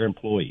 They're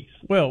employees.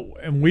 Well,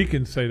 and we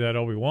can say that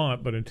all we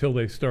want, but until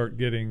they start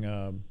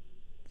getting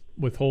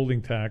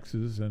withholding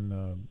taxes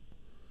and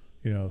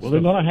you know, well, they're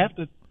going to have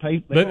to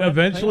pay. But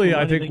eventually,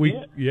 I think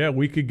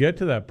we could get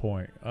to that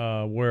point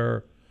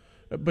where.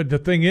 But the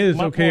thing is,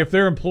 if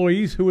they're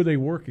employees, who are they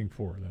working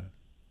for then?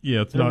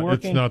 Yeah, it's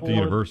not the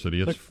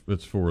university.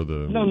 It's for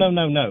the.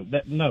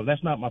 No,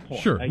 that's not my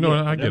point. Sure, I get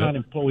it. They're not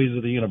employees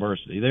of the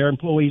university. They're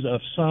employees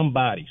of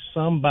somebody.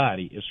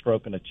 Somebody is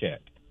stroking a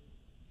check.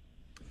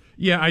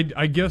 Yeah,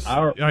 I guess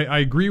I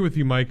agree with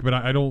you, Mike, but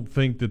I don't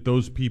think that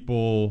those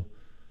people,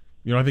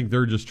 you know, I think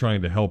they're just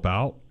trying to help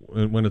out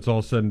when it's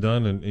all said and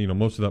done, and you know,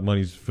 most of that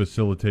money's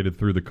facilitated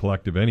through the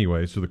collective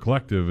anyway. So the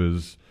collective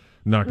is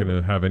not going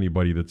to have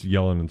anybody that's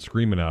yelling and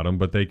screaming at them,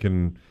 but they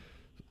can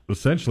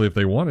essentially, if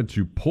they wanted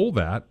to, pull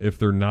that if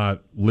they're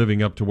not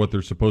living up to what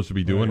they're supposed to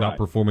be doing, not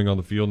performing on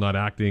the field, not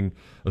acting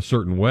a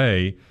certain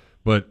way.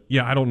 But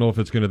yeah, I don't know if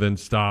it's going to then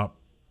stop,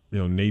 you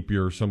know,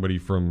 Napier or somebody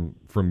from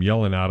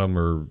yelling at them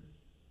or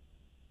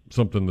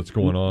something that's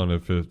going on,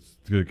 if it's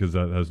because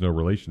that has no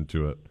relation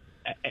to it.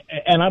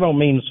 And I don't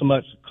mean so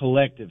much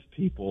collective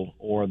people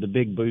or the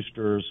big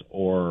boosters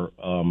or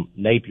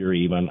Napier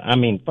even. I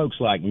mean folks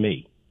like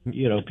me,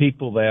 you know,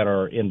 people that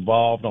are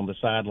involved on the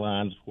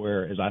sidelines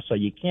where, as I say,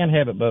 you can't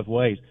have it both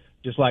ways,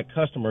 just like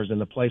customers in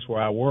the place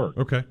where I work.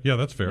 Okay, yeah,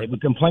 that's fair. They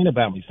would complain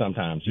about me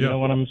sometimes. You know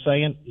what I'm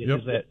saying?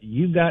 Is that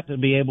you've got to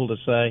be able to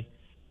say,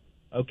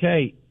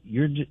 okay,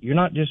 you're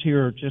not just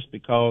here just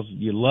because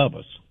you love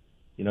us.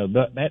 You know,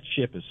 that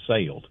ship has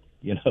sailed,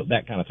 you know,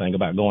 that kind of thing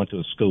about going to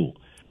a school.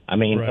 I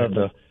mean, of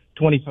the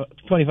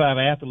 25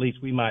 athletes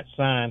we might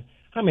sign,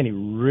 how many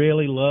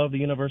really love the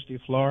University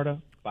of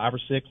Florida? 5 or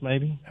 6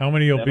 maybe? How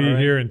many will be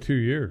here in 2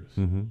 years?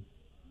 Mm-hmm.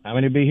 How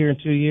many will be here in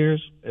 2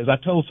 years? As I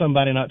told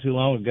somebody not too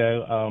long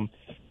ago,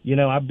 you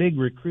know, our big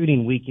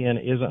recruiting weekend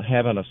isn't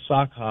having a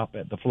sock hop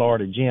at the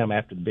Florida gym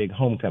after the big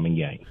homecoming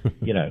game.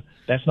 You know,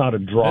 that's not a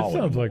draw. That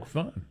sounds like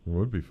fun. It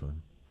would be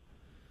fun.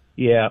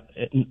 Yeah,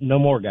 no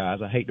more, guys.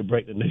 I hate to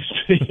break the news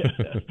to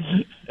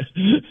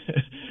you.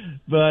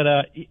 But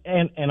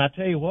and I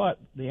tell you what,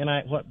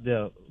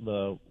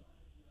 the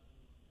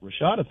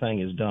Rashada thing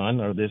has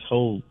done, or this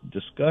whole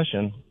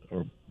discussion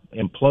or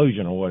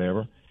implosion or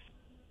whatever,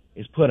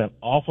 is put an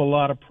awful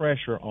lot of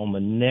pressure on the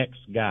next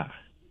guy,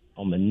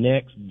 on the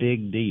next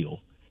big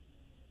deal,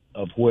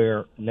 of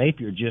where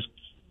Napier just,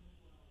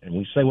 and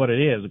we say what it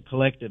is, a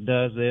collective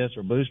does this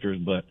or boosters,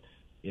 but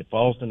it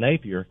falls to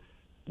Napier.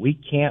 We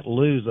can't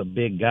lose a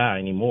big guy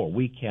anymore.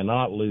 We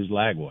cannot lose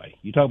Lagway.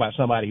 You talk about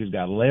somebody who's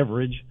got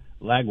leverage.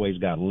 Lagway's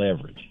got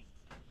leverage.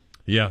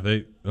 Yeah,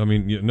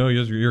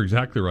 you're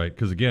exactly right.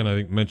 Because again, I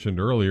think mentioned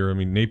earlier, I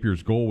mean,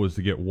 Napier's goal was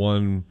to get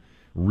one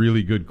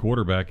really good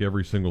quarterback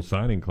every single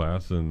signing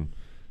class, and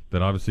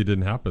that obviously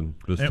didn't happen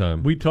this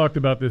time. We talked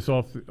about this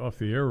off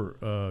the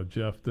air,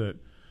 Jeff. That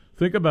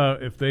think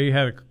about if they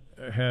had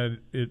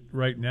it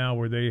right now,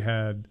 where they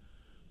had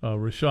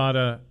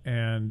Rashada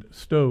and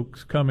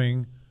Stokes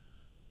coming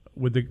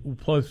with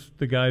plus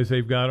the guys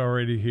they've got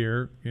already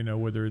here. You know,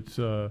 whether it's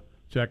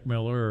Jack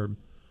Miller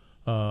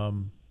or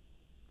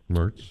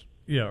Mertz.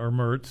 Yeah, or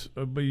Mertz,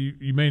 but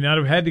you may not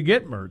have had to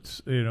get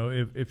Mertz, you know,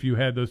 if you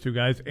had those two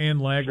guys and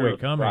Lagway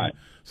coming. Right.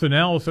 So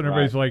now all of a sudden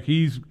everybody's like,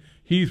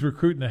 he's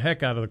recruiting the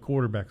heck out of the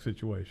quarterback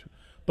situation.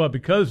 But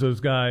because those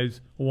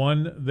guys,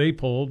 one, they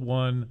pulled,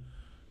 one,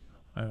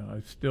 I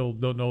still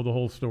don't know the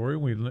whole story.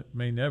 We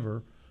may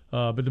never.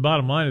 But the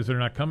bottom line is they're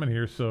not coming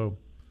here. So,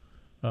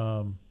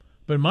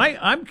 but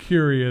I'm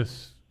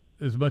curious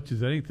as much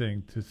as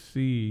anything to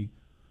see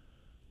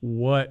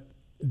what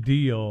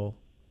deal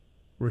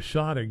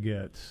Rashada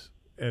gets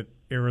at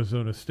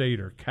Arizona State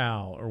or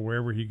Cal or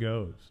wherever he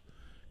goes,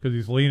 because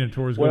he's leaning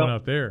towards going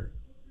out there.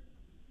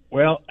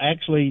 Well,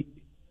 actually,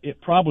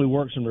 it probably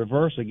works in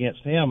reverse against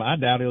him. I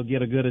doubt he'll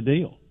get a good a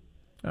deal.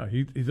 No,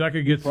 he's not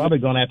going to get. He's probably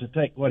going to have to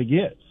take what he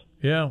gets.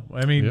 Yeah,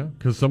 I mean,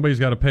 because somebody's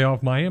got to pay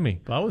off Miami.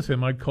 If I was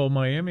him, I'd call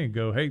Miami and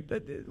go, "Hey,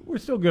 we're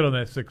still good on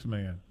that 6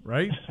 man,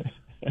 right?"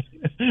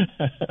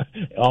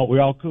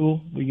 We're all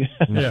cool.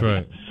 That's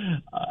right.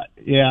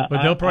 Yeah,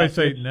 but they'll probably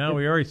say, "No,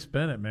 we already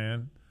spent it,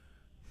 man."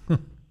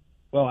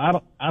 Well, I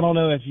don't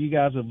know if you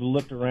guys have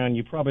looked around.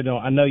 You probably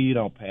don't. I know you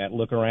don't, Pat.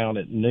 Look around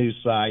at news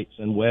sites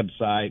and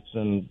websites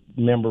and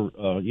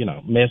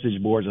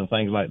message boards and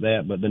things like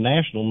that. But the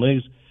national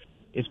news,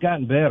 it's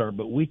gotten better.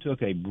 But we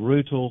took a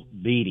brutal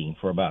beating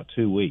for about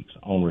 2 weeks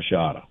on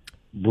Rashada.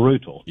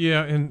 Brutal.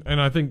 Yeah, and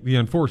I think the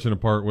unfortunate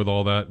part with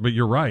all that, but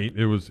you're right,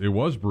 it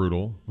was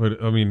brutal.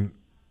 But I mean,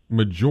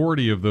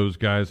 majority of those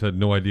guys had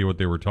no idea what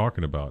they were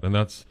talking about, and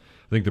that's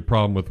think the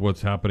problem with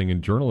what's happening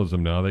in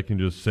journalism now, they can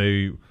just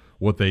say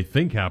what they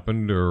think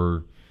happened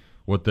or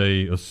what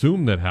they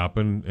assume that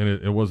happened, and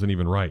it wasn't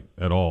even right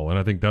at all. And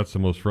I think that's the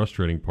most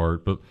frustrating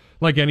part. But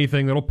like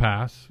anything, that'll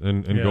pass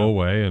and go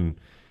away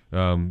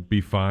and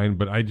be fine.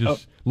 But I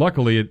just,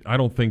 luckily, I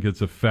don't think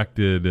it's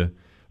affected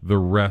the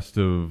rest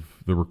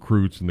of the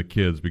recruits and the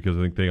kids, because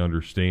I think they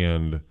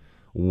understand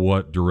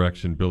what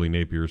direction Billy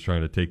Napier is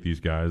trying to take these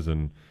guys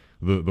and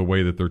the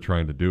way that they're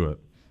trying to do it.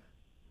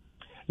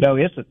 No,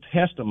 it's a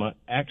testament,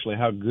 actually,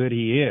 how good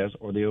he is,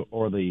 or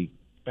the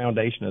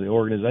foundation of the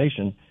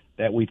organization,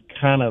 that we've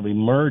kind of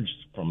emerged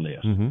from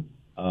this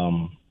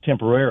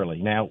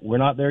temporarily. Now, we're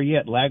not there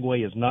yet.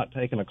 Lagway is not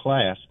taking a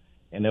class,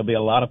 and there'll be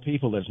a lot of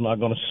people that's not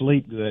going to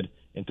sleep good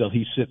until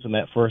he sits in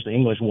that first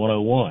English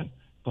 101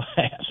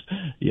 class.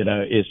 You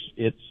know, he's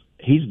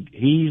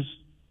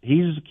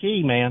the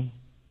key, man.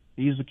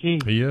 He's the key.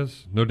 He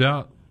is, no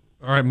doubt.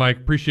 All right, Mike,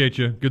 appreciate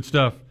you. Good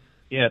stuff.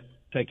 Yeah,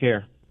 take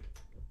care.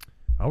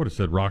 I would have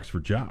said rocks for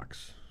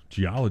jocks.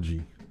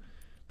 Geology.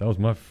 That was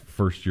my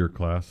first year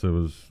class. It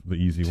was the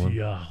easy one.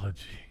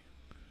 Geology.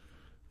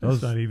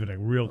 That's not even a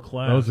real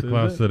class. That was the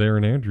class that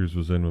Aaron Andrews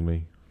was in with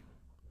me.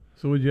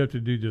 So what did you have to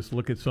do? Just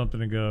look at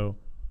something and go,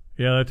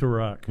 yeah, that's a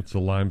rock. It's a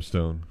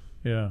limestone.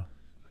 Yeah.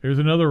 Here's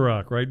another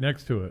rock right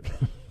next to it.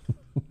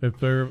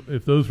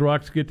 If those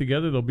rocks get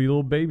together, there'll be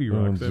little baby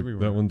rocks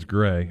everywhere. That one's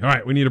gray. All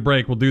right, we need a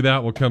break. We'll do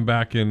that. We'll come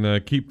back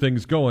and keep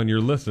things going. You're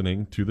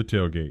listening to The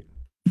Tailgate.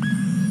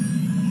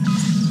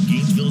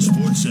 Gainesville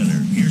Sports Center.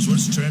 Here's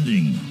what's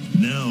trending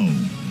now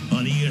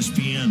on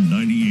ESPN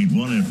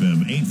 98.1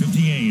 FM,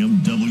 850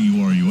 AM,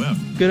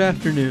 WRUF. Good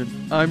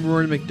afternoon. I'm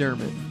Rory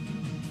McDermott.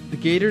 The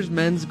Gators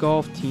men's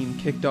golf team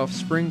kicked off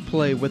spring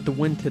play with the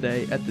win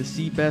today at the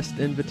Seabest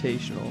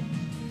Invitational.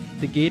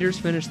 The Gators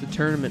finished the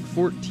tournament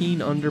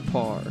 14 under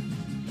par.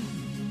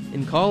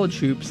 In college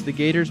hoops, the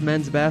Gators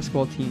men's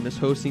basketball team is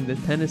hosting the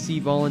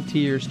Tennessee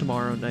Volunteers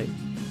tomorrow night.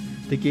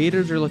 The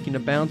Gators are looking to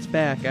bounce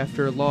back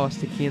after a loss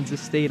to Kansas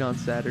State on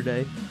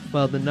Saturday,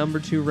 while the number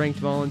 2 ranked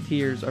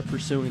Volunteers are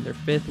pursuing their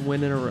 5th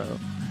win in a row.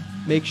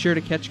 Make sure to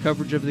catch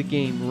coverage of the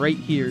game right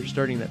here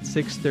starting at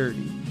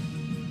 6:30.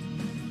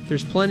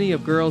 There's plenty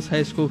of girls'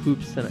 high school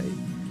hoops tonight.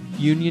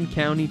 Union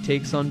County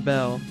takes on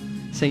Bell,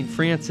 St.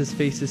 Francis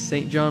faces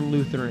St. John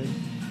Lutheran,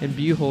 and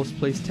Buchholz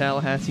plays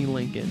Tallahassee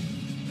Lincoln.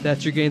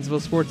 That's your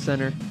Gainesville Sports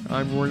Center.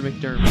 I'm Rory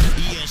McDermott.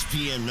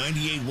 ESPN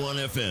 98.1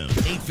 FM,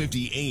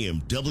 850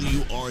 AM,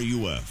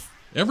 WRUF.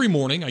 Every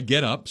morning I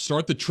get up,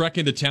 start the trek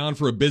into town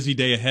for a busy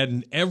day ahead,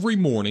 and every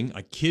morning,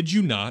 I kid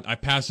you not, I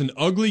pass an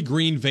ugly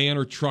green van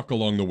or truck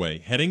along the way,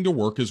 heading to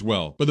work as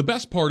well. But the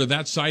best part of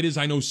that sight is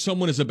I know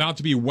someone is about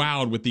to be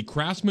wowed with the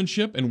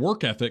craftsmanship and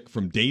work ethic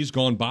from days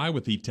gone by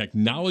with the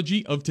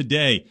technology of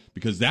today,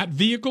 because that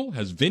vehicle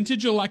has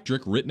Vintage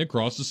Electric written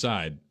across the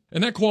side.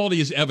 And that quality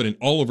is evident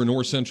all over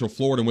North Central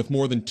Florida, and with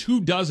more than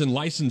 24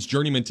 licensed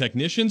journeyman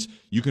technicians,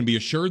 you can be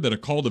assured that a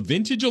call to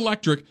Vintage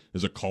Electric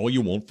is a call you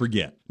won't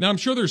forget. Now, I'm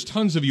sure there's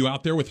tons of you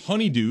out there with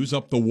honeydews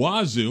up the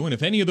wazoo, and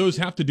if any of those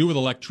have to do with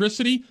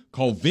electricity,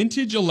 call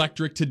Vintage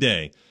Electric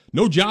today.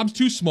 No job's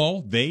too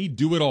small, they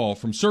do it all,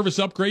 from service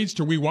upgrades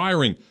to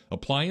rewiring,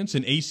 appliance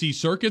and AC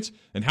circuits,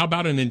 and how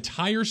about an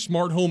entire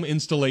smart home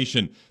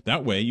installation?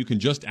 That way you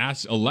can just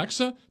ask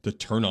Alexa to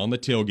turn on the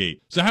tailgate.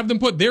 So have them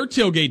put their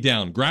tailgate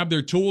down, grab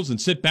their tools, and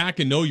sit back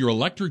and know your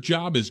electric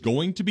job is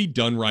going to be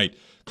done right.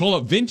 Call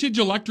up Vintage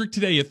Electric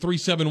today at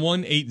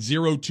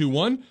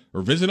 371-8021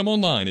 or visit them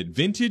online at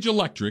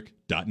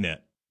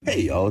vintageelectric.net.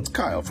 Hey y'all, it's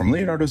Kyle from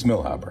Leonardo's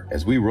Millhopper.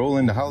 As we roll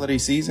into holiday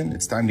season,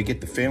 it's time to get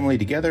the family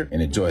together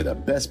and enjoy the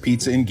best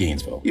pizza in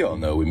Gainesville. You all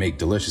know we make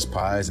delicious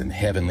pies and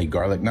heavenly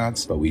garlic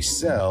knots, but we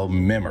sell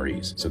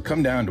memories. So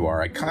come down to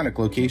our iconic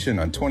location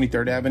on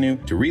 23rd Avenue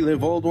to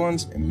relive old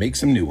ones and make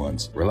some new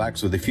ones.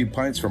 Relax with a few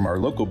pints from our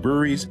local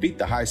breweries, beat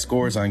the high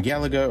scores on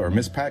Galaga or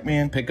Miss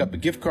Pac-Man, pick up a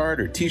gift card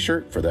or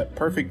t-shirt for that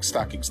perfect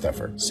stocking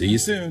stuffer. See you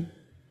soon.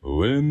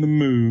 When the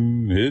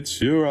moon hits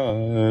your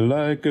eye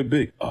like a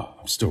big... Oh,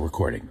 I'm still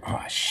recording.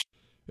 Oh,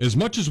 As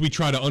much as we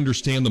try to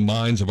understand the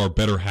minds of our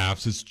better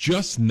halves, it's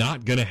just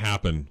not going to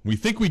happen. We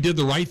think we did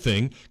the right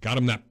thing, got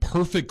them that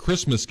perfect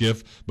Christmas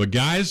gift, but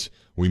guys,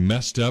 we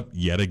messed up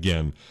yet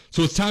again.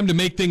 So it's time to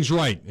make things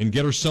right and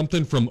get her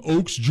something from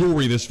Oaks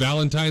Jewelry this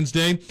Valentine's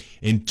Day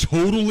and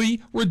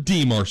totally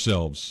redeem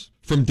ourselves.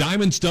 From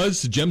diamond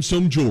studs to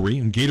gemstone jewelry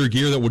and gator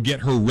gear that will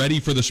get her ready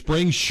for the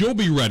spring, she'll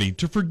be ready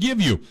to forgive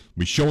you. We'll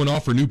be showing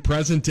off her new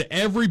present to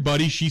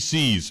everybody she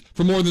sees.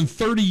 For more than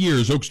 30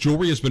 years, Oaks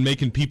Jewelry has been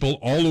making people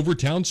all over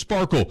town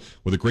sparkle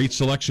with a great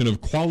selection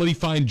of quality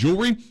fine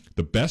jewelry,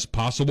 the best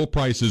possible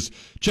prices.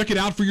 Check it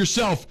out for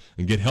yourself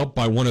and get help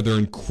by one of their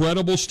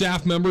incredible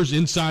staff members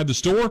inside the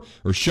store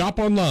or shop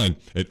online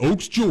at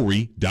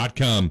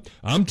oaksjewelry.com.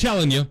 I'm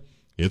telling you,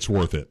 it's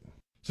worth it.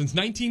 Since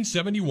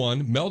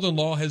 1971, Meldon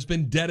Law has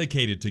been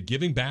dedicated to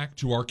giving back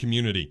to our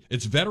community.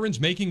 Its Veterans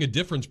Making a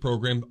Difference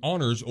program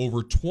honors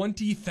over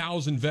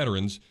 20,000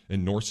 veterans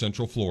in North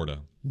Central Florida.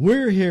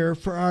 We're here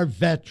for our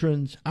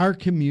veterans, our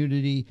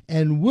community,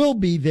 and we'll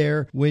be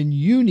there when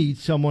you need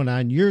someone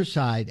on your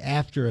side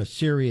after a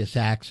serious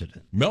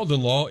accident.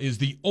 Meldon Law is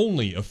the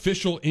only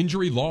official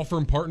injury law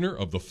firm partner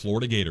of the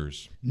Florida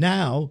Gators.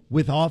 Now,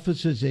 with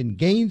offices in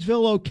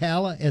Gainesville,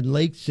 Ocala, and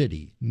Lake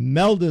City,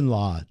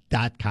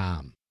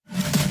 meldonlaw.com.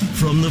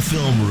 From the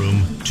film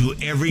room to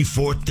every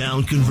fourth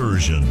down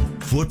conversion,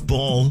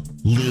 football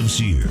lives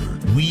here.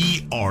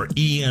 We are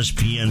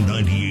ESPN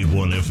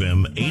 98.1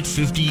 FM,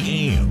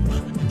 850 AM,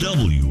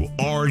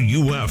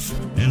 WRUF,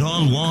 and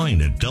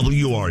online at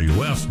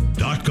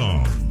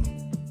WRUF.com.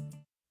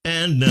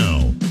 And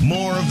now,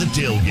 more of The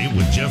Tailgate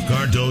with Jeff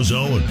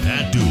Cardozo and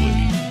Pat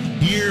Dooley.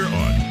 Here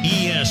on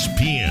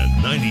ESPN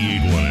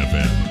 98.1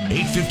 FM,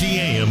 850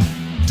 AM,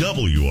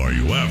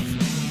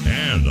 WRUF,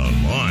 and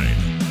online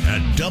at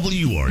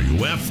WRUF.com.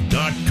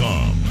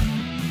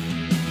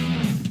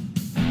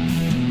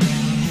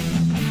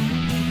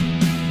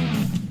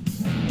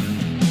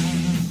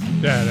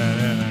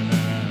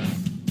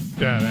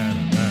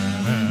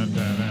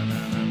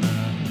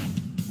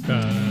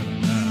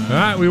 All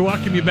right, we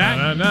welcome you back.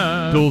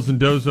 Dools and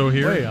Dozo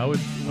here. Wait,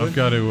 I've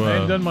got to. I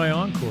ain't done my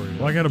encore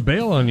yet. Well, I got to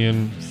bail on you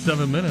in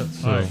 7 minutes.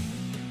 So. All right.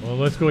 Well,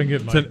 let's go and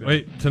get Mike.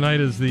 Wait, tonight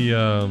is the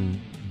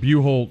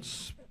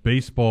Buchholz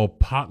baseball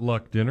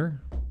potluck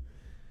dinner.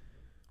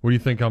 What do you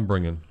think I'm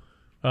bringing?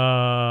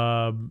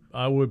 I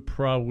would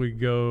probably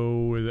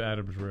go with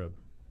Adam's rib.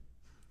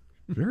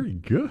 Very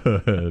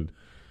good.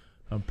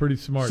 I'm pretty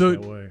smart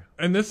that way.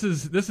 And this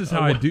is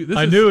how I do.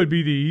 I knew it'd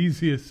be the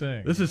easiest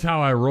thing. This is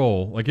how I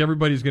roll. Like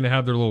everybody's going to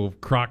have their little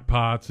crock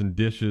pots and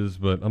dishes,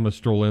 but I'm going to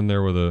stroll in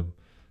there with a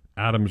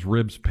Adam's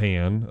ribs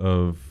pan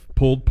of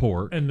pulled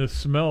pork, and the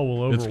smell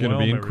will overwhelm. It's going to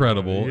be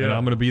incredible, yeah. And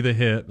I'm going to be the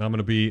hit. And I'm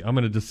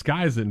going to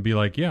disguise it and be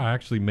like, yeah, I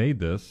actually made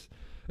this.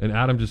 And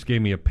Adam just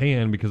gave me a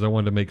pan because I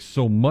wanted to make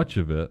so much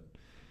of it.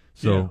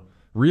 So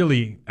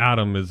really,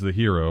 Adam is the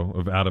hero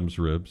of Adam's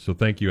ribs. So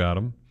thank you,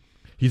 Adam.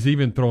 He's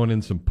even throwing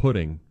in some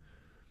pudding,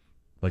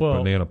 like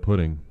banana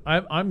pudding.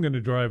 I'm going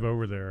to drive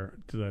over there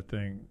to that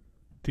thing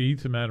to eat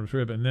some Adam's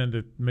rib, and then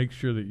to make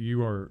sure that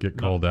you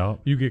called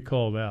out. You get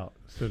called out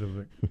instead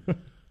of.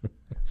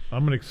 I'm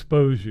going to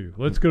expose you.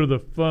 Let's go to the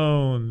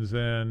phones,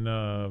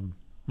 and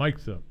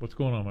Mike's up. What's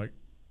going on, Mike?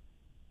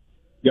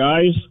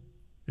 Guys?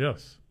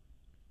 Yes.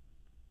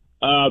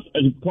 As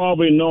you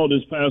probably know,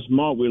 this past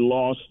month we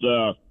lost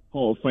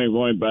Hall of Fame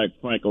running back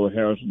Franco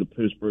Harris to the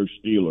Pittsburgh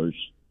Steelers.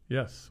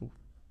 Yes.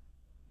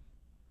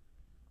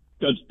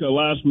 Because the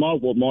last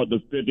month will mark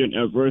the 50th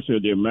anniversary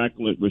of the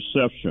Immaculate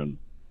Reception.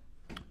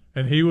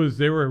 And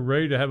they were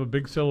ready to have a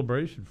big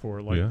celebration for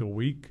it, the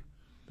week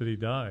that he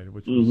died,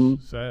 which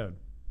was sad.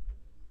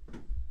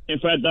 In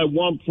fact, that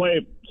one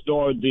play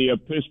started the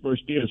Pittsburgh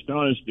Steelers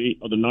dynasty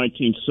of the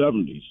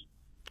 1970s.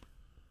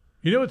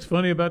 You know what's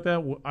funny about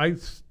that? I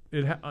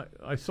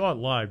saw it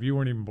live. You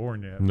weren't even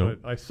born yet. No.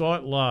 But I saw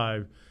it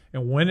live,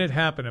 and when it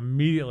happened,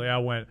 immediately I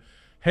went,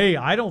 hey,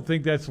 I don't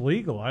think that's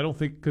legal. I don't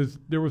think, because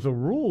there was a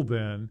rule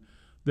then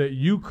that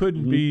you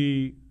couldn't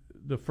be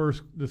the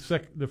first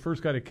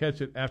guy to catch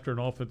it after an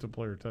offensive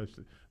player touched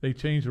it. They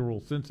changed the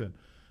rule since then.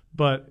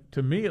 But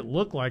to me, it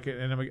looked like it,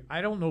 and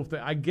I don't know if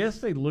I guess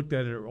they looked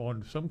at it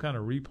on some kind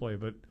of replay,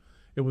 but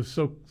it was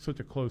such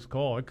a close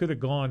call. It could have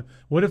gone.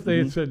 What if they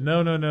had said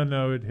no,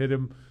 it hit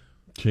him?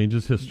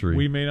 Changes history.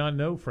 We may not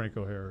know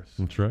Franco Harris.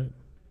 That's right.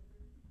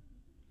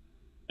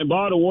 And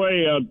by the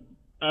way,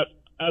 at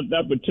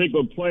that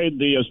particular play,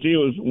 the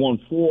Steelers won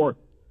 4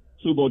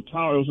 Super Bowl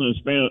titles in a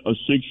span of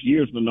 6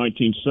 years in the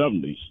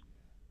 1970s.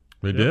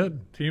 They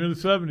did. Team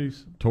of the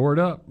 70s. Tore it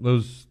up.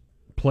 Those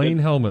plain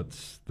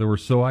helmets that were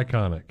so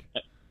iconic.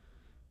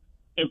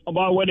 And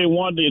by the way, they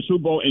won the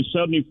Super Bowl in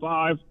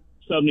 75,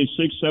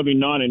 76,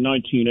 79, and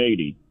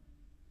 1980.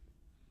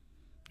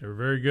 They were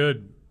very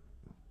good.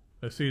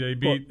 Let's see, they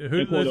beat.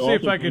 Let's see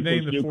if I can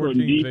name the 4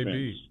 teams they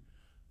beat.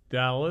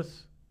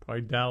 Dallas,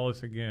 probably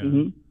Dallas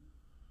again.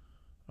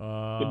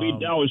 They beat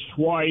Dallas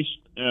twice,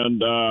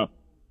 and the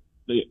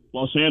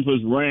Los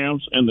Angeles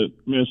Rams and the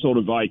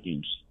Minnesota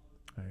Vikings.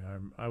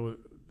 I was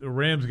the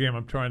Rams game.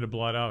 I'm trying to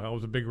blot out. I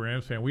was a big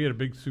Rams fan. We had a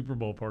big Super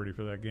Bowl party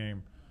for that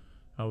game.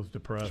 I was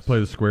depressed. Did you play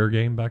the square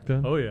game back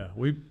then? Oh yeah,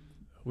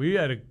 we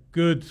had a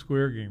good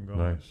square game going.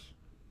 Nice.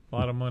 A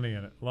lot of money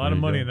in it. A lot of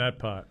money in that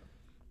pot.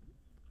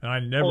 And I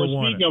never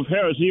won. Speaking of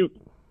Harris,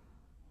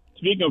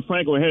 speaking of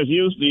Franco Harris, he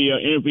was the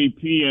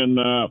MVP in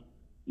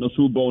the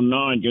Super Bowl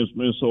IX against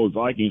Minnesota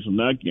Vikings in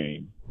that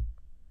game.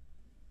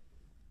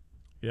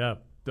 Yeah,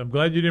 I'm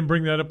glad you didn't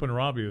bring that up when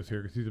Robbie was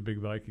here because he's a big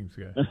Vikings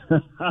guy.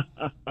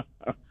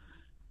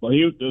 Well,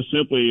 he was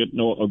simply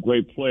a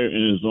great player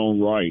in his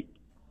own right.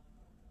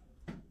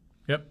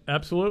 Yep,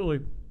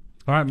 absolutely.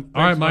 All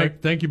right,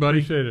 Mike. Thank you, buddy.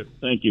 Appreciate it.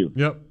 Thank you.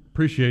 Yep,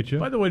 appreciate you.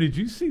 By the way, did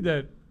you see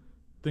that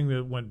thing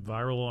that went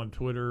viral on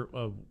Twitter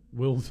of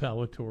Will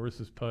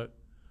Zalatoris' putt?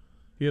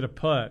 He had a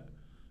putt,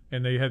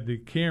 and they had the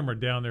camera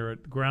down there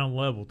at ground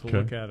level to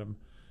look at him.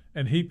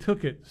 And he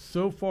took it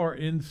so far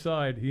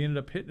inside, he ended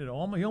up hitting it.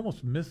 He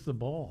almost missed the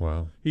ball.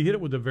 Wow. He hit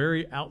it with the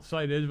very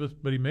outside edge of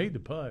it, but he made the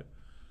putt.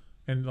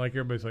 And like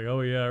everybody's like,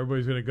 oh yeah,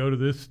 everybody's going to go to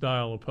this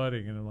style of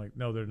putting, and I'm like,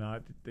 no, they're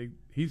not.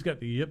 He's got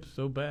the yips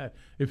so bad.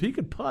 If he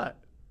could putt,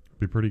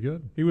 be pretty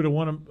good. He would have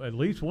won at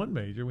least one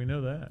major. We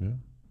know that. Yeah.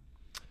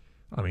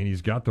 I mean,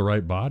 he's got the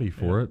right body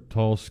for it.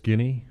 Tall,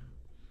 skinny,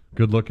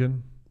 good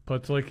looking.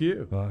 Putts like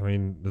you. I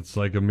mean, it's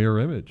like a mirror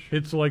image.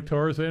 Hits like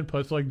Tarzan,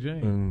 putts like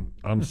Jane. And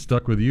I'm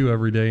stuck with you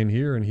every day in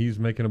here, and he's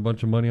making a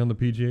bunch of money on the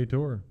PGA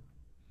Tour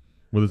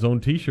with his own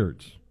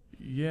T-shirts.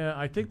 Yeah,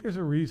 I think there's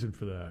a reason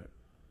for that.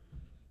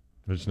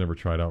 I just never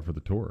tried out for the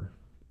tour.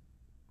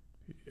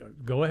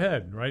 Go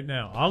ahead right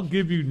now. I'll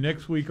give you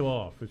next week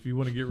off if you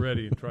want to get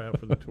ready and try out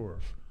for the tour.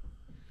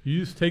 You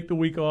just take the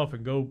week off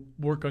and go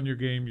work on your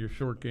game, your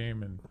short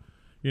game, and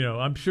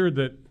I'm sure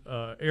that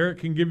Eric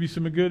can give you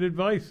some good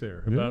advice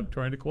there about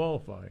trying to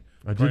qualify.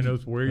 I did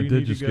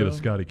just get a go.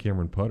 Scotty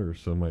Cameron putter,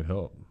 so it might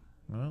help.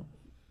 Well,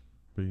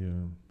 but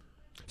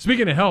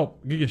speaking of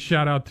help, give a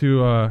shout out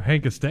to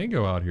Hank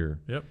Estango out here.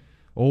 Yep.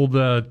 Old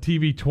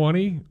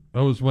TV20.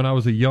 That was when I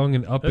was a young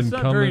and up and coming.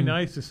 That's not very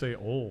nice to say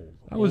old.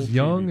 I was old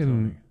young TV20.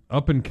 and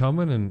up and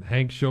coming, and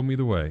Hank showed me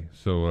the way.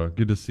 So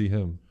good to see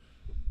him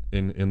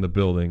in the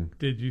building.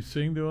 Did you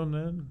sing to him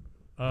then?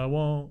 I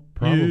want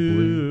Probably.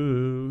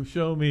 you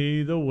show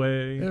me the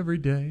way every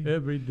day.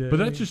 Every day. But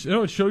that just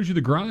it shows you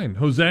the grind.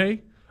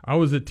 Jose, I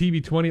was at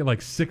TV20 at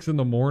like 6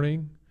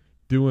 a.m.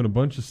 doing a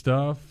bunch of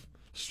stuff,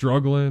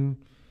 struggling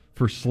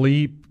for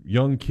sleep,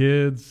 young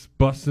kids,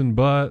 busting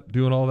butt,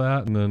 doing all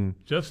that, and then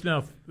Jeff's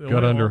now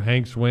got under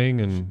Hank's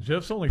wing and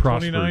Jeff's only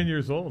prospered. 29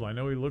 years old. I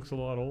know he looks a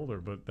lot older,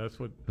 but that's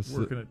what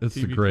working at it's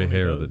TV20 the gray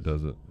hair does. that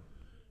does it.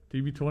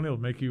 TV20 will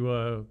make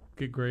you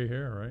get gray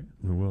hair, right?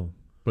 It will.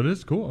 But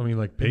it's cool. I mean,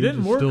 like, It Paige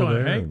didn't is work still on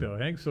there. Hank, though.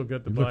 Hank still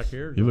got the black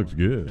hair. He looks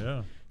good.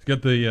 Yeah. He's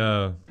got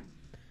the,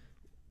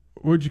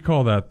 what'd you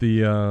call that?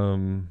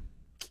 The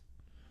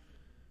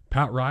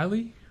Pat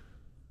Riley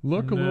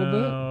look a little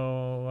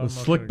bit? The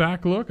slick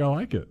back look? I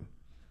like it.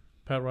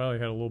 Pat Riley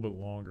had a little bit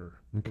longer.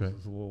 Okay. This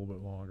is a little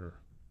bit longer.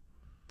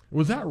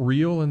 Was that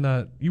real in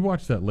that? You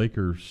watched that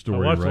Lakers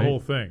story, I watched right? the whole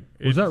thing.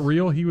 Was that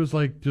real? He was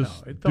like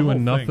just the whole doing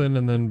thing. nothing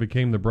and then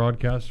became the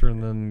broadcaster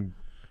and then...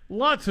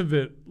 Lots of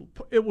it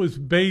was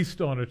based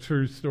on a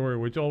true story,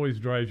 which always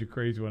drives you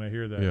crazy when I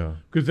hear that. Yeah.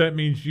 Because that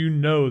means you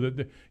know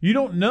that you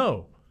don't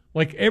know.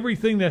 Like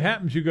everything that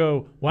happens, you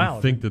go, wow.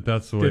 You think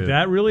that's the way Did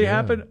that really yeah.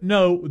 happen?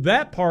 No,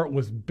 that part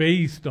was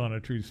based on a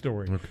true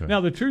story. Okay.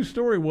 Now, the true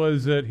story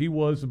was that he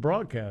was the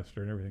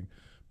broadcaster and everything.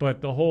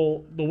 But the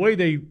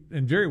way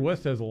and Jerry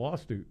West has a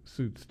lawsuit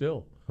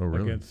still. Oh,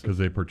 really? Because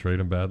they portrayed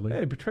him badly? Yeah,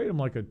 they portrayed him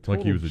like a total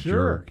like he was a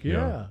jerk.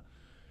 Yeah.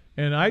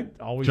 And I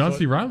always John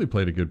C. Reilly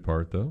played a good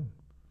part, though.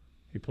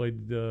 He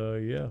played,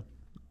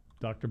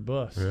 Dr.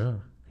 Buss. Yeah,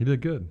 he did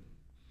good.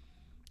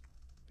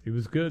 He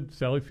was good.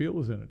 Sally Field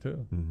was in it,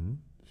 too. Mm-hmm.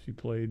 She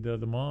played the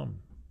mom.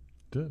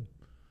 Did.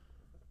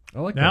 I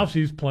like now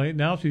that.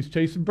 Now she's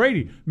chasing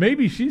Brady.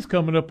 Maybe she's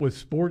coming up with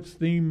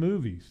sports-themed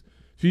movies.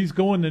 She's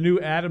going the new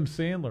Adam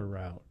Sandler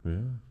route. Yeah.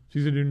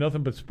 She's going to do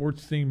nothing but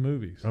sports-themed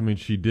movies. I mean,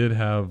 she did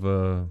have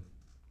Burt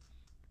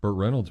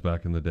Reynolds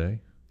back in the day.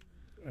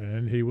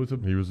 And he was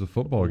a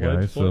football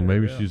guy, so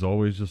maybe she's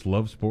always just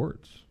loved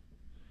sports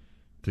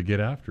to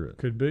get after it.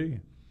 Could be.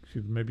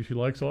 Maybe she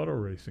likes auto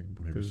racing.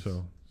 Maybe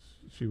so.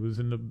 She was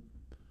in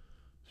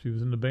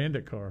the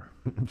Bandit car.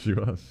 She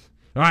was.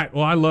 All right.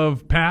 Well, I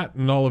love Pat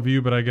and all of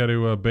you, but I got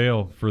to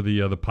bail for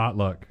the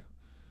potluck.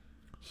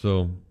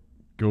 So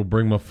go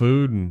bring my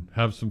food and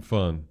have some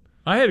fun.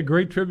 I had a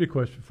great trivia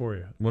question for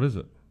you. What is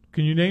it?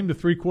 Can you name the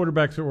 3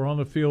 quarterbacks that were on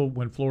the field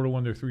when Florida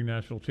won their 3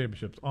 national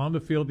championships? On the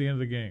field at the end of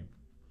the game.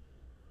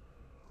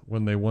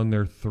 When they won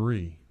their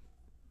 3.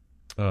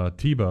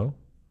 Tebow.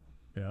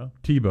 Yeah.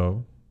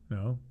 Tebow.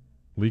 No.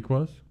 Leak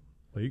was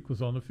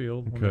on the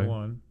field when they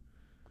won.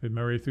 Did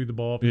Murray threw the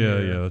ball up in the the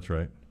air. Yeah, that's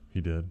right.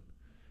 He did.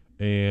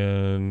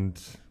 And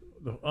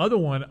the other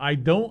one,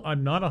 I'm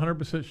not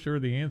 100% sure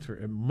of the answer.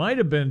 It might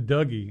have been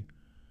Dougie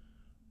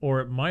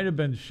or it might have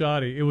been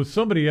Shoddy. It was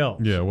somebody else.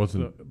 Yeah, it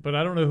wasn't. So, but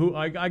I don't know who.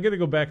 I got to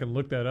go back and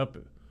look that up.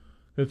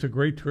 That's a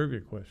great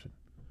trivia question.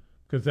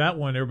 Because that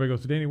one, everybody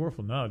goes to Danny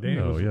Werfel. No,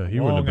 Danny was he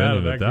wouldn't have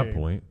been in at that game.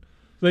 point.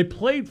 So they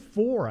played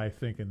 4, I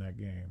think, in that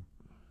game.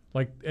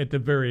 Like at the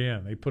very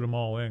end, they put them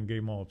all in, gave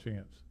them all a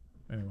chance.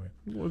 Anyway,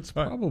 well, it's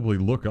probably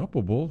look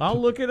upable.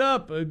 I'll look it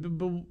up.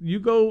 You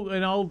go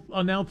and I'll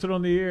announce it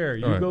on the air.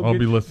 You go. I'll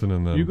be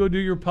listening then. You go do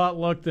your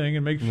potluck thing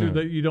and make sure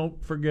that you don't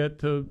forget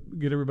to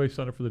get everybody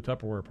signed up for the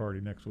Tupperware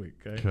party next week.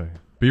 Okay.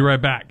 Be right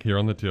back here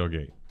on the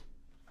Tailgate.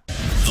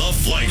 The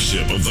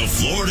flagship of the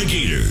Florida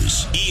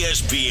Gators,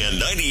 ESPN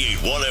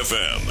 98.1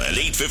 FM and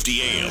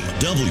 850 AM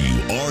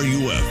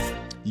WRUF.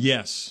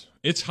 Yes,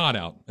 It's hot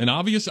out, an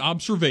obvious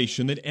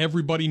observation that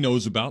everybody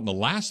knows about, and the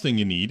last thing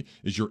you need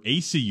is your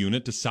AC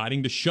unit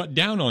deciding to shut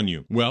down on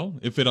you. Well,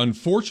 if it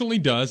unfortunately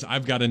does,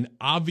 I've got an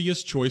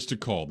obvious choice to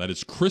call. That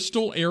is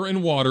Crystal Air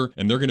and Water,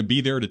 and they're going to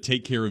be there to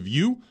take care of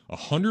you.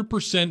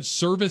 100%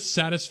 service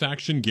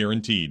satisfaction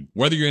guaranteed.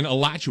 Whether you're in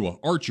Alachua,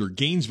 Archer,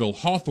 Gainesville,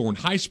 Hawthorne,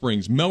 High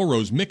Springs,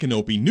 Melrose,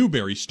 Micanopy,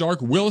 Newberry,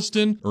 Stark,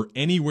 Williston, or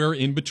anywhere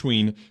in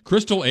between,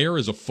 Crystal Air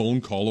is a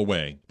phone call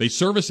away. They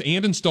service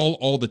and install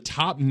all the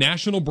top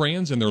national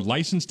brands, and their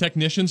licensed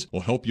technicians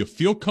will help you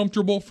feel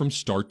comfortable from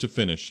start to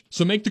finish.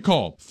 So make the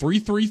call,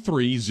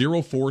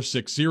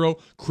 333-0460,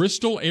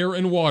 Crystal Air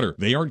and Water.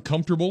 They aren't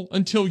comfortable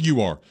until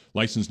you are.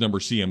 License number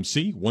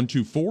CMC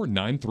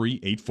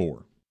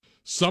 1249384.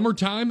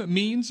 Summertime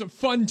means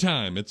fun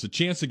time. It's a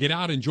chance to get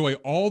out and enjoy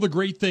all the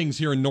great things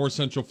here in North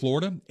Central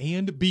Florida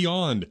and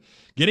beyond.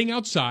 Getting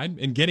outside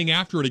and getting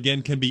after it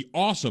again can be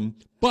awesome,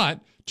 but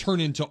turn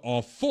into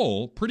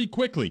awful pretty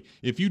quickly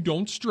if you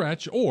don't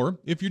stretch or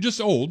if you're just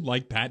old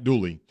like Pat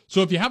Dooley.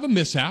 So if you have a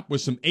mishap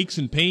with some aches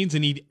and pains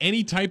and need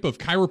any type of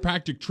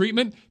chiropractic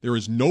treatment, there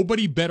is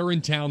nobody better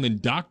in town than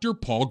Dr.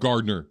 Paul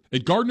Gardner.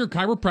 At Gardner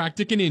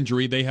Chiropractic and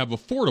Injury, they have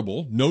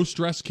affordable,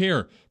 no-stress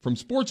care. From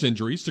sports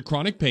injuries to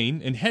chronic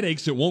pain and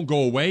headaches that won't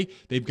go away,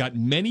 they've got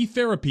many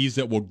therapies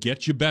that will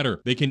get you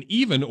better. They can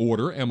even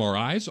order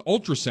MRIs,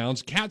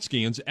 ultrasounds, CAT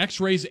scans,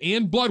 x-rays,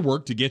 and blood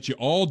work to get you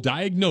all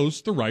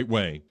diagnosed the right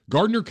way.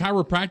 Gardner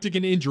Chiropractic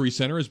and Injury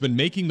Center has been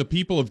making the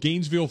people of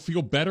Gainesville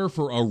feel better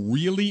for a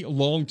really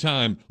long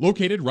time.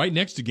 Located right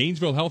next to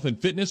Gainesville Health and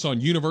Fitness on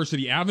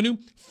University Avenue,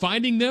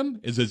 finding them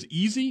is as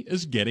easy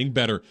as getting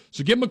better.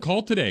 So give them a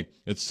call today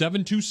at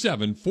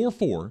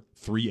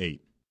 727-4438.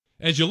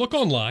 As you look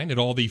online at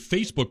all the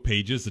Facebook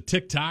pages, the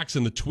TikToks,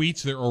 and the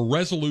tweets, there are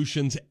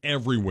resolutions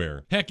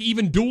everywhere. Heck,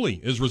 even Dooley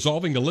is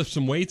resolving to lift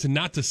some weights and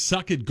not to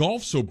suck at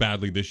golf so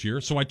badly this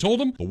year. So I told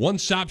him the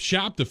one-stop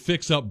shop to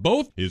fix up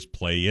both is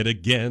Play It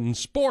Again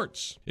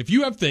Sports. If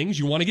you have things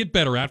you want to get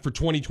better at for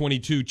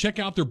 2022, check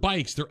out their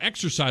bikes, their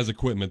exercise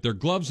equipment, their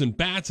gloves and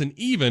bats, and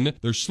even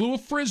their slew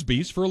of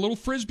Frisbees for a little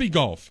Frisbee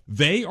golf.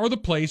 They are the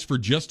place for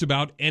just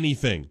about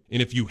anything.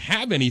 And if you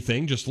have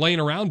anything just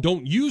laying around,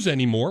 don't use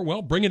anymore,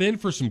 well, bring it in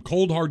for some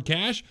cold hard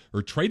cash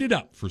or trade it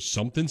up for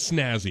something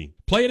snazzy.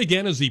 Play It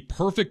Again is the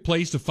perfect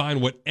place to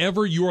find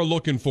whatever you are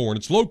looking for, and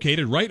it's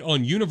located right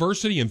on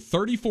University and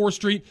 34th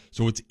Street,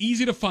 so it's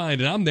easy to find,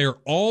 and I'm there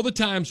all the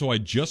time, so I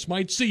just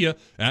might see you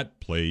at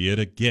Play It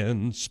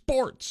Again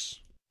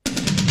Sports.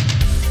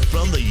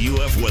 From the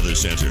UF Weather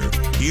Center,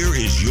 here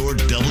is your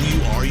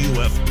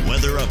WRUF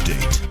weather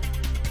update.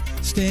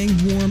 Staying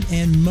warm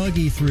and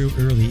muggy through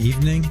early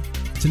evening.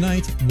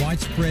 Tonight,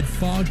 widespread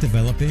fog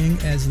developing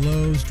as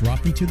lows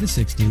drop into the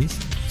 60s.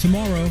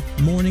 Tomorrow,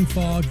 morning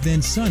fog,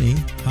 then sunny,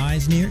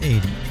 highs near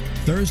 80.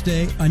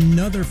 Thursday,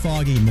 another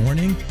foggy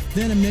morning,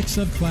 then a mix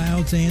of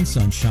clouds and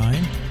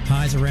sunshine,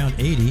 highs around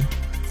 80.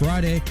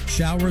 Friday,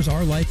 showers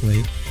are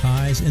likely,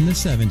 highs in the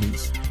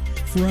 70s.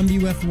 From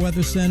the UF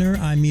Weather Center,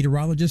 I'm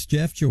meteorologist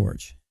Jeff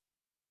George.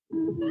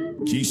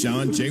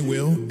 Keyshawn, J.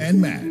 Will,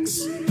 and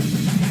Max.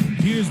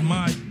 Here's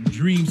my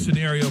dream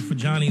scenario for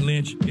Johnny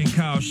Lynch and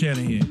Kyle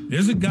Shanahan.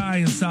 There's a guy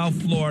in South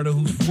Florida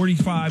who's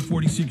 45,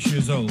 46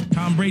 years old.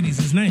 Tom Brady's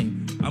his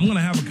name. I'm going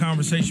to have a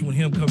conversation with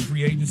him come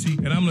free agency,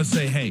 and I'm going to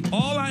say, hey,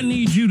 all I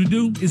need you to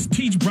do is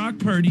teach Brock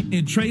Purdy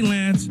and Trey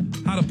Lance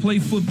how to play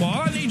football.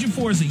 All I need you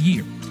for is a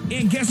year.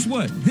 And guess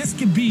what? This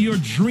could be your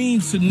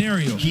dream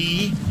scenario.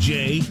 Key,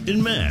 Jay,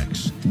 and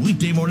Max.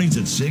 Weekday mornings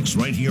at 6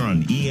 right here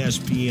on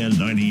ESPN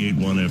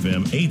 98.1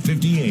 FM,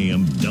 850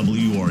 AM,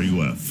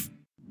 WRUF.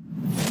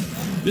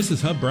 This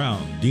is Hub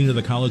Brown, Dean of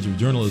the College of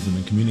Journalism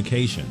and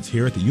Communications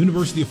here at the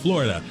University of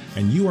Florida,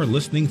 and you are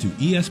listening to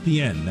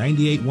ESPN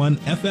 98.1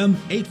 FM,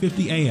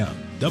 850 AM,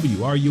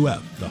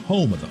 WRUF, the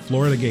home of the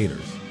Florida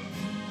Gators.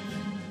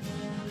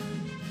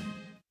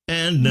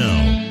 And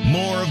now,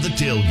 more of The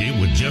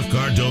Tailgate with Jeff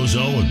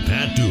Cardozo and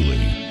Pat Dooley,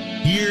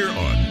 here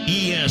on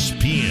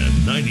ESPN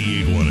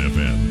 98.1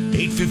 FM,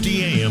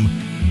 850 AM,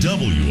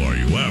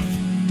 WRUF,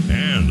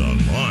 and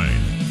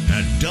online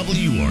at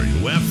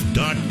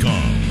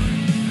WRUF.com.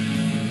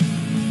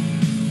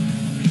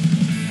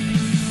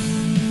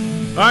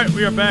 All right,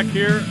 we are back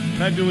here.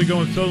 Pat Dooley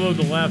going solo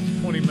the last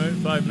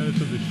 5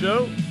 minutes of the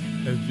show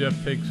as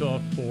Jeff takes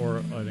off for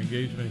an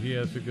engagement he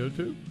has to go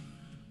to.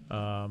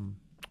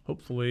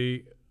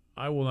 Hopefully,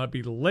 I will not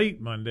be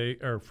late Monday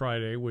or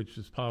Friday, which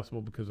is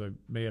possible because I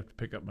may have to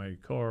pick up my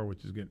car,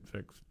 which is getting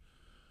fixed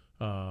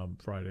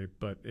Friday.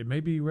 But it may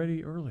be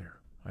ready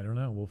earlier. I don't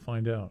know. We'll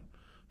find out.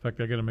 In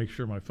fact, I got to make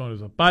sure my phone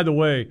is up. By the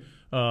way,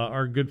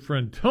 our good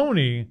friend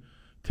Tony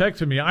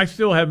texted me. I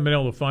still haven't been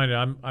able to find it.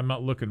 I'm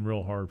not looking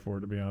real hard for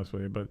it, to be honest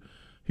with you, but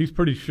he's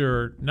pretty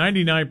sure,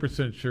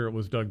 99% sure it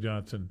was Doug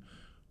Johnson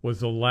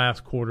was the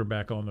last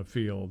quarterback on the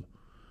field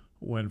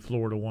when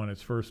Florida won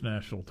its first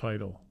national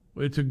title.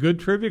 It's a good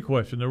trivia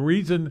question. The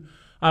reason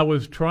I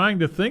was trying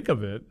to think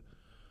of it,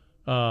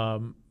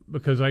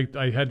 because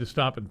I had to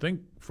stop and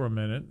think for a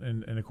minute,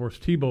 and of course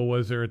Tebow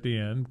was there at the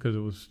end because it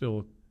was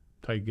still a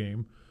tight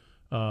game.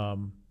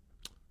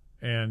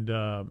 And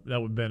that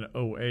would have been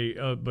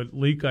 08. But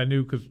Leak, I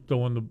knew, because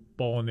throwing the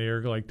ball in the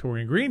air like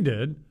Torian Green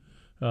did,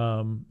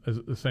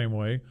 the same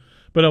way.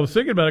 But I was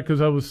thinking about it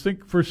because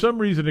for some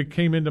reason it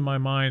came into my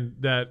mind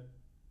that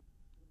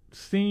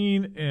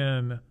scene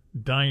in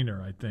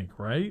Diner, I think,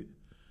 right?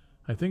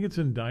 I think it's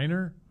in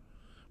Diner,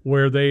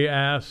 where they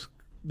ask,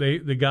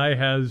 the guy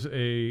has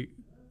a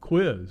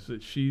quiz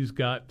that she's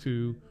got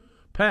to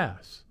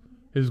pass.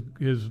 His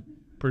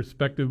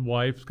prospective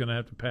wife's going to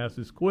have to pass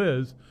this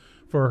quiz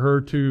for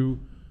her to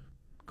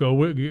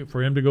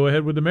for him to go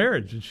ahead with the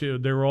marriage.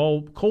 And they were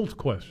all Colts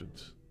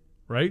questions,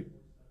 right?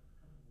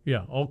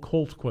 Yeah, all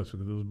Colts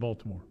questions because it was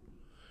Baltimore.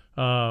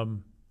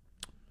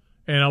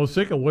 And I was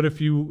thinking, what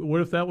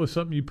if that was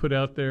something you put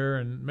out there,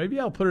 and maybe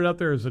I'll put it out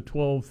there as a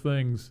 12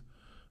 things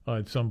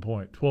at some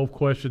point, 12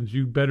 questions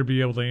you better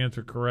be able to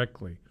answer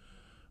correctly,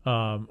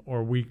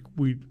 or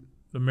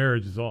the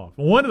marriage is off.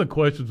 One of the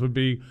questions would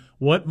be,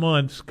 what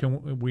months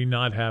can we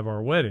not have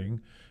our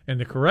wedding? And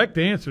the correct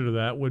answer to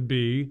that would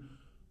be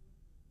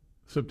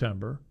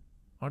September,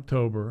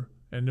 October,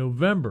 and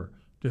November.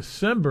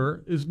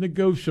 December is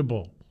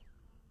negotiable.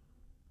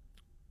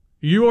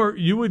 You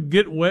would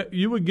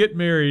get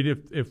married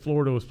if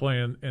Florida was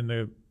playing in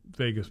the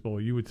Vegas Bowl.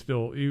 You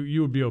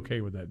would be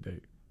okay with that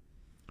date.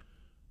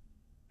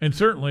 And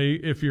certainly,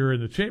 if you're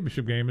in the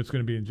championship game, it's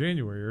going to be in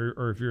January,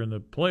 or if you're in the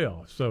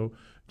playoffs. So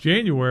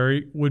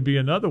January would be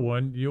another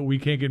one. We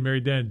can't get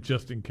married then,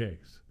 just in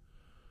case.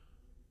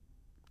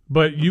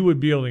 But you would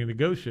be able to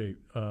negotiate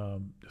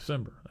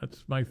December.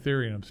 That's my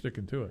theory, and I'm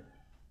sticking to it.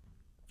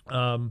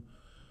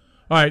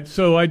 All right,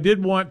 so I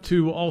did want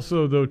to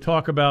also, though,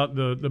 talk about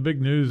the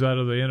big news out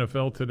of the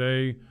NFL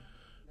today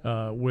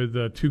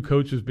with 2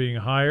 coaches being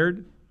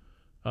hired.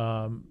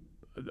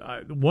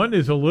 One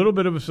is a little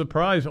bit of a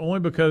surprise, only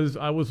because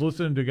I was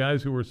listening to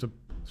guys who were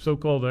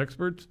so-called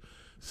experts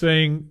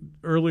saying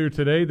earlier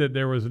today that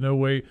there was no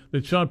way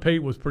that Sean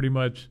Payton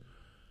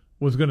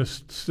was going to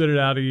sit it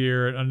out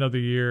another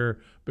year,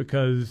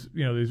 because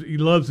he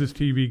loves his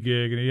TV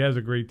gig and he has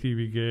a great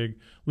TV gig,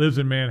 lives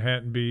in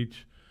Manhattan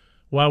Beach.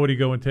 Why would he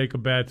go and take a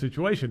bad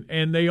situation?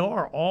 And they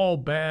are all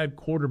bad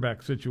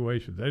quarterback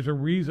situations. There's a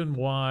reason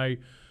why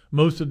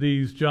most of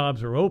these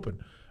jobs are open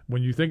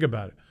when you think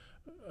about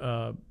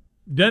it.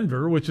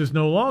 Denver, which is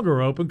no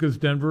longer open because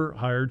Denver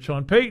hired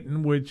Sean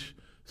Payton, which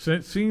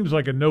seems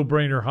like a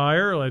no-brainer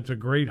hire. It's a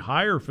great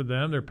hire for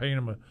them. They're paying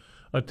him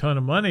a ton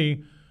of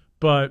money.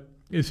 But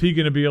is he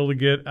going to be able to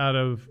get out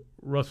of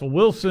Russell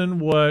Wilson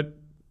what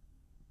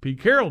Pete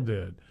Carroll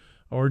did?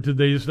 Or did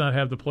they just not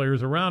have the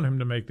players around him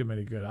to make them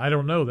any good? I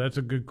don't know. That's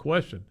a good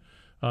question.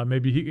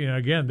 Maybe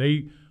again,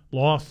 they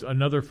lost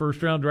another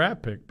first-round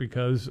draft pick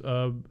because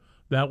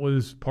that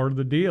was part of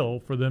the deal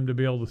for them to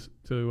be able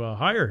to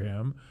hire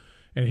him,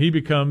 and he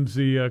becomes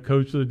the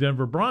coach of the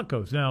Denver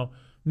Broncos. Now,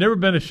 never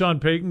been a Sean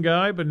Payton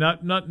guy, but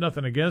not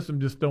nothing against him.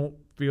 Just don't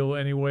feel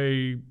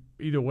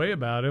either way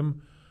about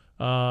him.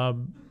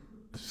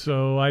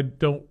 So I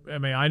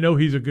know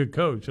he's a good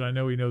coach, and I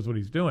know he knows what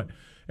he's doing.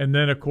 And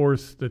then, of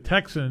course, the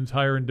Texans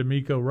hiring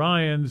DeMeco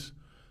Ryans,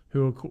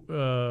 who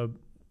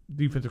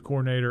defensive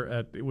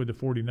coordinator with the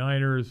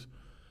 49ers.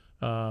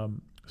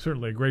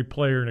 Certainly a great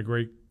player and a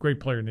great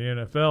player in the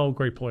NFL,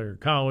 great player in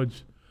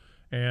college,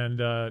 and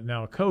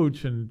now a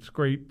coach. And it's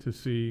great to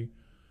see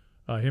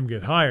him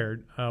get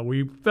hired.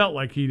 We felt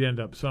like he'd end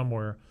up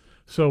somewhere.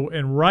 So,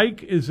 and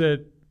Reich is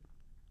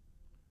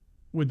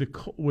with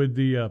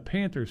the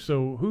Panthers.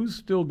 So who's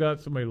still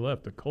got somebody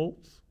left? The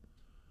Colts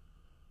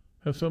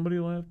have somebody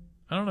left?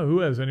 I don't know who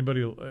has anybody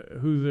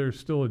who there's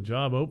still a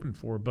job open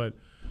for, but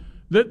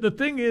the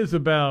thing is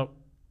about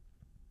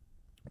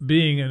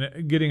getting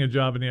a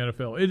job in the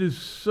NFL, it is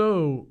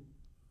so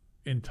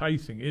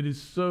enticing. It is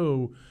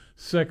so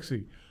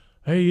sexy.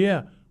 Hey,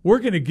 yeah, we're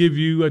going to give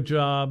you a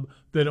job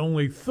that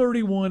only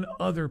 31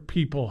 other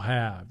people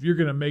have. You're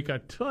going to make a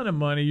ton of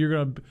money.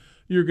 You're going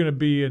to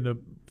be in the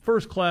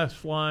first class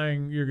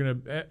flying.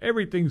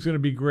 Everything's going to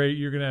be great.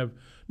 You're going to have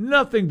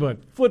nothing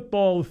but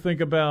football to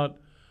think about.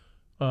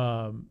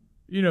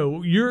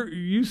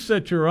 You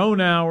set your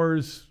own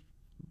hours,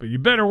 but you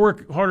better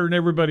work harder than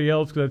everybody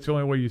else because that's the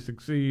only way you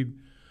succeed.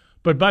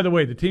 But by the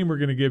way, the team we're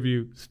going to give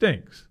you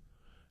stinks,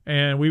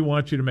 and we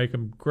want you to make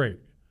them great.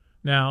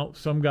 Now,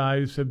 some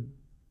guys have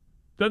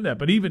done that,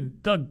 but even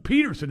Doug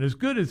Peterson, as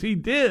good as he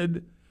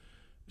did,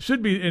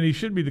 should be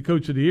the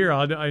coach of the year.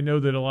 I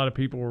know that a lot of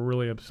people were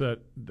really upset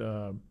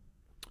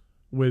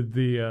with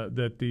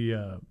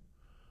that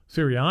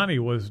Sirianni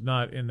was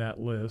not in that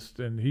list,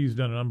 and he's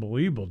done an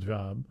unbelievable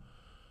job.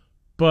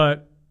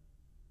 But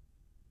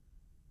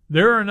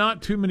there are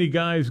not too many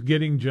guys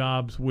getting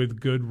jobs with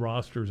good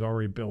rosters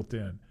already built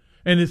in.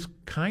 And it's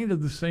kind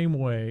of the same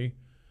way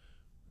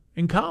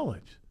in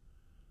college.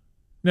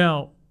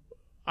 Now,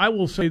 I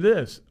will say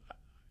this.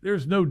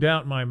 There's no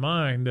doubt in my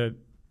mind that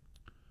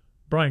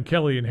Brian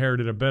Kelly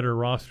inherited a better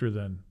roster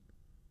than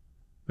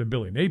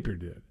Billy Napier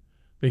did.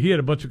 That he had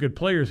a bunch of good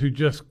players who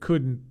just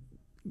couldn't.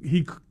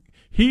 He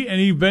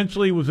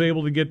eventually was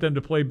able to get them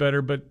to play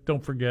better, but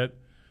don't forget,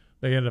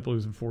 they ended up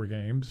losing 4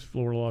 games.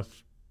 Florida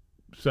lost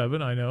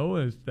 7, I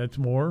know. That's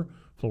more.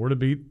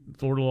 Florida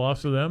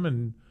lost to them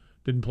and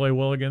didn't play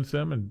well against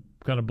them and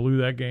kind of blew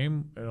that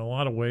game in a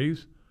lot of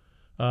ways.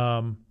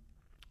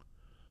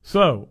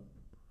 So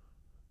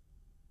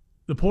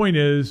the point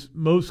is,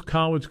 most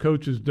college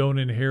coaches don't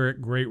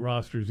inherit great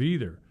rosters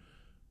either.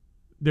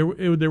 There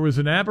was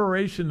an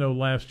aberration though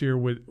last year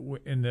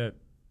in that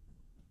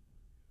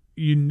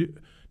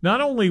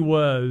not only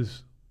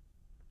was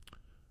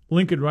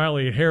Lincoln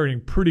Riley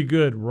inheriting pretty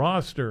good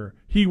roster,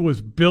 he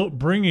was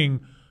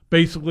bringing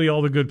basically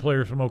all the good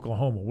players from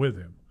Oklahoma with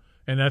him,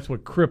 and that's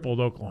what crippled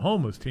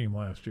Oklahoma's team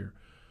last year.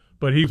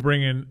 But he's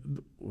bringing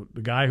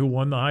the guy who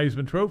won the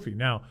Heisman Trophy.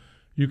 Now,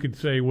 you could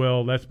say,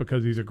 well, that's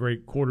because he's a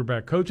great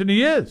quarterback coach, and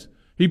he is.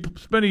 He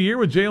spent a year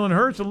with Jalen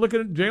Hurts, and look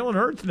at Jalen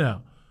Hurts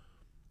now.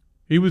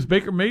 He was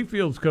Baker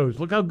Mayfield's coach.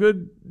 Look how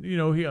good, I don't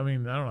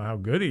know how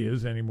good he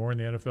is anymore in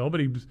the NFL, but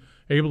he was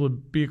able to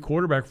be a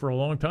quarterback for a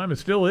long time and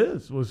still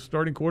was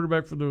starting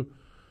quarterback for the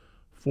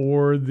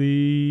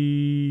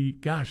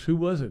who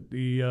was it?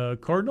 The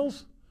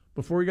Cardinals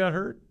before he got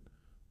hurt?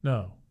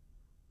 No.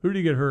 Who did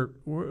he get hurt?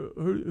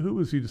 Who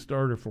was he the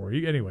starter for?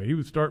 He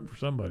was starting for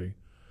somebody.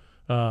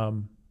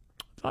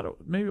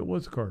 Maybe it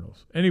was the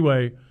Cardinals.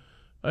 Anyway,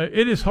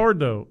 it is hard,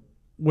 though,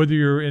 whether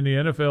you're in the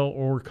NFL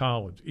or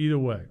college, either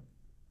way,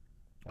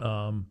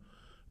 to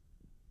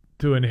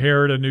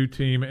inherit a new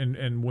team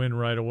and win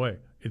right away.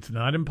 It's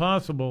not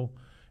impossible,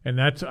 and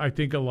that's, I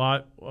think, a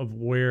lot of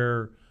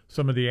where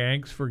some of the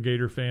angst for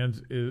Gator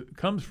fans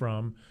comes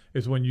from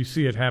is when you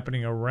see it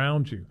happening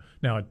around you.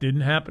 Now, it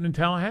didn't happen in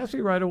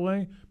Tallahassee right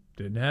away.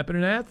 Didn't happen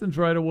in Athens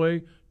right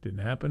away. Didn't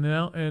happen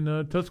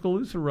in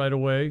Tuscaloosa right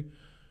away.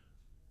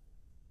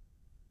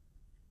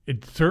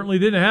 It certainly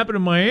didn't happen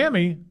in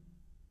Miami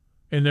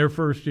in their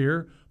first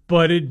year,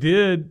 but it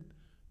did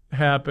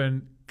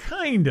happen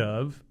kind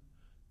of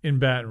in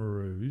Baton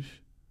Rouge,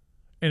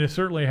 and it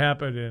certainly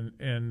happened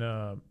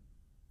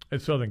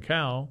at Southern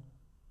Cal.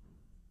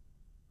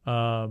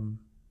 But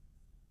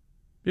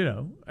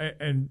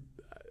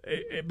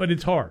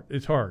it's hard.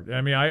 It's hard.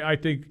 I mean, I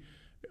think,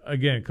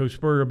 again, Coach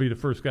Spurrier will be the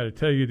first guy to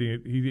tell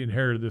you he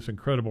inherited this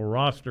incredible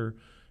roster,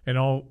 and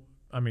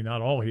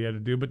not all he had to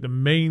do, but the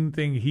main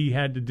thing he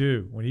had to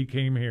do when he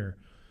came here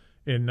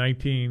in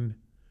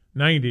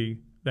 1990,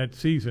 that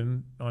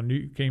season,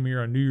 came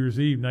here on New Year's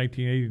Eve,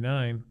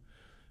 1989,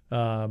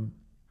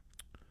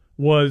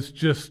 was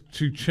just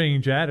to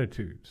change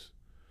attitudes.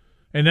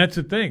 And that's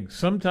the thing.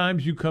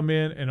 Sometimes you come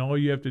in and all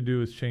you have to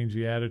do is change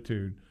the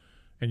attitude,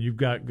 and you've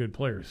got good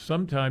players.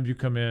 Sometimes you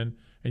come in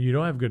and you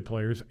don't have good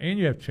players, and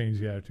you have to change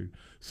the attitude.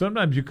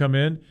 Sometimes you come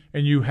in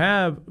and you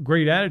have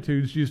great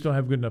attitudes, you just don't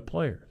have good enough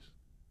players.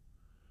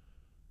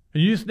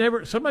 And you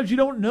just sometimes you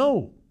don't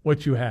know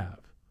what you have.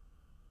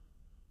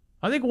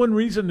 I think one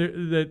reason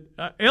that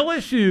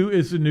LSU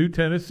is the new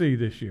Tennessee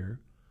this year,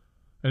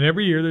 and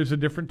every year there's a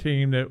different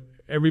team that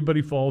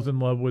everybody falls in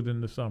love with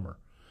in the summer.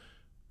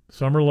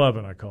 Summer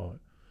loving, I call it.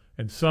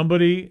 And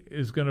somebody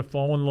is going to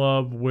fall in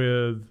love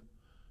with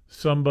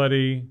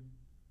somebody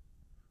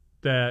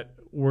that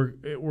we're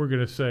going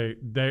to say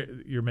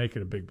you're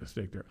making a big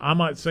mistake there. I'm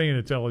not saying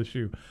it's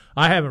LSU.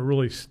 I haven't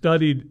really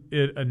studied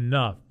it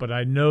enough, but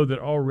I know that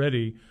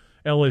already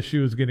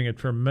LSU is getting a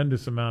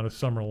tremendous amount of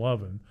summer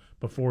loving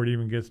before it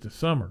even gets to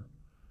summer.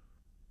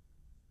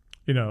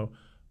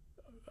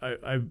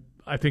 I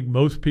think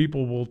most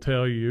people will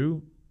tell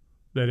you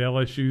that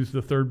LSU's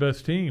the third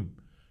best team.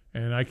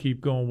 And I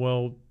keep going,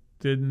 well,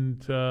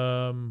 didn't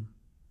I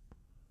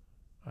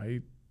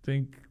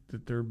think the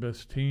third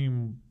best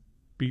team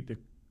beat the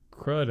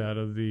crud out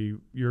of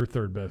your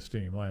third best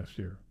team last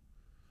year?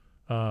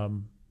 I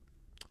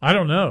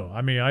don't know.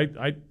 I mean, I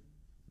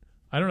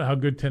don't know how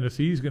good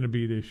Tennessee's going to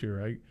be this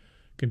year.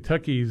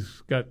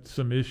 Kentucky's got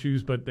some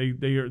issues, but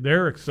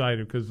they're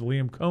excited because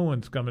Liam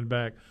Cohen's coming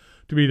back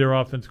to be their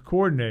offensive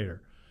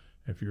coordinator.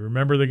 If you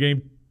remember the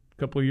game a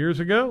couple of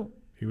years ago,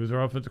 he was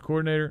their offensive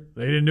coordinator.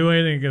 They didn't do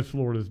anything against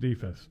Florida's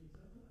defense.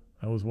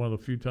 That was one of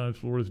the few times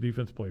Florida's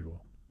defense played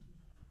well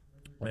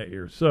that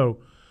year.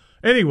 So,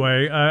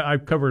 anyway,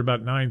 I've covered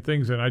about 9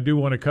 things, and I do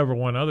want to cover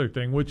one other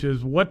thing, which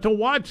is what to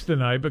watch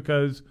tonight,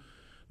 because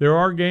there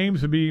are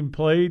games being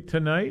played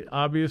tonight,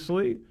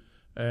 obviously.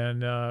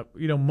 And,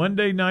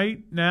 Monday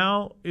night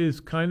now is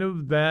kind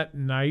of that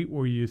night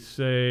where you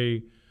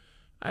say,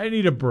 I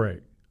need a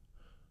break.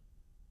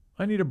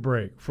 I need a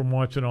break from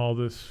watching all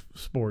this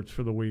sports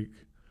for the week.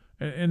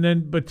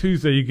 But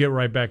Tuesday you get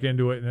right back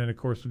into it, and then of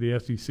course with the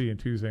SEC and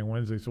Tuesday and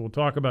Wednesday. So we'll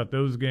talk about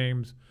those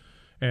games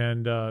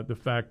and the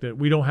fact that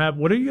we don't have.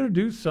 What are you going to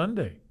do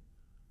Sunday?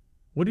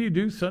 What do you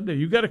do Sunday?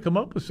 You got to come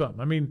up with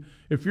something. I mean,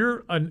 if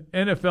you're an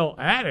NFL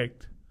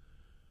addict,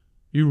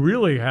 you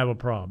really have a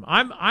problem.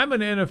 I'm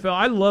an NFL.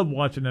 I love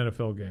watching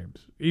NFL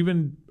games,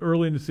 even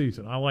early in the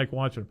season. I like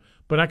watching them,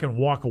 but I can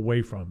walk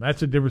away from them.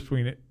 That's the difference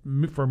between it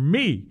for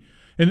me.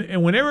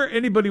 And whenever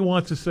anybody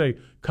wants to say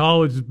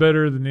college is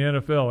better than the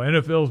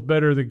NFL, NFL is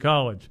better than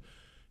college,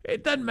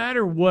 it doesn't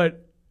matter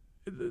what,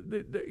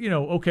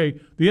 okay,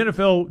 the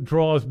NFL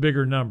draws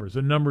bigger numbers.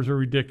 The numbers are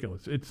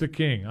ridiculous. It's the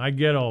king. I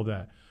get all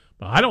that.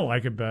 But I don't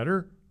like it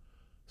better.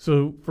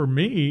 So for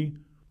me,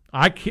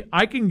 I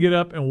can get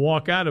up and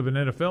walk out of an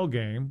NFL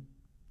game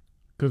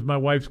because my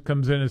wife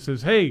comes in and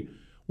says, hey,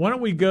 why don't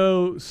we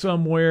go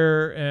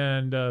somewhere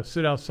and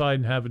sit outside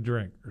and have a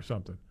drink or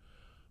something?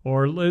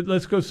 Or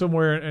let's go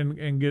somewhere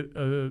and get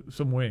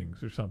some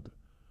wings or something.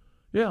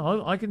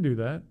 Yeah, I can do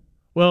that.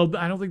 Well,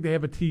 I don't think they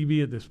have a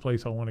TV at this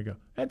place I want to go.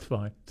 That's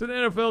fine. It's an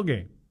NFL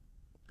game.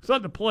 It's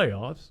not the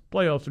playoffs.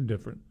 Playoffs are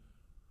different.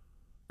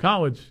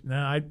 College,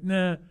 nah,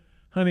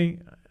 honey,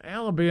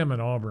 Alabama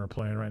and Auburn are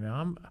playing right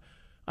now.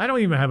 I don't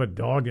even have a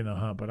dog in the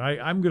hunt, but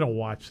I'm going to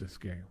watch this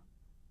game.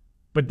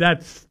 But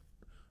that's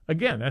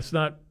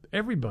not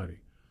everybody.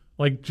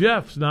 Like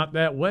Jeff's not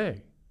that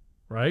way,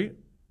 right?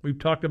 We've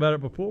talked about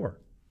it before.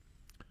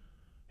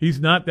 He's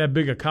not that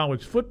big a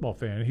college football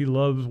fan. He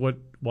loves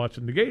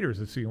watching the Gators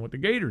and seeing what the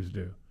Gators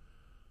do.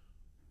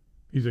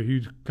 He's a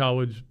huge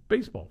college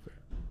baseball fan.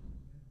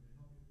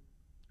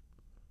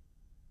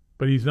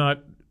 But he's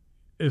not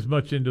as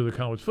much into the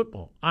college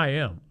football. I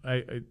am.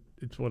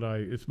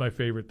 It's my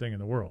favorite thing in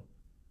the world.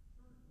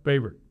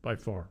 Favorite by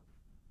far.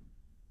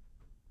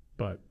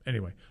 But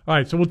anyway. All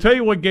right, so we'll tell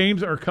you what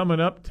games are coming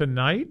up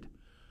tonight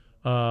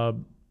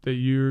that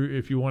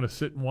if you want to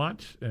sit and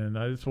watch, and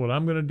that's what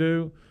I'm going to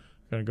do.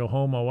 I'm going to go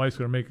home. My wife's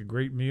going to make a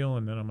great meal,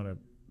 and then I'm going to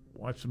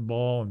watch some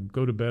ball and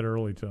go to bed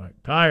early tonight.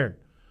 Tired.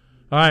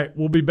 All right,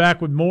 we'll be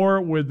back with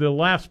more with the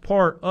last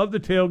part of the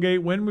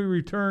tailgate. When we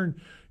return,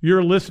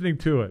 you're listening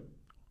to it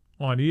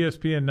on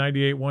ESPN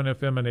 98.1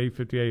 FM and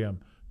 850 AM,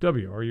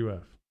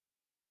 WRUF.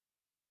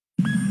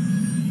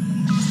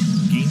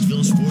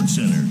 Gainesville Sports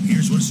Center.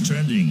 Here's what's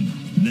trending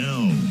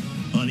now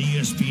on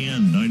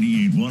ESPN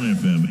 98.1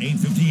 FM,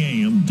 850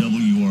 AM,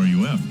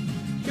 WRUF.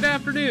 Good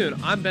afternoon.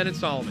 I'm Bennett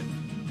Solomon.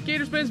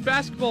 Gators men's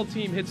basketball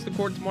team hits the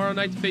court tomorrow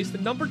night to face the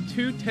number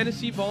 2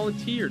 Tennessee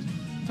Volunteers.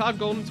 Todd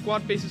Golden's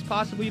squad faces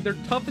possibly their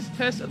toughest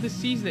test of the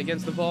season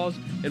against the Vols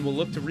and will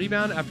look to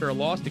rebound after a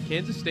loss to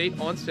Kansas State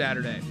on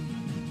Saturday.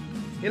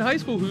 In high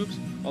school hoops,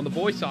 on the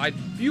boys' side,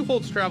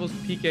 Buchholz travels to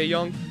PK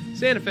Yonge,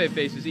 Santa Fe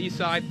faces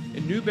Eastside,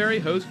 and Newberry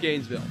hosts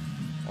Gainesville.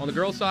 On the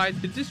girls' side,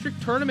 the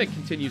district tournament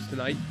continues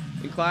tonight.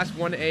 In Class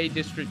 1A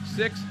District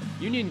 6,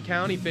 Union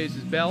County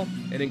faces Bell,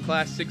 and in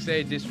Class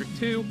 6A District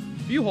 2,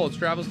 Buchholz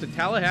travels to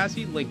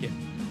Tallahassee, Lincoln.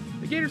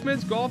 The Gators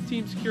men's golf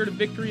team secured a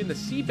victory in the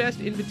Seabest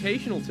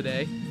Invitational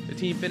today. The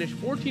team finished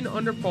 14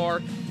 under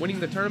par, winning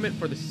the tournament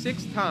for the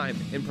 6th time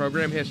in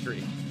program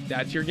history.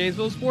 That's your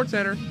Gainesville Sports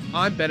Center.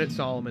 I'm Bennett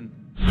Solomon.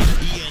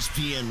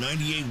 ESPN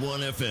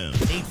 98.1 FM,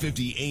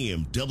 850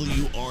 AM,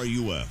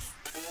 WRUF.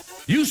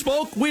 You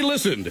spoke, we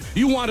listened.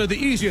 You wanted the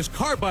easiest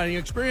car buying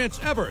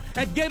experience ever.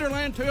 At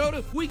Gatorland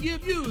Toyota, we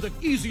give you the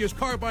easiest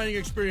car buying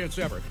experience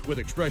ever. With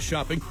Express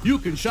Shopping, you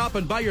can shop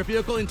and buy your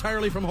vehicle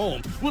entirely from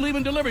home. We'll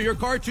even deliver your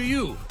car to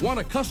you. Want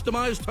a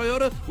customized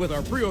Toyota? With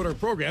our pre-order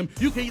program,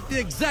 you can get the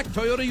exact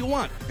Toyota you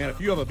want. And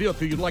if you have a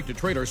vehicle you'd like to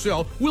trade or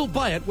sell, we'll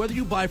buy it whether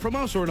you buy from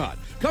us or not.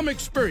 Come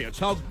experience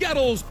how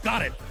Gatto's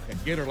got it at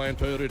Gatorland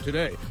Toyota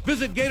today.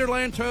 Visit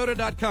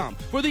GatorlandToyota.com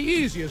for the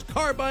easiest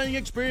car buying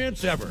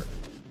experience ever.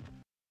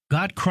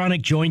 Got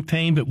chronic joint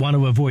pain but want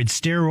to avoid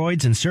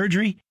steroids and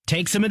surgery?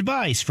 Take some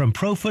advice from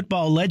pro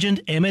football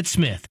legend Emmitt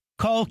Smith.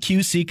 Call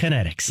QC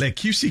Kinetics. Let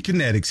QC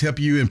Kinetics help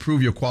you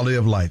improve your quality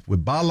of life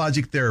with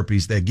biologic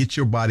therapies that get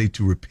your body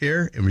to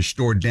repair and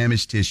restore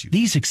damaged tissue.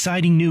 These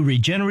exciting new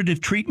regenerative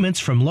treatments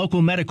from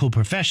local medical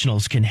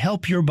professionals can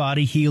help your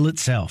body heal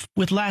itself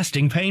with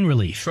lasting pain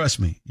relief. Trust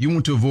me, you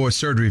want to avoid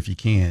surgery if you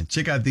can.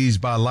 Check out these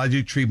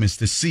biologic treatments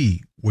to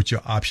see what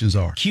your options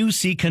are.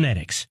 QC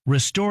Kinetics.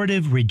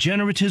 Restorative,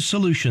 regenerative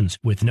solutions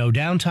with no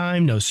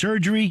downtime, no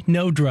surgery,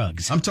 no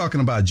drugs. I'm talking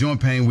about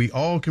joint pain we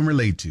all can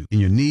relate to in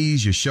your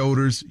knees, your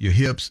shoulders, your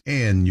hips,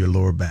 and your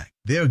lower back.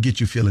 They'll get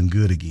you feeling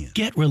good again.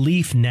 Get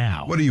relief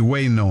now. What are you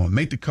waiting on?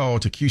 Make the call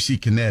to QC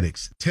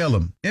Kinetics. Tell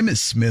them Emmitt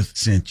Smith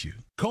sent you.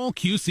 Call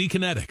QC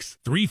Kinetics,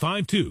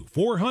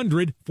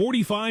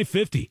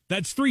 352-400-4550.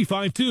 That's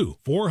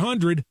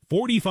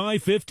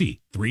 352-400-4550.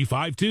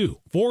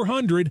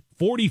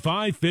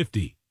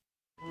 352-400-4550.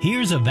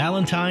 Here's a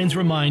Valentine's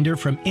reminder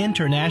from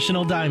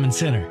International Diamond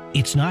Center.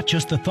 It's not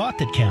just the thought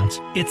that counts,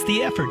 it's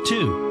the effort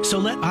too. So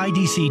let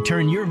IDC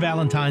turn your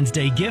Valentine's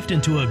Day gift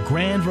into a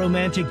grand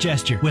romantic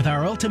gesture with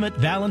our ultimate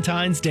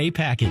Valentine's Day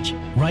package.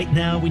 Right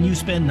now, when you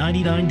spend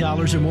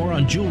 $99 or more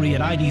on jewelry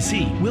at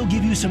IDC, we'll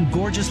give you some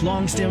gorgeous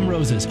long stem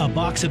roses, a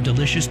box of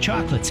delicious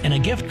chocolates, and a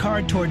gift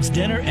card towards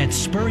dinner at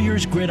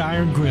Spurrier's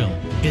Gridiron Grill.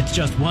 It's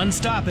just one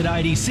stop at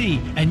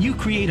IDC, and you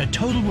create a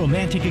total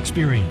romantic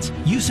experience.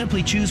 You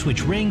simply choose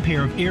which ring,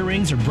 pair of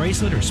earrings or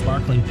bracelet or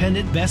sparkling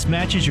pendant best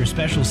matches your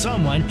special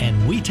someone,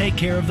 and we take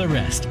care of the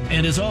rest.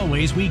 And as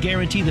always, we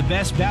guarantee the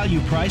best value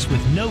price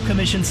with no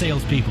commission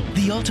salespeople.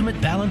 The ultimate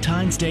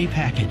Valentine's Day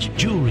package.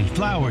 Jewelry,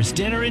 flowers,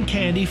 dinner, and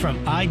candy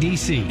from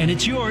IDC. And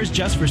it's yours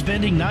just for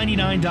spending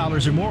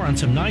 $99 or more on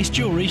some nice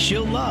jewelry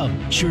she'll love.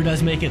 Sure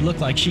does make it look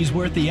like she's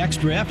worth the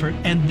extra effort,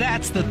 and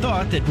that's the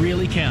thought that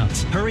really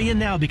counts. Hurry in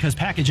now because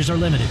packages are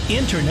limited.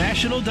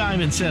 International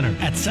Diamond Center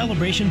at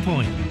Celebration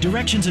Point.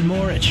 Directions and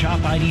more at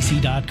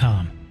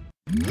shopidc.com.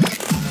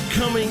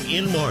 Coming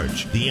in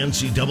March, the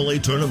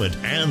NCAA Tournament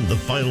and the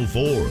Final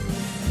Four.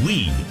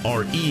 We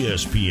are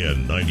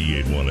ESPN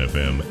 98.1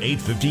 FM,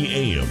 850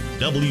 AM,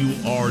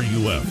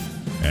 WRUF,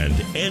 and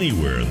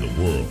anywhere in the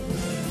world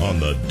on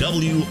the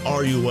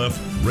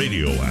WRUF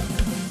radio app.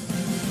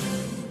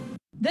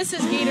 This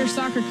is Gator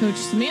soccer coach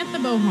Samantha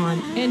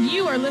Bohan, and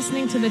you are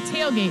listening to The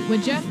Tailgate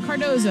with Jeff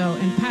Cardozo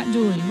and Pat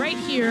Dooley right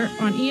here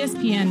on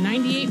ESPN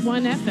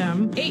 98.1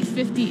 FM,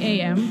 850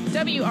 AM,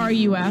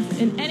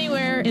 WRUF, and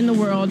anywhere in the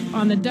world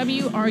on the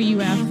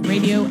WRUF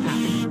radio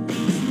app.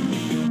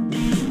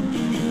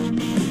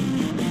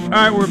 All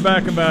right, we're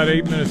back. About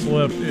 8 minutes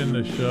left in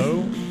the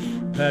show.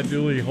 Pat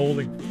Dooley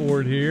holding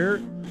forward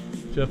here.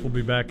 Jeff will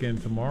be back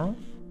in tomorrow.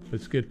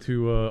 Let's get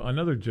to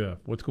another Jeff.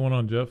 What's going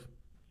on, Jeff?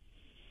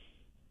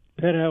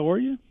 Pat, how are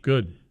you?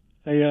 Good.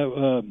 Hey, I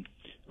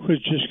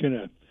was just going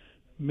to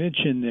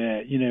mention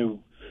that,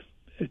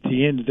 at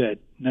the end of that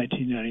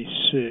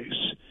 1996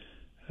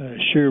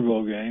 Sugar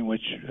Bowl game,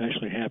 which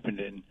actually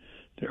happened in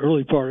the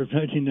early part of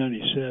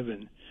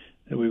 1997,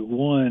 that we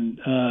won,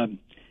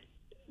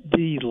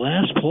 the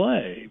last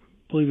play,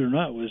 believe it or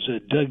not, was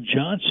Doug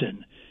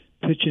Johnson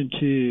pitching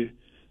to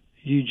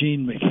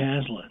Eugene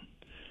McCaslin.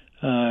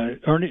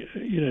 Ernie,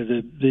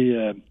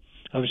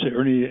 obviously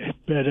Ernie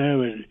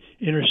Beto had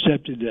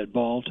intercepted that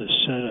ball to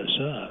set us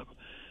up.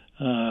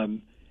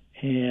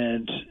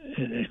 And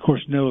of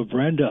course, Noah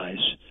Brandeis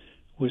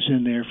was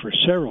in there for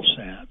several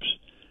snaps.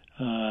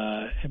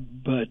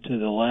 But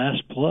the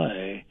last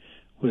play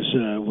was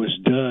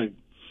Doug,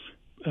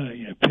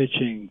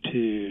 pitching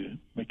to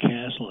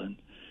McCaslin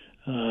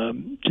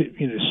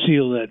to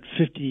seal that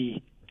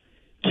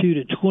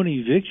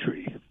 52-20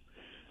 victory.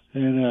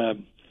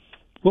 And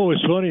what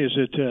was funny is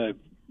that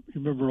you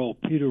remember old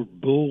Peter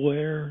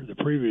Boulware the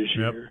previous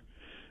year?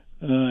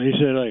 He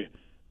said,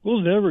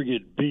 we'll never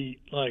get beat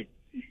like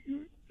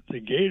the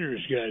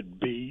Gators got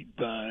beat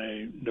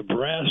by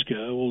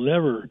Nebraska.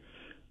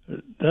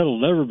 That'll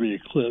never be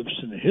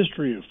eclipsed in the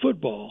history of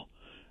football.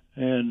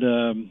 And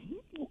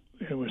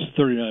it was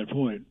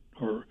 38-point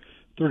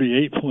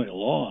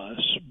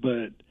loss.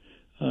 But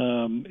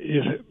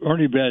if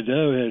Ernie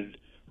Beto had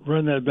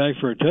run that back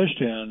for a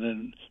touchdown,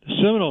 then the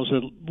Seminoles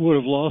would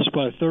have lost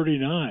by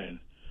 39.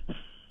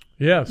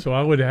 Yeah, so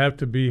I would have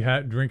to be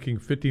drinking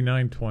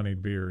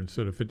 59-20 beer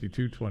instead of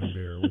 52-20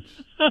 beer,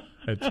 which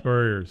at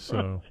Spurrier's.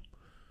 So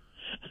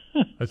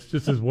that's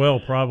just as well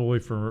probably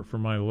for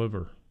my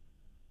liver.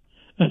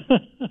 But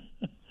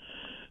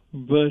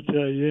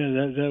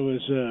that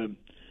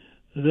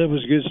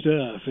was good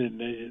stuff.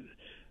 And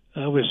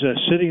I was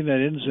sitting in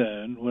that end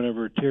zone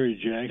whenever Terry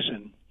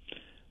Jackson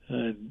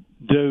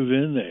dove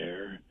in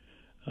there,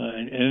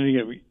 and he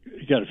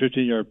got a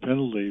 15-yard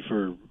penalty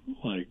for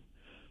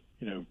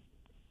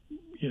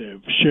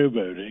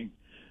showboating,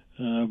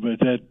 but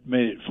that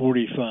made it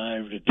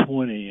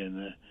 45-20 in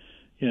the.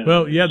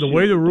 The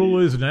way the rule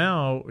is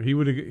now, he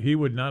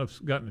would not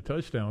have gotten a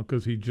touchdown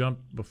because he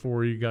jumped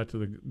before he got to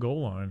the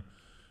goal line,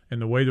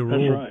 and the way the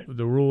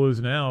rule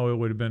is now, it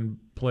would have been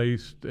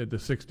placed at the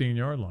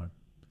 16-yard line.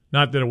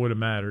 Not that it would have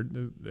mattered;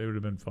 they would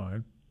have been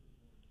fine.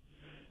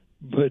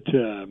 But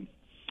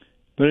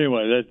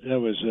anyway, that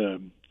was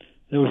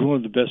one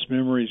of the best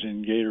memories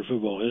in Gator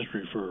football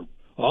history for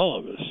all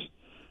of us.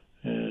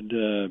 And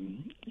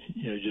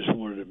just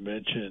wanted to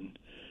mention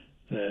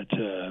that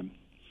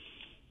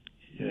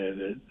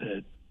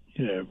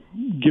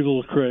give a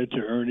little credit to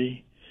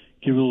Ernie,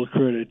 give a little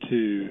credit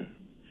to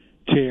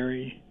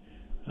Terry,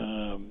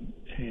 the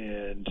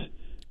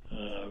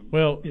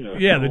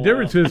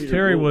difference is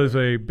Terry was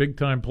a big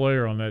time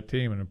player on that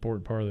team, an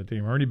important part of the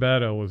team. Ernie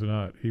Beto was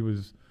not. He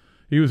was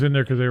in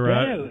there because they were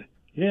out.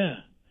 Yeah.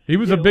 He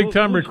was a big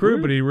time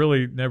recruit, but he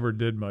really never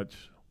did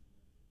much.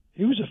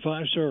 He was a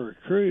 5-star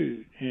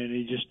recruit, and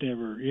he just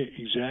never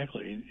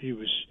exactly. He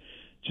was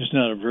just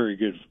not a very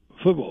good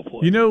football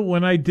player.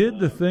 When I did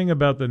the thing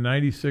about the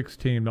 96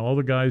 team, all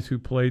the guys who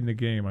played in the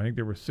game, I think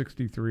there were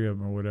 63 of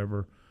them or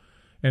whatever,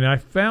 and I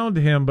found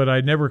him, but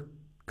I never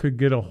could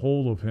get a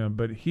hold of him.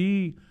 But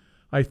he,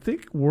 I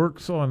think,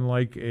 works on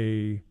like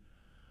a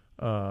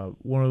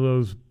one of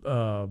those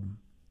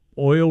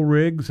oil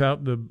rigs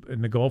out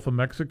in the Gulf of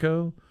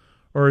Mexico.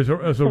 Or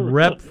as a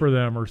rep for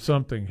them or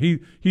something.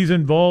 He's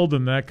involved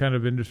in that kind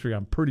of industry.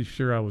 I'm pretty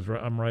sure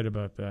I'm right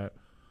about that.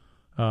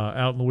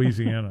 Out in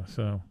Louisiana.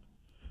 So.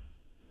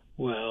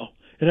 Well,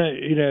 and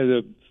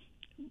I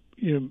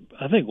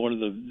think one of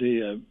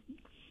the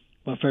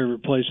my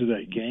favorite plays of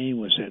that game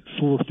was that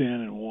 4th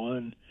down and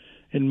 1,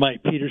 and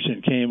Mike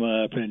Peterson came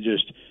up and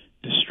just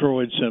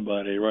destroyed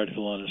somebody right at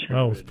the line of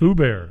scrimmage. Oh, it was Pooh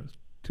Bear,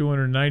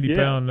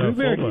 290-pound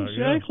fullback.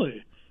 Exactly.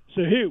 Yeah.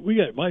 So here we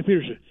got Mike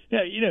Peterson.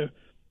 Yeah,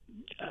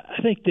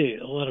 I think a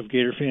lot of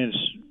Gator fans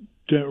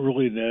don't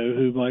really know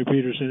who Mike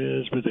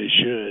Peterson is, but they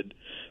should,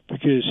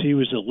 because he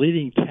was the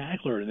leading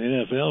tackler in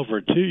the NFL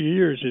for 2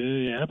 years in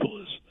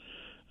Indianapolis.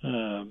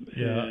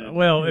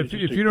 Well, if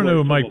you don't know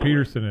who Mike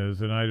Peterson is,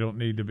 then I don't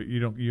need to be.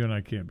 You and I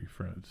can't be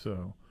friends.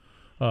 So,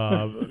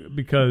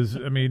 because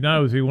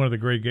not was he one of the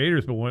great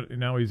Gators, but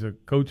now he's a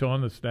coach on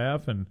the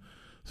staff and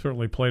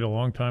certainly played a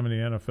long time in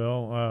the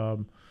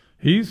NFL.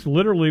 He's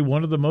literally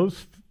one of the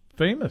most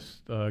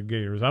famous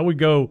Gators. I would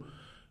go,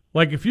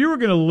 like, if you were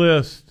going to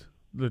list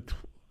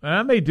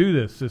I may do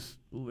this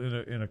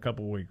in a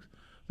couple of weeks,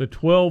 the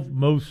 12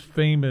 most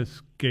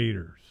famous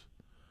Gators.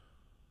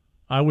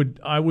 I would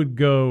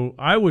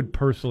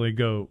personally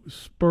go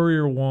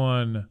Spurrier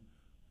 1,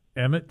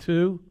 Emmett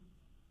 2.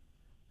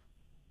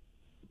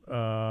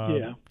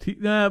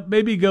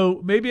 Maybe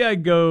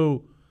I'd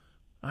go,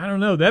 I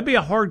don't know. That'd be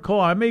a hard call.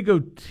 I may go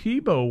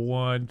Tebow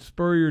 1,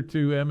 Spurrier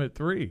 2, Emmett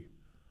 3.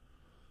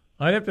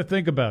 I'd have to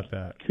think about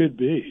that. Could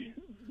be.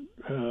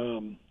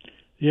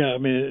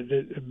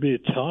 It'd be a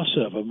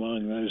toss-up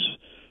among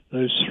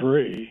those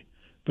three.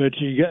 But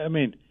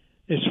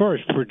as far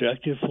as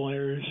productive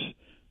players,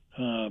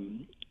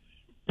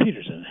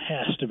 Peterson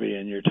has to be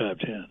in your top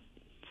 10.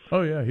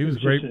 Oh yeah, he was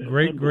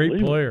great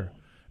player.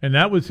 And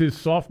that was his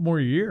sophomore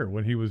year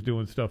when he was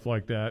doing stuff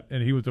like that,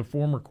 and he was a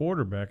former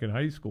quarterback in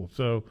high school.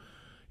 So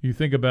you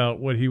think about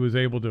what he was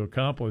able to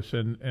accomplish,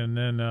 and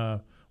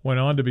then went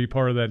on to be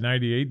part of that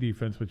 '98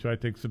 defense, which I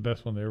think is the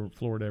best one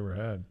Florida ever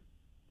had.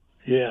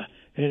 Yeah,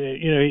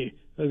 and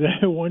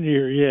that one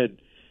year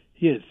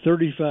he had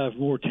 35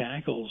 more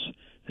tackles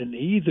than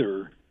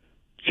either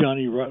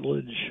Johnny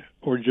Rutledge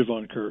or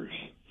Javon Curse.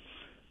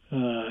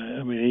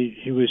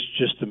 He was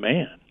just the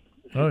man.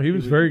 Oh, he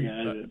was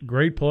very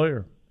great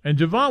player. And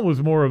Javon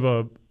was more of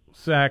a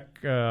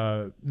sack,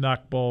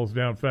 knock balls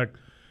down. In fact,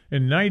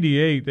 in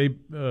 '98,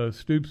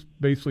 Stoops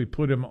basically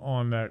put him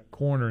on that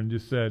corner and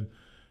just said,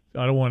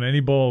 I don't want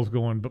any balls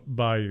going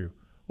by you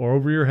or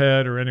over your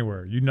head or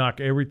anywhere. You knock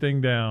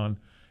everything down.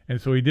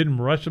 And so he didn't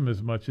rush him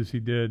as much as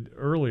he did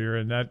earlier,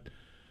 and that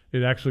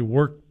it actually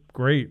worked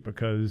great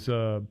because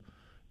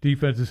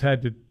defenses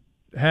had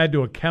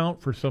to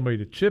account for somebody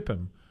to chip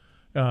him.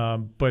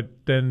 But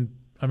then,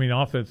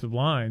 offensive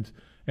lines,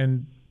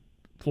 and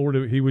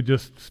Florida, he would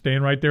just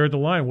stand right there at the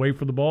line, wait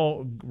for the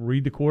ball,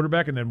 read the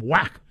quarterback, and then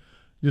whack,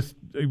 just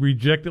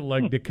reject it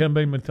like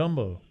Dikembe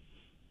Mutombo.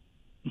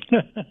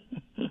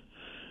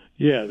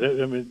 Yeah,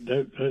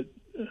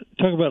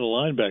 talk about a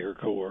linebacker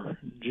core.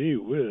 Gee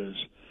whiz.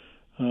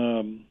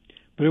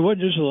 But it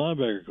wasn't just a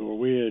linebacker core.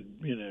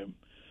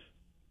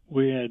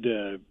 We had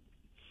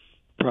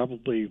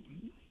probably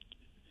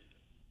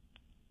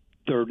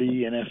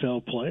 30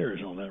 NFL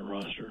players on that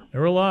roster. There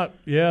were a lot.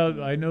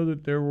 Yeah, I know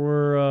that there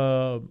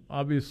were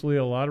obviously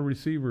a lot of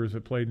receivers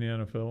that played in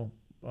the NFL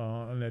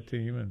on that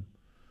team. And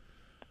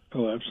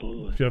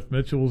absolutely. Jeff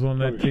Mitchell was on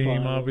that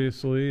team,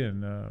 obviously,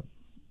 and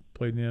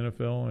played in the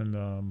NFL.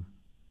 And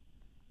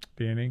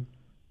Banning.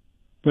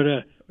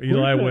 But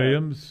Eli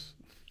Williams,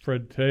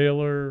 Fred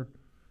Taylor.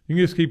 You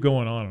can just keep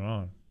going on and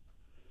on.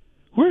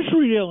 Where's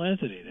Riedel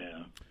Anthony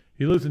now?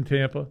 He lives in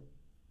Tampa.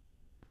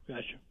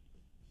 Gotcha. In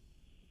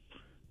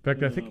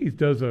fact, I think he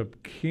does a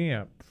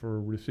camp for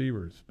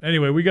receivers.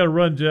 Anyway, we got to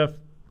run, Jeff.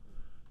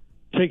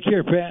 Take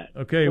care, Pat.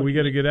 Okay, we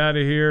got to get out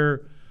of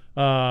here.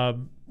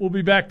 We'll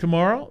be back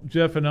tomorrow.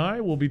 Jeff and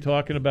I will be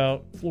talking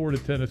about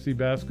Florida-Tennessee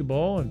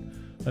basketball and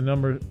a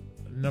number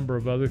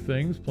of other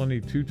things. Plenty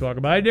to talk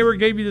about. I never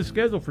gave you the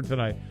schedule for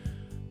tonight.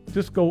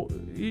 Just go.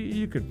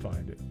 You can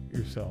find it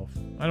yourself.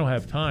 I don't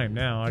have time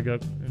now. I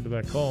got into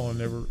that call and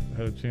never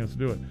had a chance to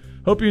do it.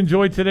 Hope you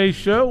enjoyed today's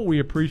show. We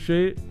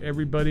appreciate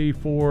everybody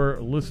for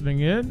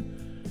listening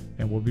in,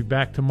 and we'll be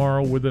back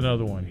tomorrow with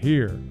another one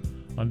here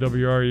on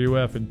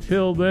WRUF.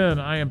 Until then,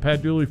 I am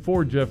Pat Dooley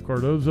for Jeff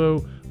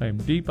Cardozo. I am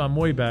deep, I'm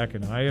way back,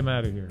 and I am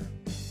out of here.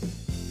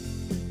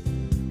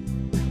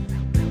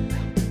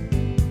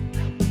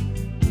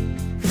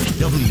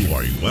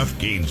 WRUF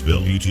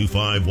Gainesville,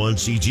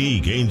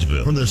 U251CG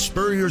Gainesville, from the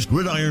Spurrier's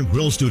Gridiron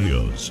Grill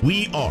Studios.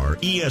 We are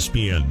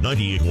ESPN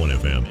 98.1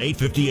 FM,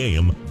 850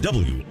 AM,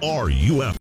 WRUF.